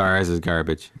 Star Eyes is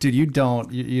garbage. Dude, you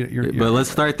don't. You're But let's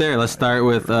start there. Let's start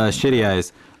with Shitty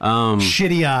Eyes.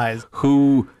 shitty eyes.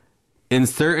 Who in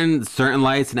certain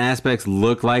lights and aspects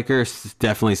looked like her,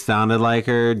 definitely sounded like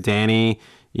her. Danny,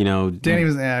 Danny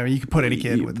was. Yeah, you could put any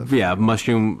kid with the. yeah,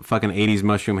 fucking 80s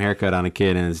mushroom haircut on a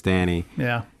kid, and it's Danny.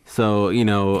 Yeah. So, Kid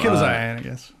was Ian, I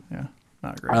guess. Yeah.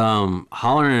 Not great.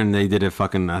 Hollering, they did I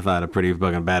thought a pretty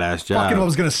fucking badass job. Fucking what I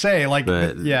was gonna say, like,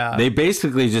 But yeah, they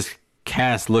basically just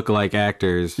cast lookalike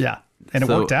actors. yeah, and it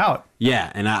So- worked out.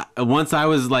 Yeah, and I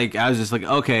was just like,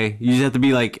 okay, you just have to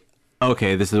be like,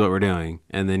 okay, this is what we're doing,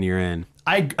 and then you're in.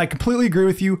 I completely agree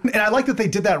with you, and I like that they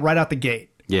did that right out the gate.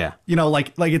 Yeah.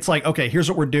 Like it's like, okay, here's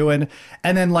what we're doing,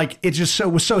 and then like it just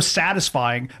was so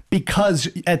satisfying because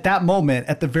at that moment,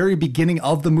 at the very beginning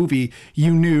of the movie,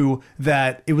 you knew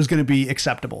that it was going to be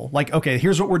acceptable. Like, okay,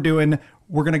 here's what we're doing.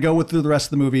 We're going to go through the rest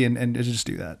of the movie and just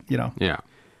do that. Yeah.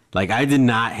 Like, I did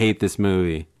not hate this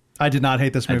movie. I did not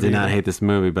hate this movie. I did not either. hate this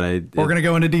movie, but We're going to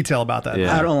go into detail about that.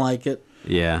 Yeah. I don't like it.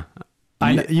 Yeah.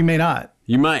 You may not.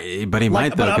 You might, but he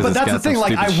might though. 'Cause But it's that's the got some thing.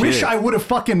 Like, I stupid wish shit. I would have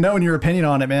fucking known your opinion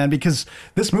on it, man, because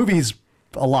this movie's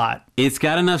a lot. It's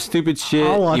got enough stupid shit.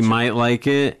 I'll watch You it. might like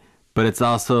it, but it's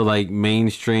also like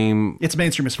mainstream It's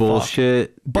mainstream as fuck.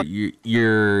 bullshit. But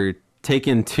you're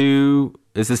taking two.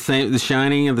 It's the same, The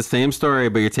Shining of the same story,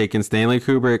 but you're taking Stanley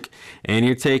Kubrick and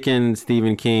you're taking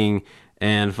Stephen King,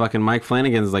 and fucking Mike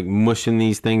Flanagan's like mushing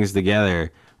these things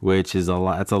together, which is a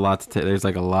lot. It's a lot to. There's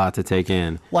like a lot to take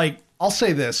in. Like, I'll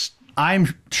say this.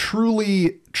 I'm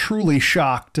truly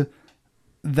shocked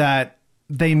that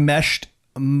they meshed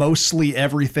mostly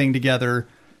everything together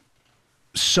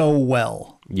so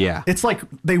well. Yeah. It's like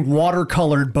they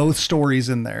watercolored both stories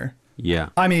in there. Yeah.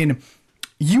 I mean,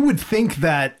 you would think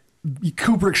that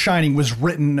Kubrick's Shining was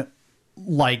written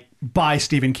like by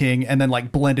Stephen King and then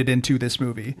like blended into this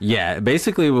movie. Yeah,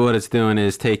 basically what it's doing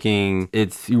is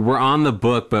we're on the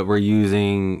book, but we're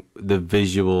using the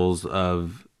visuals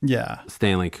of Yeah.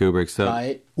 Stanley Kubrick. So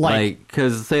Right. like,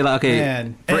 cause say like, okay,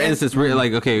 Man. for And- instance, we're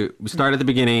like, okay, we start at the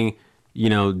beginning,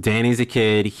 Danny's a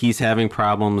kid. He's having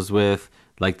problems with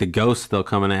like the ghosts still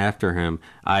coming after him,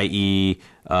 i.e.,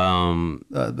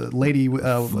 The lady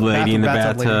lady in the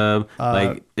bathtub.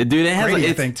 Dude, it has Brady, like,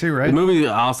 I think, too, right? The movie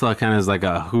also kind of is like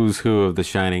a who's who of the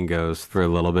Shining ghost for a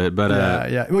little bit, but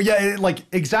Well, like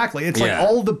exactly. It's like Yeah.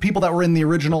 all the people that were in the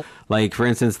original. like for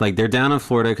instance, like they're down in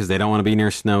Florida because they don't want to be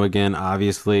near snow again,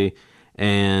 obviously.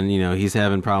 And, you know, he's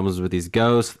having problems with these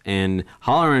ghosts. And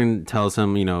Halloran tells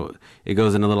him, you know, it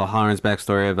goes into little Halloran's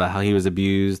backstory about how he was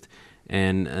abused.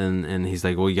 And he's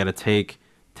like, well, you got to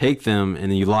take them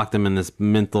and then you lock them in this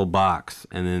mental box.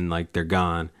 And then, like, they're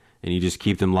gone. And you just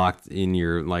keep them locked in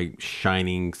your, like,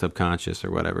 shining subconscious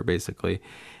or whatever, basically.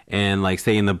 And, like,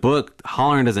 say in the book,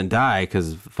 Halloran doesn't die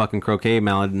because fucking Croquet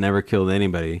Mallet never killed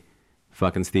anybody.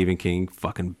 Fucking Stephen King.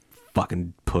 Fucking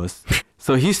puss.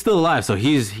 So he's still alive. So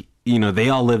he's... You know, they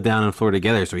all live down in Florida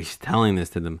together, so he's telling this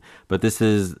to them. But this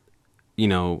is, you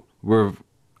know, we're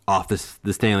off the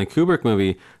Stanley Kubrick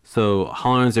movie, so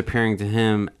Halloran's appearing to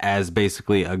him as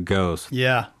basically a ghost.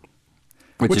 Yeah.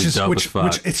 Which is dope as fuck.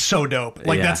 Which it's so dope.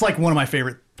 Like, Yeah. that's like one of my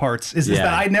favorite parts is Yeah.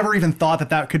 that I never even thought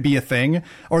that could be a thing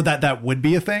or that would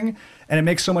be a thing. And it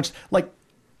makes so much, like,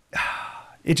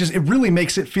 it really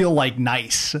makes it feel like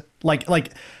nice. Like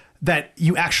that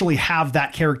you actually have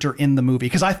that character in the movie.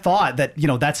 Because I thought that, you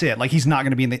know, that's it. Like, he's not going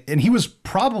to be in the... And he was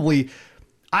probably...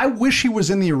 I wish he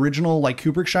was in the original, like,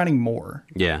 Kubrick Shining more.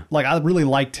 Yeah. Like, I really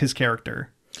liked his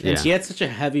character. Yeah. And he had such a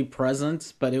heavy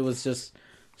presence, but it was just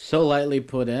so lightly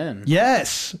put in.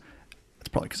 Yes. That's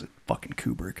probably because of fucking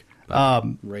Kubrick.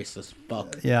 Racist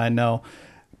fuck. Yeah, I know.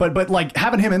 But like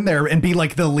having him in there and be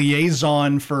like the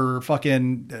liaison for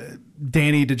fucking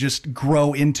Danny to just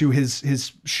grow into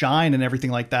his shine and everything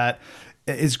like that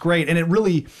is great. And it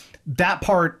really,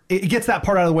 it gets that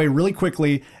part out of the way really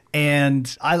quickly.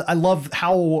 And I love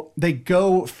how they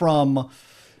go from,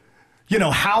 you know,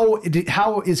 how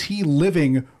is he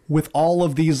living with all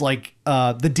of these like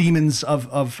the demons of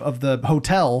the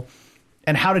hotel,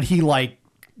 and how did he like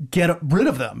get rid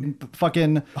of them?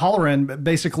 Fucking Halloran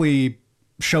basically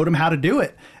showed him how to do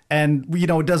it, and you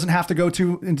know, it doesn't have to go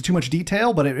into too much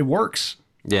detail, but it works.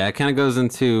 Yeah, it kind of goes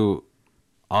into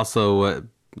also what,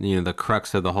 you know, the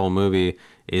crux of the whole movie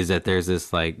is that there's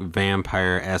this like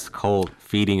vampire-esque cult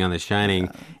feeding on The Shining,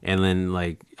 and then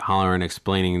like Halloran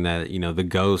explaining that, you know, the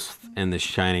ghost and The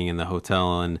Shining in the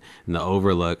hotel and the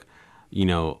Overlook, you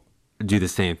know, do the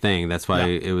same thing. That's why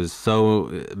it was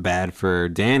so bad for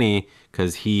Danny,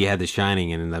 because he had The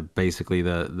Shining, and basically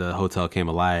the hotel came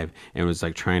alive and was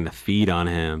like trying to feed on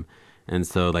him. And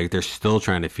so like they're still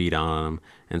trying to feed on him.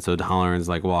 And so Halloran's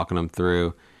like walking him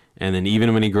through. And then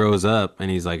even when he grows up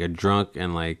and he's like a drunk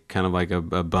and like kind of like a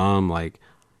bum, like,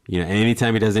 you know,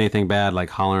 anytime he does anything bad, like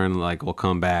Halloran like will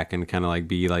come back and kind of like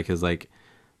be like his like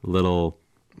little...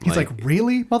 He's like,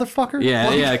 really, motherfucker? Yeah,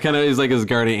 Like, yeah, kind of is like his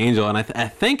guardian angel. And I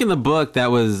think in the book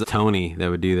that was Tony that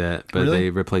would do that, but Really? they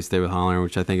replaced it with Halloran,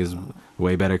 which I think is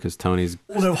way better because Tony's...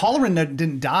 Well, no, Halloran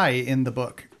didn't die in the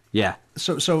book. Yeah.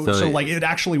 So it- like it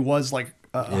actually was like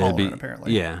Halloran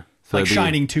apparently. Yeah. So Like it'd be-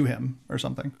 shining to him or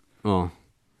something. Well,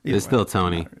 Either it's way. still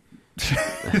Tony.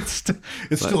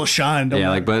 it's still a shine. Don't Yeah,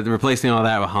 matter. like, but replacing all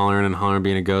that with Halloran and Halloran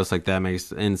being a ghost, like that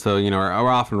makes... And so, you know, we're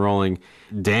off and rolling.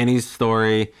 Danny's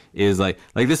story is like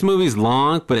this movie's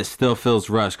long, but it still feels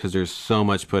rushed because there's so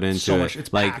much put into So it. much,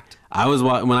 it's like, packed.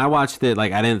 when I watched it,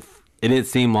 like, it didn't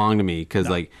seem long to me because,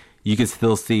 like, you could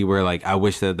still see where, like, I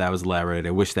wish that was elaborated.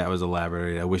 I wish that was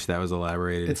elaborated. I wish that was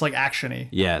elaborated. It's like action-y.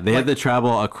 Yeah, they had to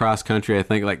travel across country, I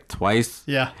think, like twice.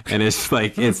 Yeah. And it's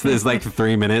like it's like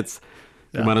 3 minutes.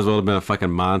 It might as well have been a fucking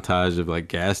montage of like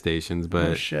gas stations, but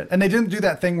Oh, shit. And they didn't do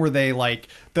that thing where they like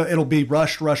it'll be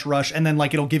rush, and then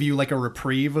like it'll give you like a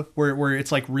reprieve where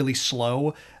it's like really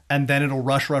slow, and then it'll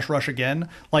rush again.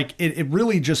 Like it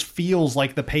really just feels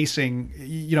like the pacing,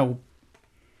 you know,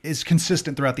 is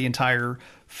consistent throughout the entire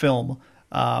film,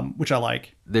 which I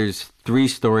like. there's 3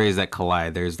 stories that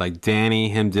collide. There's like Danny,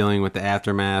 him dealing with the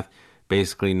aftermath,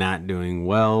 basically not doing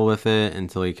well with it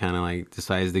until he kind of like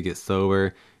decides to get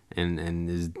sober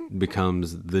and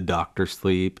becomes the Dr.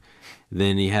 Sleep.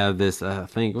 Then you have this, I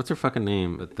think, what's her fucking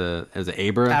name? Is it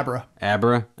Abra?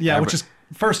 Abra? Yeah, Abra. which is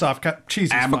first off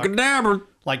cheesy as fuck. Abracadabra.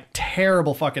 Like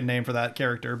terrible fucking name for that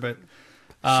character, but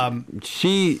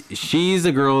She's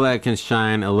a girl that can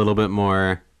shine a little bit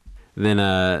more than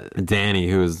Danny,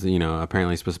 who is, you know,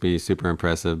 apparently supposed to be super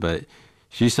impressive, but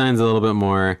she shines a little bit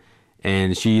more,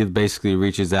 and she basically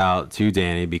reaches out to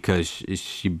Danny because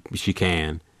she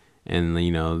can, and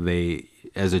you know,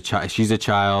 she's a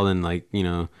child, and like, you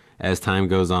know, as time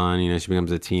goes on, you know, she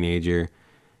becomes a teenager,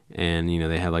 and you know,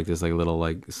 they have like this like little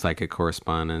like psychic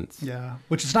correspondence. yeah,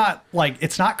 which is not like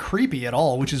it's not creepy at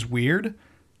all, which is weird.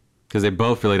 Because they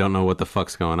both really don't know what the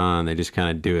fuck's going on. They just kind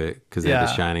of do it because they have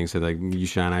the Yeah. Shining. So like, you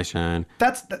shine, I shine.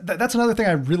 That's another thing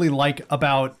I really like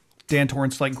about Dan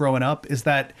Torrance, like growing up, is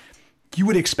that you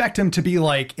would expect him to be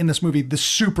like in this movie the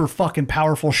super fucking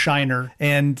powerful shiner,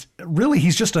 and really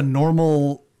he's just a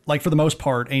normal, like for the most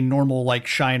part, a normal like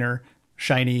shiny.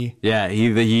 Yeah,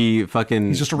 he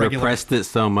fucking just a regular. repressed it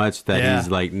so much that Yeah. he's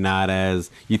like not as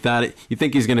you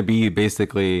think he's gonna be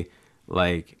basically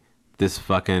like this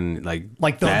fucking like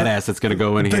Like the badass that's gonna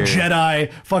go in the here.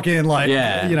 Jedi fucking like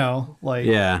Yeah. like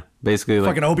Yeah, basically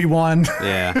like fucking Obi-Wan.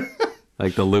 yeah,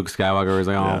 like the Luke Skywalker was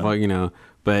like fuck.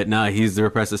 But no, he's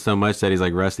repressed it so much that he's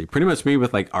like rusty. Pretty much me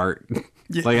with like art.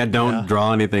 Like I don't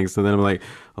draw anything, so then I'm like,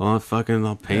 I'll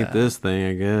paint this thing,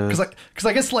 I guess. Because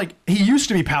I guess like he used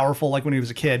to be powerful like when he was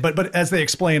a kid, but as they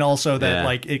explain also that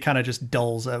like it kind of just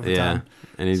dulls over time.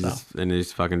 And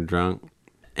he's fucking drunk.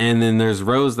 And then there's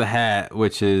Rose the Hat,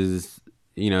 which is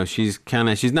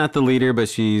she's not the leader, but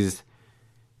she's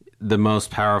the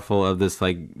most powerful of this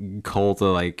like cult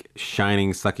of like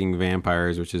shining sucking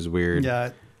vampires, which is weird.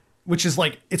 Yeah. Which is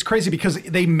like, it's crazy because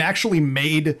they actually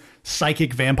made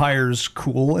psychic vampires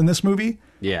cool in this movie.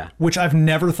 Yeah. Which I've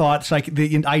never thought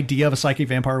the idea of a psychic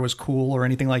vampire was cool or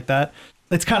anything like that.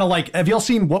 It's kind of like, have y'all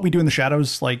seen What We Do in the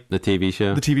Shadows? Like The TV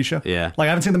show? The TV show? Yeah. Like I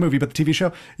haven't seen the movie, but the TV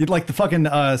show, you'd like the fucking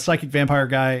psychic vampire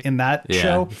guy in that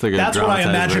show. It's like a That's what I dramatized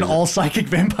imagine version. all psychic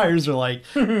vampires are like.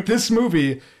 This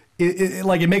movie,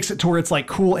 it makes it to where it's like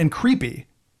cool and creepy.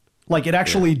 Like it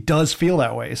actually does feel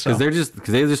that way. So Because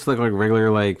they just look like regular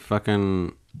like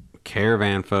fucking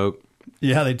caravan folk.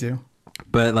 yeah, they do.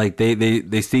 But like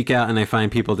they seek out and they find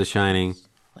people to shining.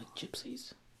 Like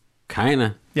gypsies.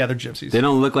 Kinda. Yeah, they're gypsies. They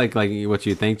don't look like what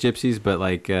you think gypsies, but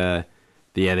like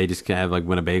they just have like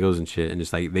Winnebagos and shit, and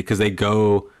just like because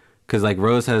like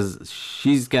Rose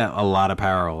she's got a lot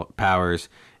of powers,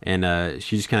 and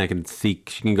she just kind of she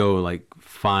can go like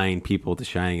find people to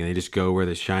shining, and they just go where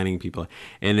the shining people are.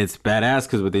 And it's badass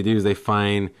because what they do is they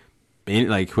find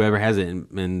like whoever has it,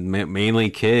 and mainly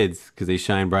kids because they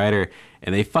shine brighter,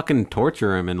 and they fucking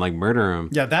torture them and like murder them.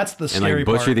 Yeah, that's the And scary like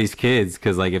butcher part. these kids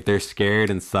because like if they're scared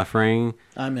and suffering,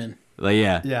 I'm in. like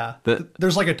Yeah. The-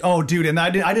 There's like dude, and I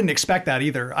didn't expect that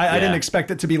either. I didn't expect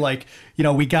it to be like,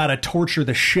 we got to torture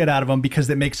the shit out of them because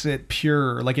it makes it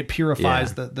pure. Like it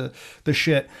purifies the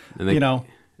shit, And they,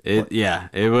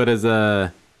 it would as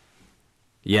I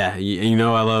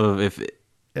love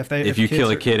if you kill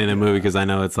a kid in a movie because I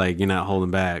know it's like you're not holding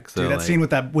back. So Dude, that like, scene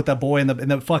with that boy in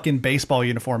the fucking baseball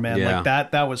uniform, man, Yeah.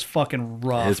 like that was fucking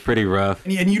rough. it's pretty rough.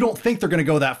 And you don't think they're going to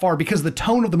go that far because the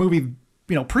tone of the movie,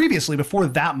 previously before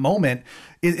that moment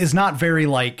is not very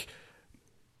like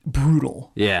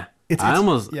brutal. Yeah. It's-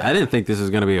 I didn't think this was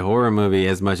going to be a horror movie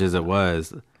as much as it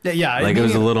was. Yeah. Like it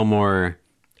was a little more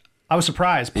I was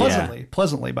surprised,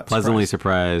 pleasantly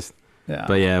surprised. Yeah.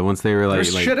 But yeah, once they were like,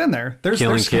 There's shit in there. There's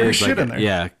killing scary kids, shit like, in there.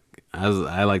 Yeah.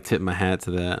 I like tipped my hat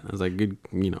to that. I was like, good,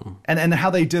 And how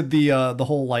they did the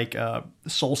whole like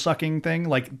soul sucking thing,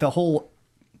 like the whole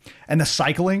and the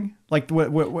cycling, like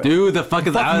what Dude, the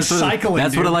fucking cycling.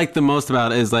 That's what I like the most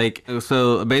about it is like,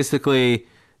 so basically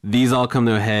these all come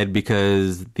to a head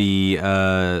because the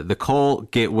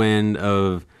cult get wind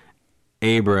of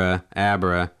Abra,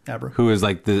 who is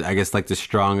like the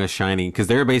strongest shining, because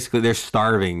they're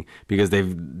starving because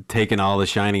they've taken all the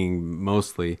shining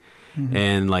mostly.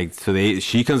 And like so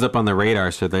she comes up on the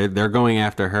radar, so they're going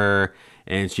after her,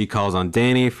 and she calls on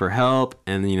Danny for help,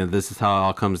 and this is how it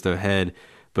all comes to a head.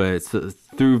 But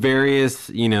through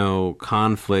various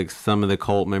conflicts, some of the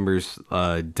cult members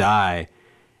die,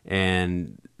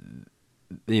 and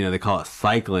they call it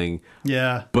cycling.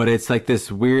 Yeah. But it's like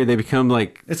this weird. They become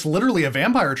like, It's literally a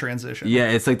vampire transition. yeah.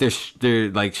 It's like they're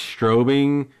like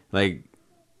strobing, like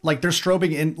Like they're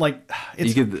strobing in, like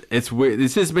it's weird.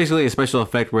 It's just basically a special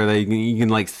effect where you can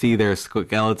like see their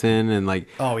skeleton and like.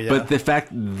 Oh, yeah. But the fact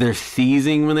they're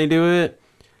seizing when they do it,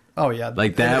 oh yeah,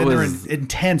 like that and was they're in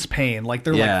intense pain. Like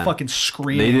they're yeah, like fucking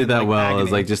screaming. They did that in, well. It was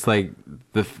agony. like just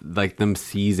like them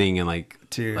seizing and like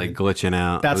Dude. like glitching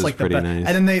out. That's it was like pretty the nice.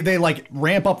 And then they like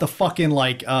ramp up the fucking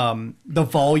like the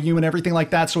volume and everything like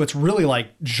that, so it's really like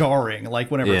jarring,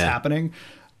 like whenever it's Yeah. happening.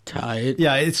 Tight.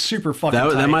 Yeah, it's super fucking.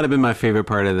 That tight. might have been my favorite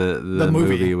part of the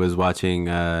movie. movie was watching.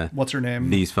 What's her name?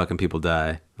 These fucking people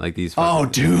die. Like these. Oh,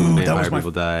 Fucking dude, that vampire was my-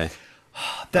 people die.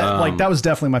 That was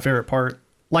definitely my favorite part.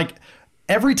 Like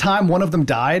every time one of them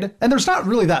died, and there's not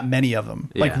really that many of them,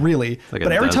 like Yeah. really, Like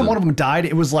but a every time dozen. one of them died,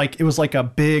 it was like a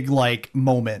big like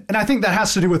moment. And I think that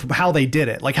has to do with how they did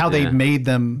it, like how they Yeah. made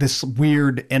them this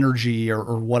weird energy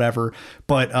or whatever.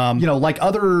 But you know, like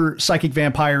other psychic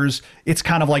vampires, it's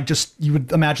kind of like just, you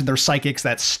would imagine they're psychics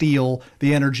that steal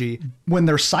the energy. When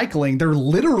they're cycling, they're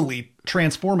literally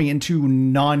transforming into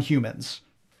non-humans.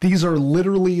 These are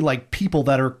literally like people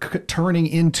that are turning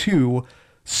into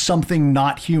something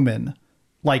not human.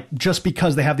 Like, just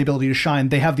because they have the ability to shine,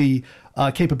 they have the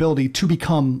capability to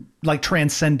become like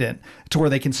transcendent, to where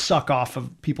they can suck off of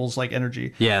people's like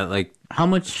energy. Yeah, like How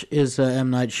much is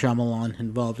M. Night Shyamalan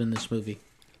involved in this movie?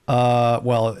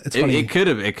 Well, it's funny. it could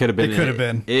have been. It could have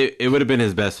been. It would have been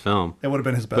his best film. It would have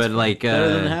been his best. But film. like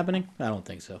Better than Happening? I don't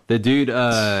think so. the dude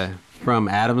from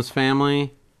Adam's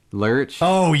Family, Lurch,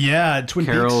 oh yeah, Twin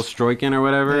Carol Peaks. Stroiken or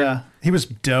whatever. Yeah, he was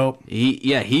dope.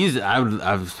 He's I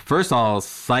was first of all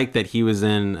psyched that he was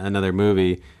in another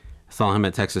movie. I saw him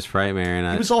at Texas Frightmare, and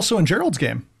He was also in Gerald's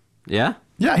Game. yeah,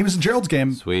 Yeah, he was in Gerald's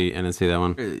Game. sweet. I didn't see that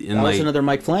one. And That was another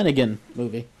Mike Flanagan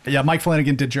movie. Yeah, Mike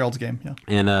Flanagan did Gerald's Game. Yeah.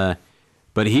 and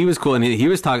but he was cool, and he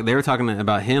was talking. They were talking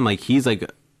about him like he's like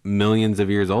millions of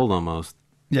years old almost.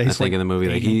 Yeah, I he's think like in the movie,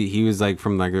 like 80. he was like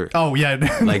from like Oh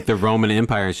yeah. like the Roman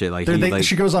Empire and shit. Like he like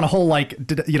she goes on a whole like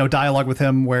dialogue with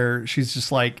him where she's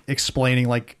just like explaining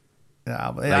like,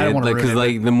 I don't want to because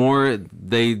like the more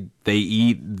they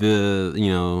eat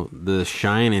the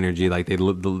shine energy, like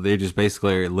they just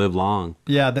basically live long.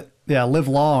 live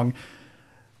long,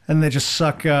 and they just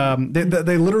suck.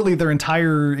 They literally, their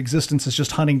entire existence is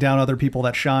just hunting down other people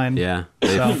that shine. Yeah,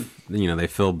 So they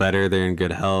feel better. They're in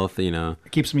good health. it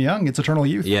keeps them young. It's eternal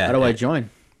youth. Yeah. How do I join?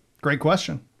 Great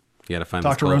question. You gotta find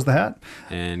Dr. this Rose the cult,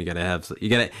 Hat.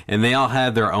 and and they all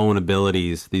have their own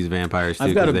abilities. These vampires too,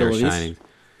 I've got 'cause they're abilities. shining.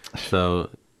 So,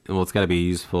 well, it's got to be a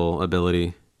useful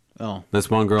ability. Oh. This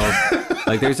one girl,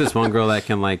 like, there's this one girl that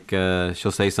can like,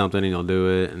 she'll say something and you'll do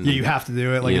it. And, Yeah, you have to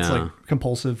do it. Like it's Yeah. like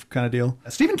compulsive kind of deal.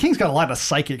 Stephen King's got a lot of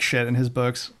psychic shit in his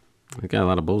books. He got a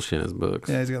lot of bullshit in his books.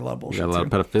 Yeah, he's got a lot of He bullshit. got a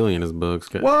lot too. of pedophilia in his books.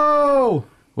 Whoa!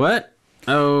 What?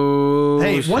 Oh,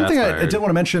 Hey, one shots thing I fired. did want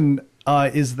to mention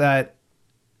is that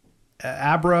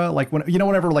Abra, like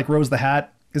whenever like Rose the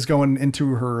Hat is going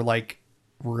into her like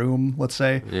room, let's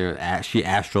say, Yeah, she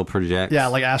astral projects. yeah,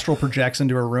 like astral projects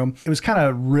into her room. It was kind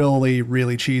of really,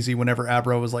 really cheesy whenever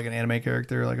Abra was like an anime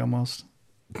character, like almost.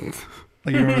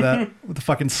 Like, you remember that with the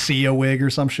fucking Sia wig or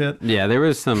some shit? Yeah, there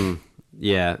was some.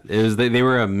 Yeah, it was. They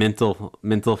were a mental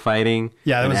fighting.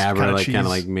 Yeah, it and was Abra kinda like kind cheese. of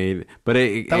like made, but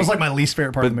That was like my least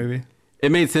favorite part of the movie.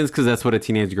 It made sense because that's what a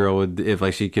teenage girl would, if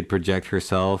like she could project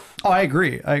herself. Oh, I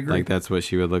agree. Like that's what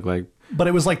she would look like. But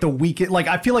it was like the weak. Like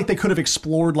I feel like they could have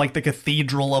explored like the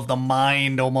cathedral of the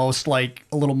mind almost like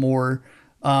a little more.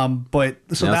 But so Yeah,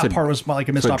 that's that what- part was like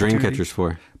a missed That's what opportunity. Dreamcatcher's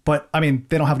for. But I mean,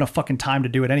 they don't have enough fucking time to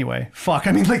do it anyway. Fuck.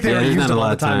 I mean, like they Yeah, already there's used not it a all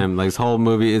lot the of time, time. Like this whole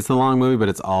movie, it's a long movie, but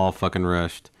it's all fucking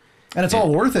rushed. and it's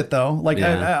all worth it though. Like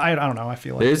Yeah. I don't know. I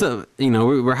feel like There's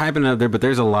we're hyping it up there, but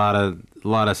there's a lot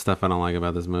of stuff I don't like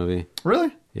about this movie.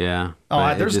 really. Yeah. Oh,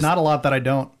 but there's not a lot that I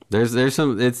don't. There's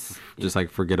some. It's just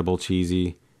like forgettable,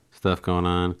 cheesy stuff going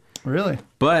on. Really.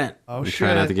 But Oh, we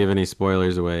try not shit. to give any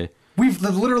spoilers away. We've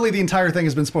literally the entire thing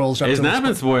has been spoilers. Up It's to this not been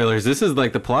point. spoilers. This is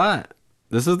like the plot.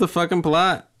 This is the fucking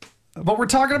plot. But we're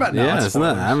talking about now. Yeah, it's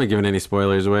not. I haven't given any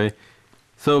spoilers away.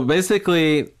 So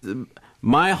basically,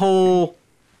 my whole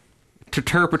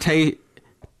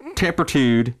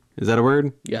turpitude, is that a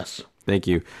word? Yes. Thank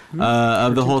you.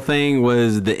 Of the whole thing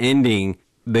was the ending.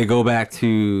 They go back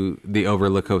to the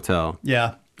Overlook Hotel.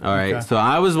 Yeah. All right. Okay. So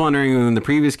I was wondering when the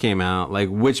previous came out, like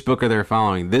which book are they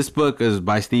following? This book is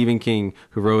by Stephen King,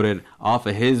 who wrote it off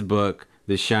of his book,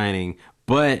 The Shining.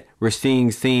 But we're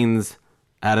seeing scenes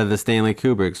out of the Stanley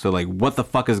Kubrick. So like, what the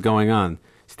fuck is going on?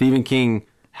 Stephen King,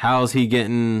 how's he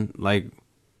getting like?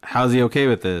 How's he okay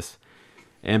with this?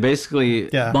 And basically,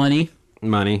 Yeah. Money.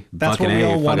 money. That's fucking what we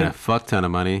all fucking wanted. a fuck ton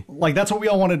of money. Like that's what we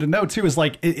all wanted to know too. Is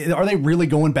like, are they really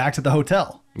going back to the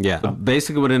hotel? Yeah.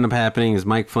 Basically, what ended up happening is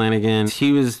Mike Flanagan,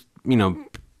 he was,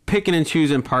 picking and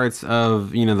choosing parts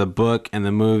of, the book and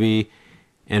the movie.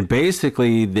 And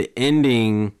basically, the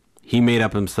ending, he made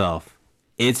up himself.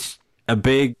 It's a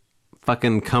big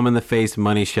fucking come in the face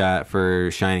money shot for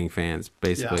Shining fans,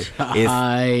 basically.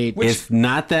 I It's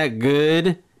not that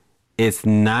good. It's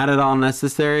not at all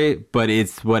necessary, but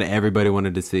it's what everybody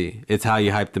wanted to see. It's how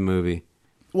you hype the movie.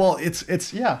 Well,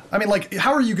 it's yeah. I mean, like,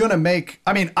 how are you gonna make?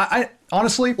 I mean, I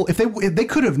honestly, if they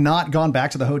could have not gone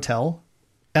back to the hotel,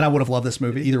 and I would have loved this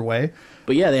movie either way.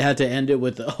 But yeah, they had to end it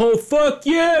with, "Oh fuck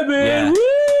yeah, man!" Yeah.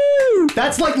 Woo!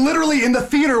 That's like literally in the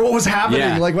theater what was happening.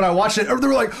 Yeah. Like when I watched it, they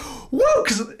were like, whoa,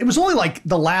 because it was only like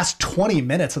the last 20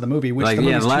 minutes of the movie, which Like, the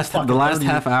yeah, movie's the last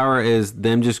half hour is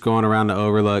them just going around the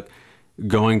Overlook,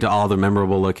 going to all the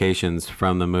memorable locations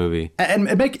from the movie. And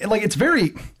it make like it's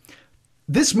very.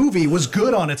 This movie was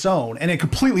good on its own and a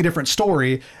completely different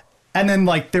story. And then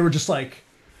like they were just like,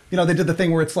 you know, they did the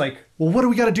thing where it's like, well, what do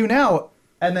we got to do now?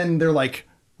 And then they're like,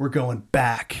 we're going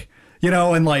back, you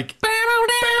know, and like,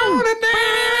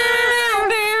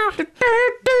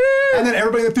 and then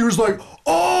everybody in the theater's like,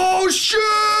 oh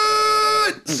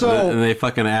shit! So And they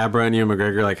fucking Abra and Ewan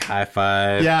McGregor like high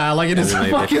five. yeah, like it And is then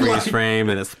they fucking freeze like, frame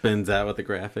and it spins out with the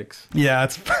graphics. yeah,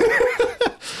 it's.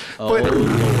 Oh,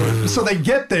 Lord. So they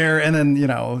get there, and then you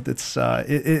know it's it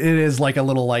is like a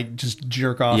little like just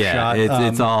jerk off Yeah, shot.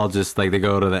 it's all just like they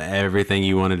go to the everything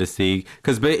you wanted to see.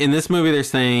 Because in this movie, they're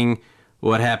saying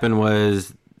what happened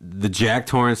was the Jack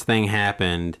Torrance thing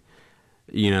happened.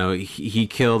 You know, he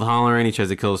killed Halloran. He tries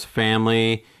to kill his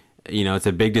family. You know, it's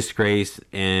a big disgrace,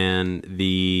 and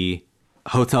the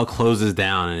hotel closes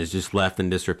down and is just left in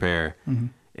disrepair. Mm-hmm.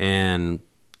 And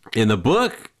in the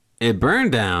book, it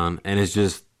burned down and is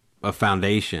just a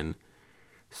foundation.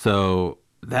 So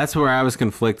that's where I was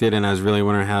conflicted, and I was really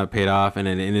wondering how it paid off, and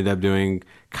it ended up doing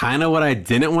kind of what I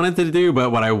didn't want it to do,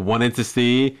 but what I wanted to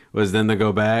see was them to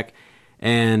go back.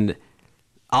 And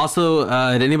also,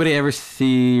 did anybody ever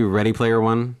see Ready Player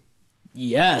One?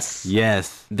 Yes.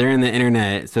 Yes. They're in the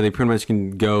internet, so they pretty much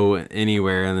can go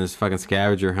anywhere in this fucking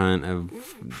scavenger hunt of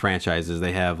franchises.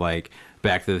 They have, like,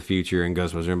 Back to the Future and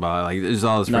Ghostbusters and blah, like, there's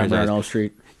all this Nightmare franchise. on Elm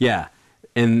Street. Yeah.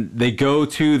 And they go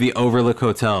to the Overlook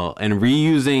Hotel and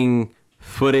reusing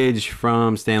footage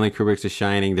from Stanley Kubrick's The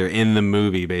Shining. They're in the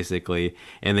movie, basically.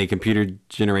 And they computer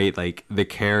generate, like, the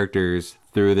characters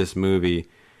through this movie,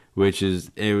 which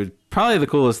is, it was probably the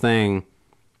coolest thing.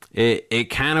 It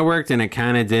kind of worked and it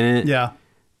kind of didn't. yeah,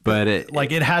 But it,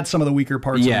 like it had some of the weaker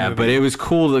parts. yeah, of the but movie. it was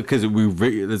cool because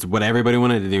that's what everybody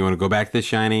wanted to do. You want to go back to The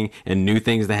Shining and new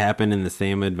things that happen in the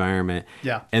same environment.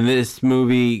 Yeah. And this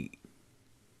movie,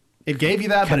 It gave you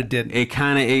that, but it didn't.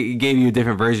 it gave you a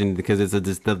different version because it's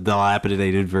just the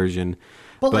dilapidated version.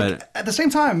 But like at the same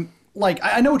time, like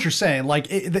I know what you're saying. Like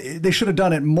they should have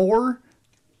done it more.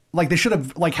 Like they should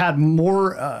have like had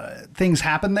more things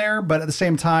happen there, but at the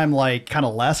same time, like kind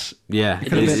of less. Yeah,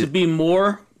 It needs to be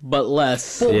more, but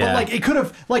less. Well, Yeah. but like it could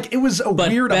have like it was a But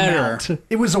weird better. amount.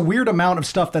 It was a weird amount of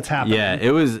stuff that's happening. yeah,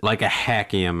 it was like a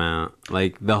hacky amount.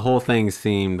 Like the whole thing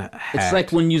seemed hacked. It's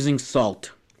like when using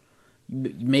salt.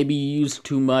 Maybe you used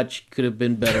too much. Could have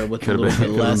been better with a little bit could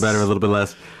have less. been better, a little bit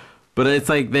less. But it's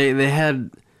like they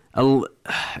had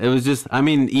it was just, I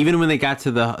mean, even when they got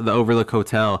to the Overlook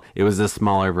Hotel, it was a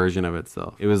smaller version of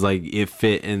itself. It was like it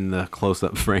fit in the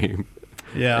close-up frame.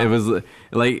 Yeah. It was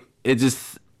like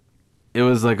it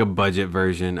was like a budget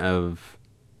version of,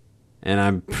 and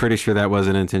I'm pretty sure that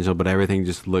wasn't intentional, but everything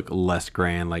just looked less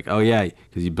grand. Like, oh yeah,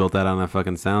 because you built that on a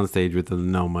fucking soundstage with the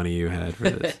no money you had for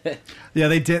this. Yeah,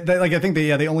 they did. Like I think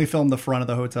they only filmed the front of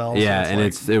the hotel. Yeah, so and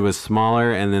like, it was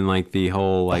smaller, and then like the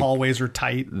whole the like hallways are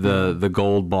tight. the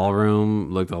gold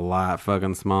ballroom looked a lot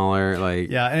fucking smaller.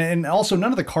 Like Yeah, and also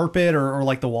none of the carpet or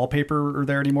like the wallpaper are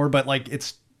there anymore. But like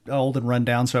it's old and run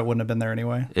down, so it wouldn't have been there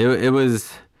anyway. it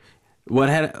was what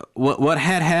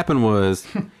had happened was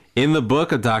in the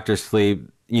book of Dr. Sleep,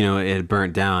 you know, it had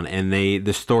burnt down, and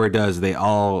the story does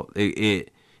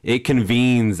it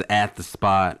convenes at the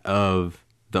spot of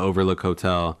the Overlook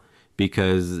Hotel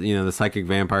because, you know, the psychic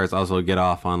vampires also get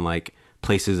off on like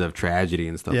places of tragedy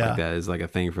and stuff Yeah. like that is like a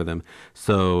thing for them.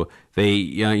 So they,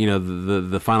 you know,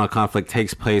 the final conflict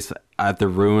takes place at the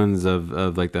ruins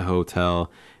of like the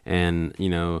hotel, and you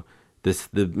know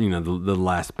the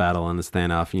last battle and the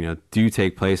standoff, you know, do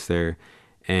take place there,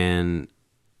 and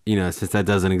you know, since that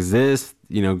doesn't exist,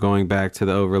 you know, going back to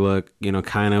the Overlook, you know,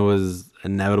 kind of was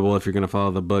inevitable if you're going to follow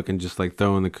the book and just like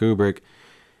throw in the Kubrick.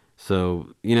 So,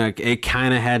 you know, it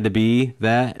kind of had to be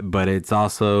that, but it's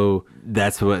also,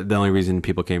 that's what the only reason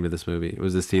people came to this movie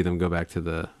was to see them go back to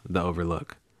the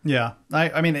Overlook. Yeah,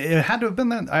 I mean, it had to have been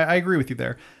that. I agree with you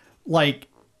there. Like,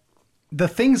 the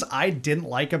things I didn't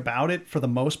like about it, for the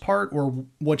most part, were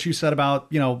what you said about,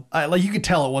 you know, like you could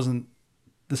tell it wasn't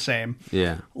the same.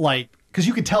 Yeah. Like, because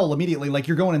you could tell immediately, like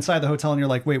you're going inside the hotel and you're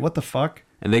like, wait, what the fuck?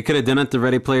 And they could have done it the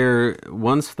Ready Player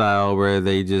One style where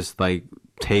they just like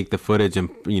take the footage and,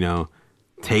 you know,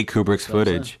 take Kubrick's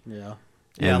footage. Yeah.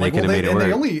 And they could have made it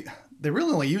work. They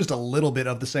really only used a little bit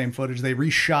of the same footage. They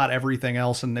reshot everything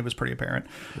else, and it was pretty apparent.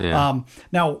 Yeah.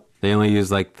 Now, They only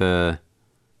used like the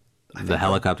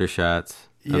helicopter shots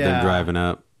of Yeah. them driving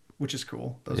up. which is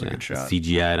cool. Those are good shots.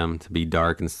 CGI'd them to be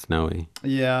dark and snowy.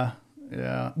 Yeah.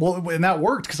 Yeah. Well, and that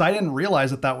worked because I didn't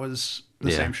realize that was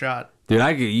the same shot.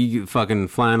 Dude, you fucking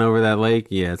flying over that lake.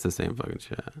 Yeah, it's the same fucking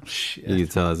shot. Shit. You can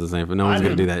tell it's the same. But no one's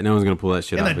gonna do that. No one's gonna pull that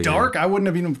shit In off the again. dark, I wouldn't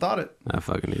have even thought it. I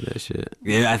fucking knew that shit.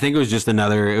 Yeah, I think it was just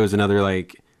another. It was another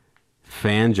like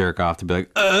fan jerk off to be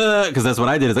like, because that's what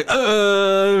I did. It's like,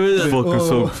 this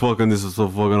is so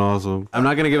fucking awesome. I'm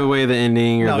not gonna give away the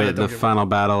ending or No, yeah, the don't give final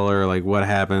battle or like what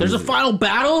happens. There's a final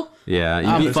battle? Yeah,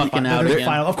 I'm fucking out There's a again.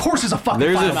 final. Of course, there's a fucking.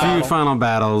 there's final a few battle. final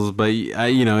battles, but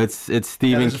you know it's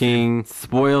Stephen there's a few. King.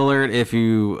 Spoiler alert! If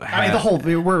you, I mean, the whole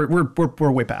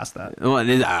we're way past that. Well, I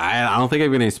don't think I've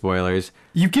given any spoilers.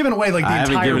 You've given away like the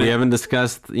entire. We haven't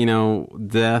discussed,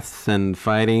 deaths and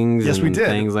fightings Yes, and we did.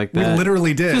 things like We that.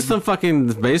 literally did. Just some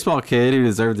fucking baseball kid who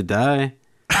deserved to die.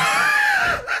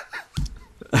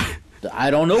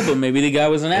 I don't know, but maybe the guy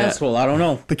was an asshole. I don't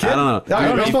know. The kid. I don't know. The I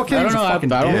don't know. baseball kid I don't was a know.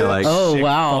 fucking I don't dick. know. Like, Oh, Sick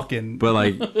wow. Fucking. But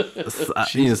like,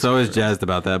 so I was jazzed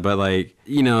about that. But like,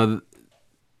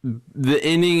 the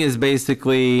ending is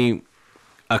basically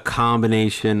a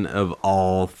combination of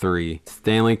all three.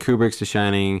 Stanley Kubrick's The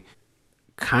Shining,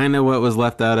 kind of what was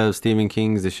left out of Stephen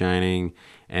King's The Shining,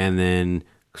 and then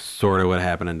sort of what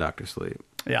happened in Dr. Sleep.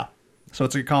 Yeah. So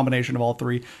it's a combination of all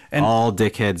three, and All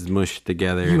dickheads mushed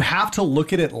together. you have to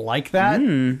look at it like that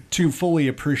to fully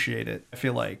appreciate it. I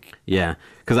feel like. Yeah,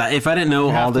 because if I didn't know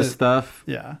all have this to- stuff,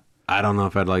 Yeah. I don't know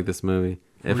if I'd like this movie.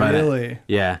 Really?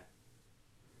 Yeah.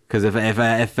 Because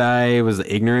if I was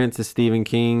ignorant to Stephen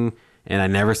King and I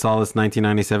never saw this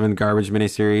 1997 garbage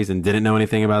miniseries and didn't know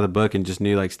anything about the book and just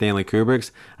knew like Stanley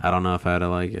Kubrick's, I don't know if I'd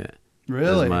have liked it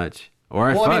Really? as much.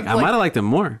 Or Well, I mean, I like- might have liked it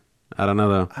more. I don't know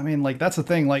though. I mean, like that's the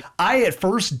thing. Like I at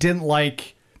first didn't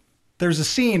like. There's a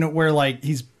scene where like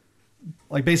he's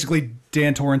like basically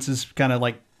Dan Torrance is kind of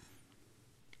like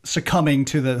succumbing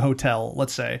to the hotel,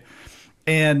 let's say,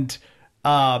 and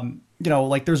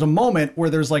like there's a moment where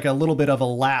there's like a little bit of a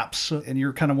lapse, and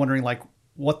you're kind of wondering like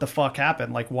what the fuck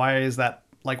happened, like why is that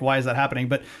happening?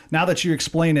 But now that you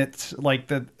explain it, like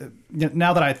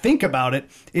now that I think about it,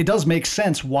 it does make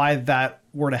sense why that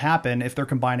were to happen if they're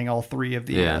combining all three of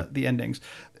the endings.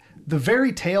 The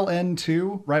very tail end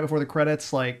too, right before the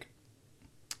credits, like,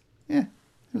 it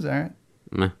was all right.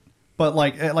 Meh. But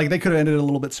like they could have ended it a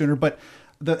little bit sooner. But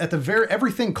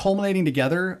everything culminating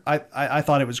together, I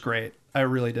thought it was great. I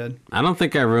really did. I don't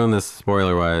think I ruined this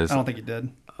spoiler wise. I don't think you did.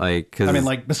 Like, cause I mean,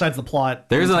 like besides the plot,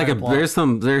 there's the like entire plot. there's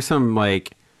some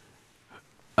like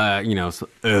some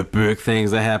epic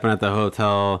things that happen at the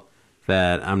hotel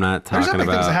that I'm not There's talking epic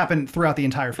about. things that happen throughout the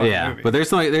entire fucking Yeah, movie. but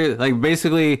there's like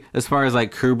basically as far as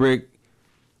like Kubrick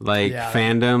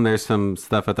fandom, there's some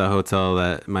stuff at the hotel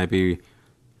that might be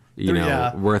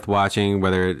worth watching.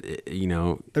 Whether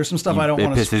there's some stuff I don't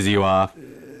want it to pisses you off.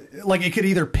 like. It could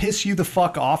either piss you the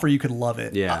fuck off or you could love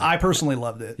it. Yeah. I personally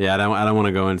loved it. Yeah, I don't want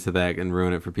to go into that and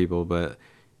ruin it for people, but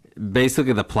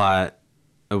basically the plot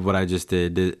of what I just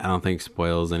did, I don't think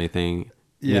spoils anything.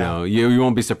 Yeah. You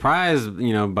won't be surprised,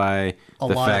 by A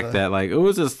the lot fact of that like it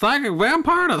was a psychic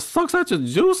vampire that sucks out your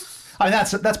juice. I mean,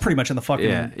 that's pretty much in the fucking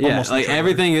Yeah, almost in the like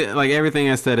trailer. everything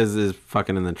I said is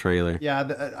fucking in the trailer. Yeah,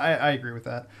 I agree with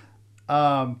that.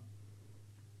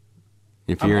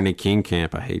 If you're in a King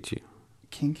camp, I hate you.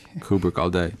 King Kubrick all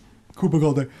day. Kubrick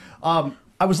all day.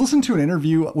 I was listening to an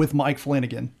interview with Mike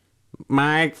Flanagan.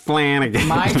 Mike Flanagan.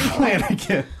 Mike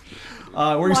Flanagan.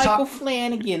 Where he's Michael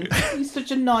Flanagan. He's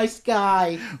such a nice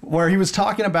guy. where he was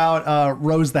talking about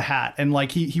Rose the Hat, and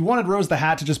like he wanted Rose the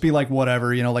Hat to just be like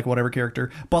whatever, like whatever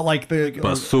character, but like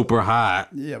but super hot.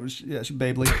 yeah, it was she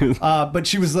Babley. But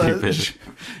she was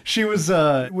she was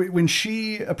when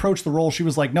she approached the role, she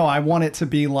was like, no, I want it to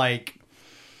be like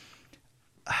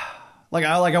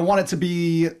I want it to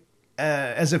be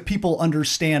as if people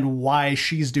understand why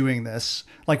she's doing this,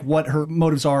 like what her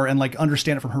motives are, and like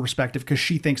understand it from her perspective, because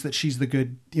she thinks that she's the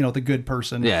good, the good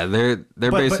person. Yeah, they're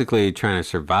basically trying to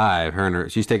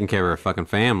survive. She's taking care of her fucking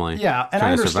family. Yeah, and I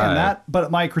trying to understand survive. that,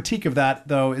 but my critique of that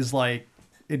though is like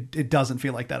it doesn't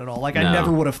feel like that at all. Like I No.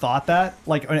 never would have thought that,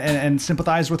 like and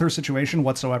sympathized with her situation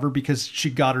whatsoever, because she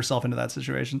got herself into that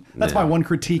situation. That's my Yeah. one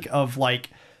critique of like,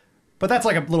 but that's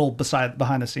like a little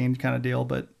behind the scenes kind of deal.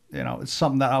 But it's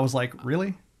something that I was like, really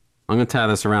I'm gonna tie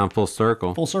this around full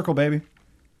circle. full circle, baby.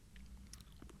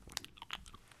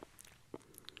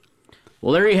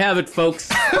 Well, there you have it, folks.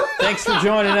 Thanks for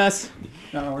joining us.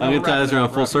 I'm gonna tie this around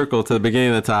full circle to the beginning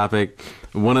of the topic.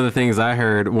 One of the things I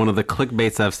heard, one of the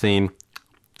clickbaits I've seen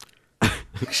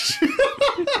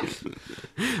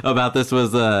about this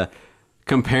was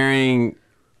comparing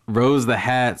Rose the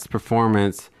Hat's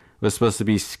performance was supposed to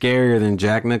be scarier than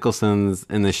Jack Nicholson's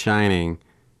in The Shining.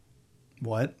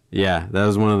 What? Yeah, that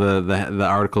was one of the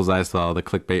articles I saw, the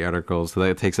clickbait articles. So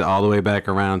that takes it all the way back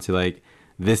around to like,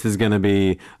 this is going to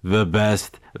be the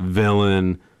best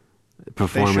villain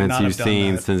performance not you've have done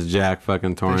seen that. since Jack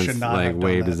fucking Torrance should not like have done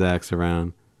waved that. his axe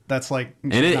around. That's like,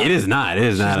 And it is not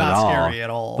at not all scary at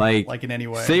all, like, in any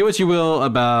way. Say what you will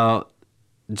about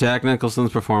Jack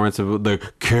Nicholson's performance of the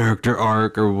character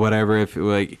arc or whatever. If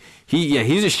like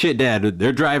he's a shit dad.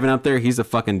 They're driving up there. He's a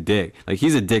fucking dick. Like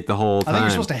he's a dick the whole time. I think you're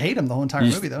supposed to hate him the whole entire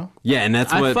movie, though. Yeah, and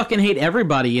that's I what. fucking hate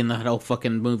everybody in the whole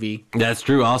fucking movie. That's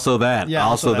true. Also that. Yeah,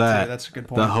 also that too. That's a good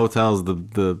point. The hotel's the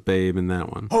babe in that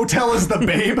one. Hotel is the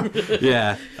babe.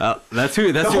 Yeah, that's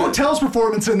who. That's The who. hotel's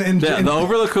performance in The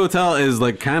Overlook Hotel is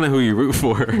like kind of who you root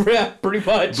for. Yeah, pretty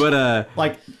much. But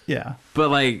like, yeah. But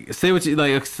like, say what you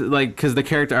like, because the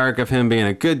character arc of him being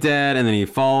a good dad and then he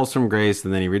falls from grace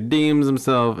and then he redeems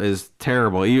himself is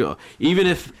terrible. Even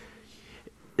if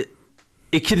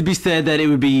it could be said that it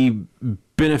would be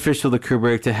beneficial to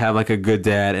Kubrick to have like a good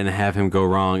dad and have him go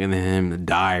wrong and then him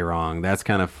die wrong.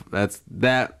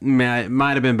 That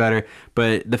might have been better.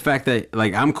 But the fact that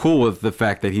like I'm cool with the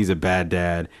fact that he's a bad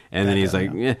dad and then he's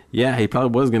like, yeah, he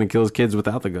probably was gonna kill his kids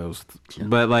without the ghost.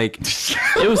 But like,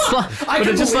 it was like, but can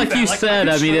it's just believe like you that. Like, said.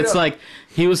 I mean, straight it's up. like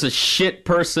he was a shit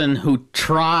person who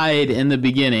tried in the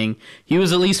beginning. He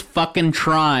was at least fucking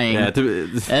trying. yeah,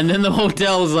 And then the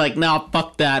hotel was like, "Nah,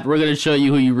 fuck that. We're gonna show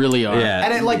you who you really are." yeah,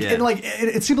 And yeah.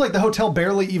 it seemed like the hotel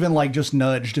barely even like just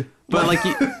nudged. But like,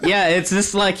 Yeah, it's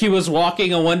just like he was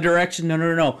walking in one direction.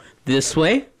 No. This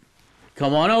way.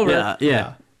 Come on over.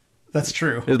 yeah. That's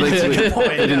true. It's like, Good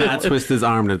point. he did not twist his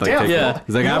arm to like Damn, take yeah. it.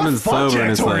 He's like, You know I've what? been Fuck sober, Jack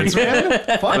and it's Torrance, like,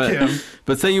 man. Fuck him.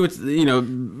 but say you would,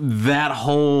 that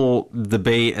whole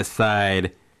debate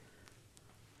aside,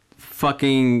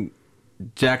 fucking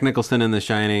Jack Nicholson in The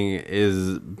Shining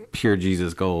is pure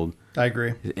Jesus gold, I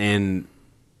agree. and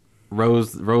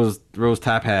Rose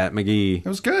Top Hat McGee. It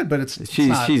was good, but it's She's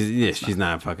not, she's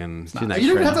not fucking. She's not.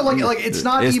 you don't have to shredded. like it's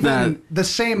not It's even not- the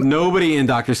same. Nobody in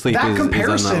Doctor Sleep That is on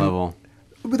comparison- that level.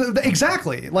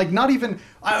 Exactly. Like not even.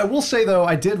 I will say though,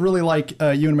 I did really like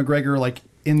Ewan McGregor like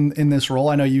in this role.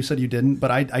 I know you said you didn't,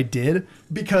 but I did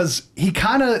because he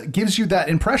kind of gives you that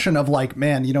impression of like,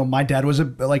 man, my dad was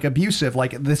like abusive.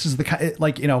 Like this is the kind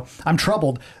like I'm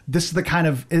troubled. This is the kind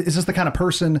of is this the kind of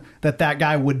person that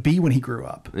guy would be when he grew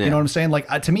up? Yeah. You know what I'm saying? Like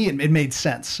to me, it made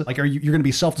sense. Like you're going to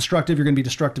be self-destructive. You're going to be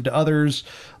destructive to others.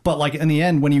 But like in the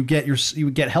end, when you get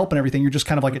help and everything, you're just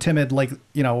kind of like a timid like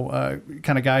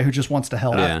kind of guy who just wants to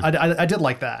help. Yeah. I did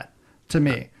like that. To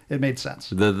me, it made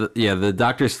sense. The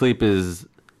Doctor Sleep is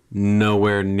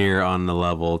nowhere near on the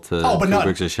level to but not-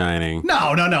 Kubrick's The Shining.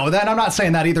 No. That I'm not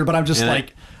saying that either. But I'm just And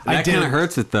like that kind of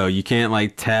hurts it though. You can't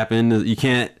like tap into. You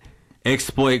can't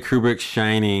exploit Kubrick's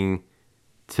Shining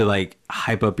to like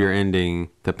hype up your ending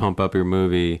to pump up your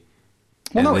movie.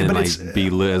 Well, no, and then, but like it's- be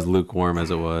as lukewarm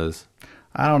as it was.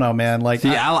 I don't know, man. Like See,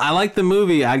 I like the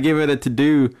movie. I'd give it a to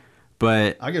do,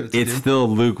 but I give it a it's to-do. still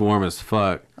lukewarm as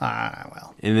fuck.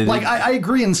 well, And then- like I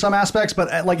agree in some aspects,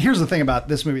 but like here's the thing about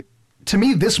this movie. To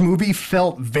me, this movie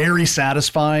felt very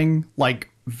satisfying, like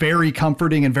very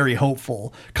comforting and very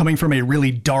hopeful, coming from a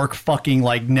really dark, fucking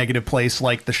like negative place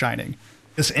like The Shining.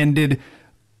 This ended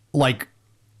like.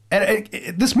 And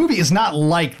this movie is not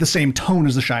like the same tone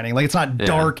as The Shining. Like it's not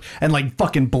dark and like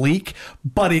fucking bleak,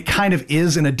 but it kind of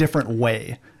is in a different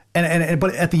way. And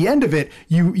but at the end of it,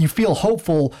 you feel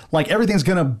hopeful, like everything's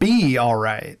gonna be all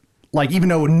right. Like even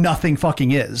though nothing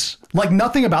fucking is. Like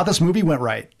nothing about this movie went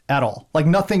right at all. Like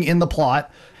nothing in the plot,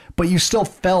 but you still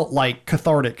felt like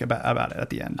cathartic about it at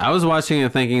the end. I was watching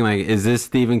it thinking like, is this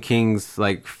Stephen King's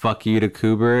like fuck you to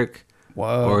Kubrick,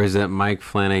 Whoa. or is it Mike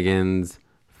Flanagan's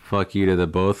fuck you to the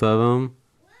both of them?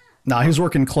 Nah, he was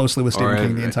working closely with Stephen Or-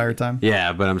 King the entire time.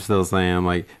 Yeah, but I'm still saying, I'm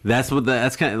like, that's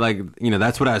kind of like,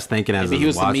 that's what I was thinking as I He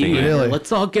was was the watching mediator. it. Really?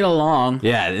 Let's all get along.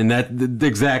 Yeah, and that's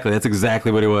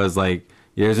exactly what it was. Like,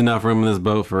 there's enough room in this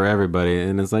boat for everybody,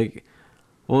 and it's like,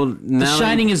 well, now The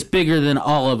Shining is bigger than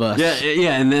all of us.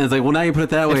 yeah, and then it's like, well, now you put it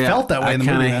that way. felt that way I in the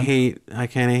kind movie, of man.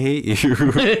 hate you.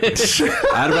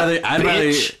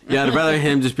 I'd rather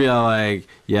him just be all like,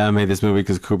 yeah, I made this movie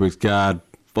because Kubrick's God.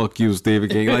 Fuck you, Stephen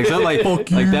King. Like, so like, like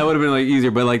that would have been like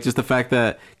easier, but like just the fact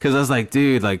that, because I was like,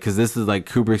 dude, like, because this is like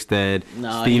Kubrick's dead.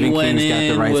 No, Stephen he went King's got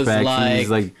the in, rights was back. He's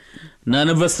like, None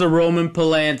of us are Roman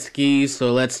Polanski,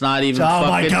 so let's not even Oh fucking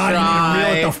my god, try. you need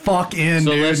to reel it the fuck in,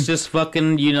 so dude. let's just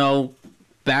fucking,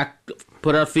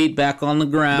 put our feet back on the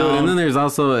ground. dude, and then there's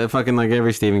also a fucking like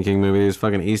every Stephen King movie. There's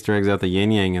fucking Easter eggs out the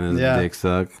yin yang and his Yeah. dick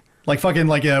suck. Like fucking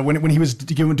like when he was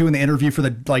doing the interview for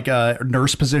the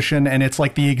nurse position, and it's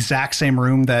like the exact same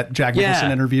room that Jack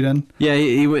Nicholson interviewed in. Yeah,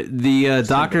 the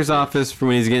doctor's office for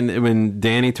when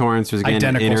Danny Torrance was getting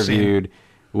Identical interviewed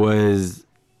was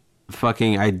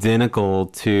fucking identical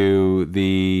to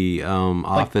the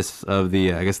office of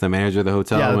the I guess the manager of the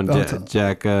hotel when hotel.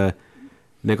 Jack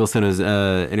Nicholson was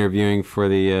interviewing for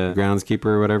the groundskeeper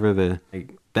or whatever.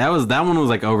 That one was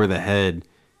like over the head,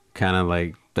 kind of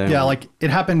like. Yeah, like it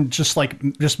happened just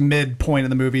midpoint in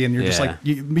the movie, and you're just like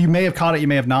you may have caught it, you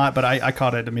may have not, but I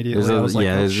caught it immediately. I was like,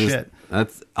 oh shit.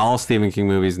 That's all Stephen King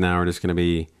movies now are just gonna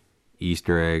be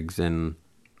Easter eggs and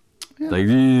like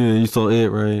you saw it,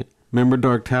 right? Remember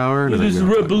Dark Tower? There's a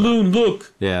red balloon.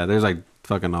 Look. Yeah, there's like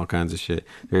fucking all kinds of shit.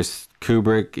 There's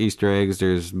Kubrick Easter eggs.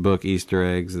 There's book Easter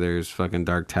eggs. There's fucking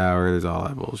Dark Tower. There's all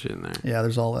that bullshit in there. Yeah,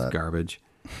 there's all that. It's garbage.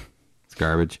 It's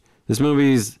garbage. This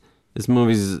movie's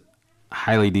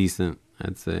highly decent,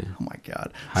 I'd say. Oh my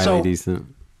god. Highly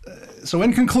decent. So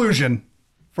in conclusion,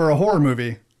 for a horror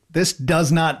movie, this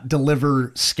does not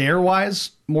deliver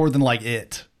scare-wise more than like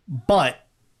it. But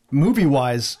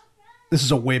movie-wise, this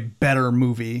is a way better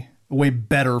movie, a way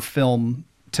better film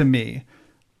to me.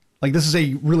 Like this is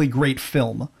a really great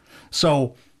film.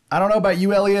 So I don't know about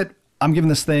you, Elliot. I'm giving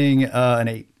this thing an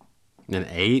 8. An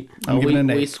 8? I'm giving it an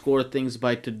 8. We score things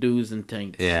by to-dos and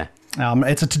taints. Yeah.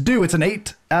 It's a to-do. It's an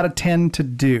 8 out of 10 to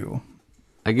do.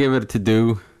 I give it a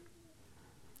to-do.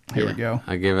 Here we go.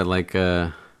 I give it like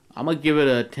I'm gonna give it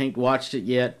a taint. Watched it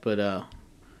yet, but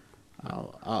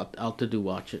I'll to-do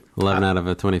watch it. 11 out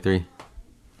of 23.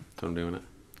 That's what I'm doing it.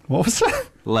 What was that?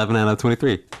 11 out of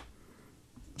 23.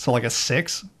 So like a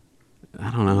 6?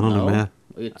 I don't know, math.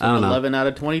 It's I don't 11 out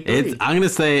of 23. I'm gonna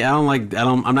say I'm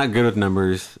not good with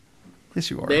numbers. Yes,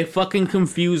 you are. They fucking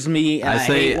confuse me. And I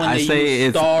hate when they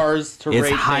use stars to it's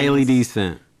rate highly things.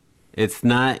 decent. It's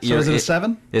not your. So is it a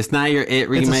 7? It's not your It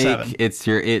remake. 7. It's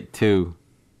your It 2.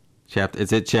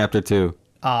 It's It Chapter 2.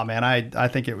 Oh man, I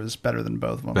think it was better than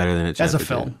both of them. Better than It Chapter as a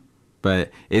film. 2.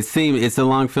 But it's a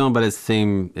long film, but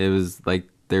it was like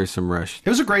there's some rush. It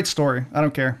was a great story. I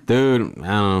don't care, dude. I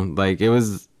don't know. Like it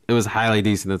was highly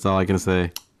decent. That's all I can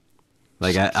say.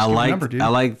 Like I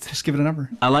liked just give it a number.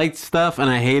 I liked stuff and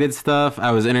I hated stuff. I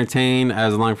was entertained. I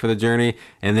was along for the journey,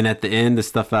 and then at the end, the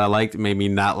stuff that I liked made me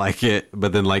not like it,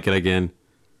 but then like it again.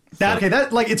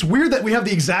 That like it's weird that we have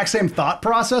the exact same thought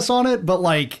process on it, but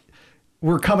like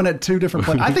we're coming at two different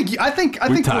places. I think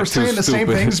we're saying the same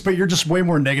things, but you're just way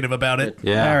more negative about it.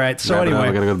 Yeah. All right. So anyway, I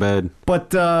gotta go to bed.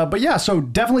 But yeah. So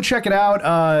definitely check it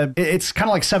out. It's kind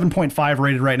of like 7.5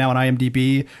 rated right now on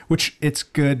IMDb, which it's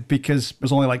good because it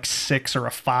was only like 6 or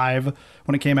a 5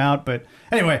 when it came out. But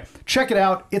anyway, check it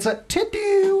out. It's a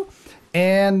to-do.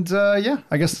 And yeah,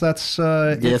 I guess that's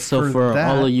yeah. So for that.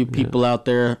 all of you people out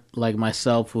there like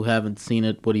myself who haven't seen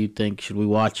it, what do you think? Should we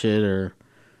watch it or?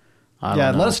 I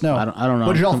don't know. Let us know. I don't know.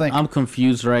 What did y'all think? I'm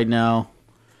confused right now.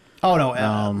 Oh no,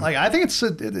 like I think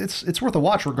it's worth a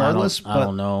watch regardless. I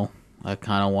don't know. I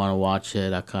kind of want to watch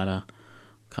it. I kind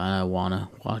of want to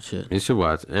watch it. You should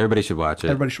watch. Everybody should watch it.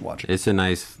 Everybody should watch it. It's a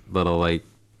nice little like,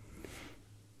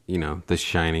 The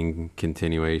Shining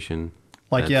continuation.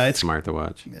 Like yeah, it's smart to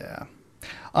watch. Yeah.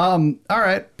 All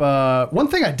right. One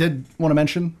thing I did want to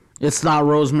mention. It's not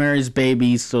Rosemary's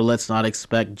Baby, so let's not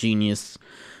expect genius.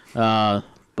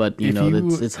 But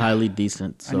it's highly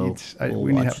decent. So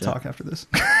we need to have a talk after this.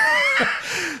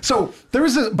 So by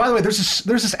the way, there's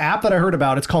this app that I heard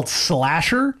about. It's called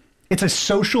Slasher. It's a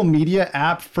social media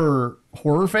app for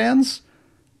horror fans.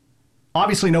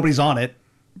 Obviously, nobody's on it,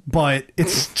 but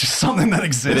it's just something that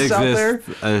exists out there.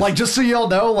 Like, just so y'all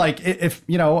know, like, if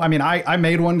I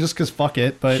made one just because fuck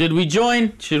it. But should we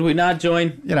join? Should we not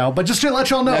join? But just to let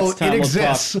y'all know, it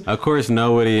exists. Of course, none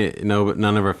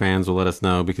of our fans will let us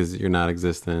know because you're not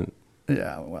existent.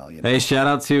 Yeah, well, Hey, shout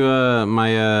out to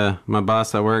my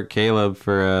boss at work, Caleb,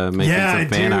 for making some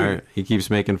fan art. He keeps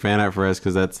making fan art for us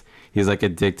because he's like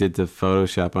addicted to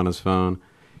Photoshop on his phone.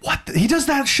 What? He does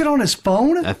that shit on his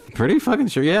phone? I'm pretty fucking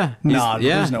sure, yeah.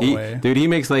 There's no way. Dude, he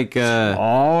makes like... he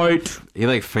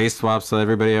like face swaps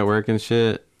everybody at work and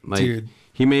shit. Like, dude.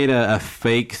 He made a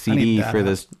fake CD for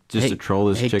this, just to troll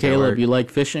this chick Caleb, at work. You like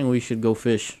fishing? We should go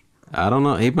fish. I don't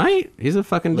know. He might. He's a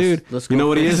fucking dude. Let's go. You know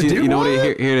what he is? You know what?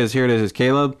 Here it is. Here it is. It's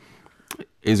Caleb.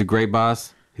 He's a great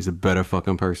boss. He's a better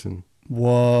fucking person.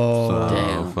 Whoa.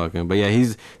 So fucking. But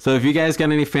yeah, so if you guys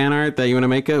got any fan art that you want to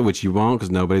make up, which you won't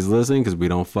because nobody's listening because we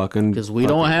don't fucking. Because we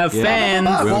don't have fans.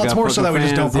 Well, it's more so that we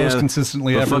just don't post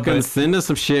consistently ever. Fucking send us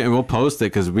some shit and we'll post it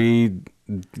because we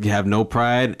have no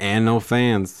pride and no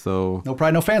fans. So no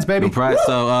pride, no fans, baby. No pride.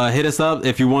 So hit us up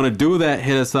if you want to do that.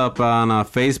 Hit us up on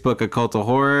Facebook at Cult of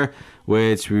Horror.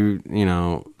 which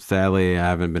sadly I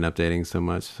haven't been updating so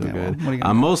much. So Yeah, well, good. what are you gonna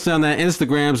I'm do? mostly on that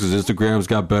Instagrams because Instagram's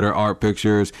got better art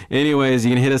pictures. Anyways,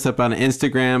 you can hit us up on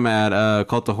Instagram at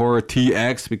Cult of Horror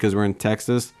TX because we're in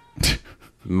Texas.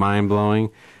 Mind blowing.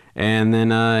 And then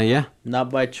Not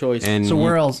by choice. and So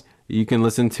where else? You can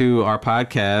listen to our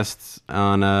podcasts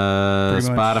on Pretty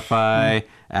much. Spotify,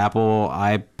 Apple,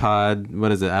 iPod.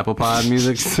 What is it? Apple Pod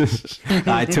Music,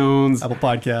 iTunes, Apple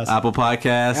Podcast. Apple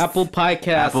Podcasts, Apple Podcast.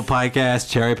 Apple Podcasts,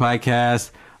 Cherry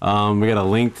Podcast. We got a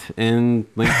link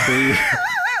tree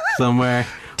somewhere.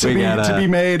 to be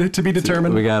made, to be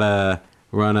determined. We gotta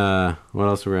run what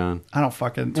else are we on? I don't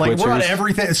fucking like. We're on Twitchers.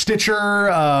 everything. Stitcher.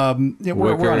 We're on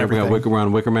everything. We're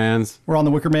on Wickermans. We're on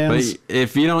the Wickermans. But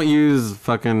if you don't use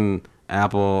fucking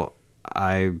Apple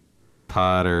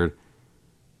iPod or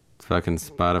fucking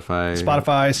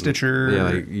Spotify, Stitcher. yeah,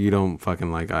 like you don't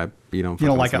fucking like you don't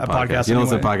like listen a to podcast You don't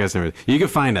listen to anyway. podcasts anyway. You can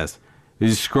find us. You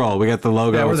just scroll. We got the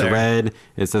logo. Yeah, we're it's there. red.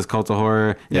 It says Cult of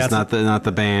Horror. Yeah, It's not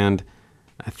the band.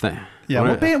 I think. Yeah,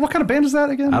 what band? What kind of band is that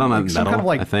again? I don't know, Like some metal, kind of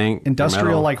like I think. industrial,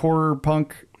 Metal. like horror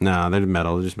punk. No, they're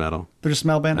metal. They're just metal. They're just a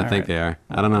metal band. I think they are.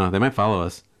 I don't know. They might follow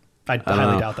us. I I don't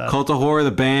highly know. doubt that. Cult of Horror,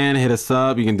 the band, hit us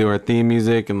up. You can do our theme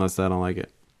music unless I don't like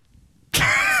it.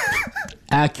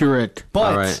 Accurate.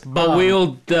 But All right. But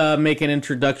we'll make an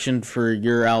introduction for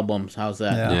your albums. How's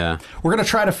that? Yeah. Yeah. We're gonna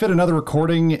try to fit another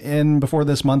recording in before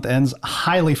this month ends.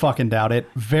 Highly fucking doubt it.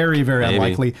 Very, very Maybe.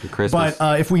 unlikely. For Christmas.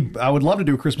 But I would love to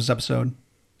do a Christmas episode.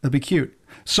 That'd be cute.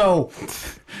 So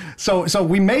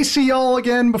we may see y'all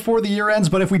again before the year ends.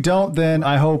 But if we don't, then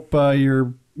I hope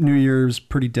your New Year's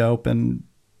pretty dope, and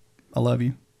I love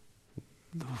you.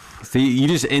 See, you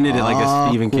just ended it like a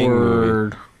Stephen King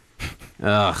movie. Awkward.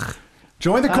 Ugh.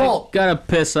 Join the cult. Gotta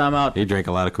piss. I'm out. He drank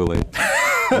a lot of Kool-Aid.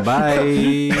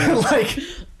 Bye. Like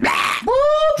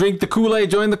Drink the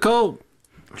Kool-Aid, join the cult.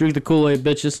 Drink the Kool-Aid,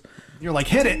 bitches. you're like,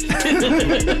 hit it.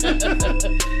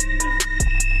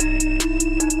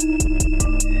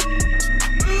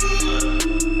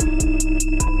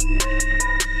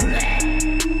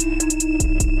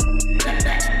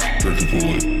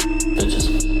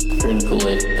 Bitches. Drink the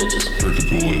Kool-Aid, bitches. Drink the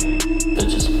Kool-Aid.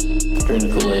 Bitches. Drink the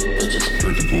Kool-Aid, bitches.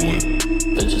 Drink the Kool-Aid.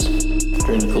 Bitches.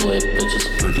 Drink the Kool-Aid, bitches.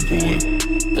 Drink the Kool-Aid.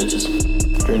 Bitches.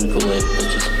 Drink the Kool-Aid,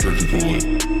 bitches. Drink the Kool-Aid.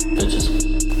 Bitches.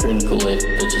 Drink the Kool-Aid,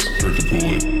 bitches. Drink the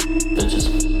Kool-Aid. Bitches.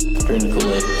 Drink the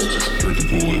Kool-Aid, bitches. Drink the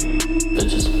Kool-Aid.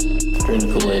 Bitches. Drink the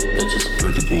Kool-Aid, bitches.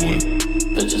 Drink the Kool-Aid.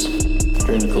 Bitches.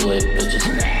 Drink the Kool-Aid,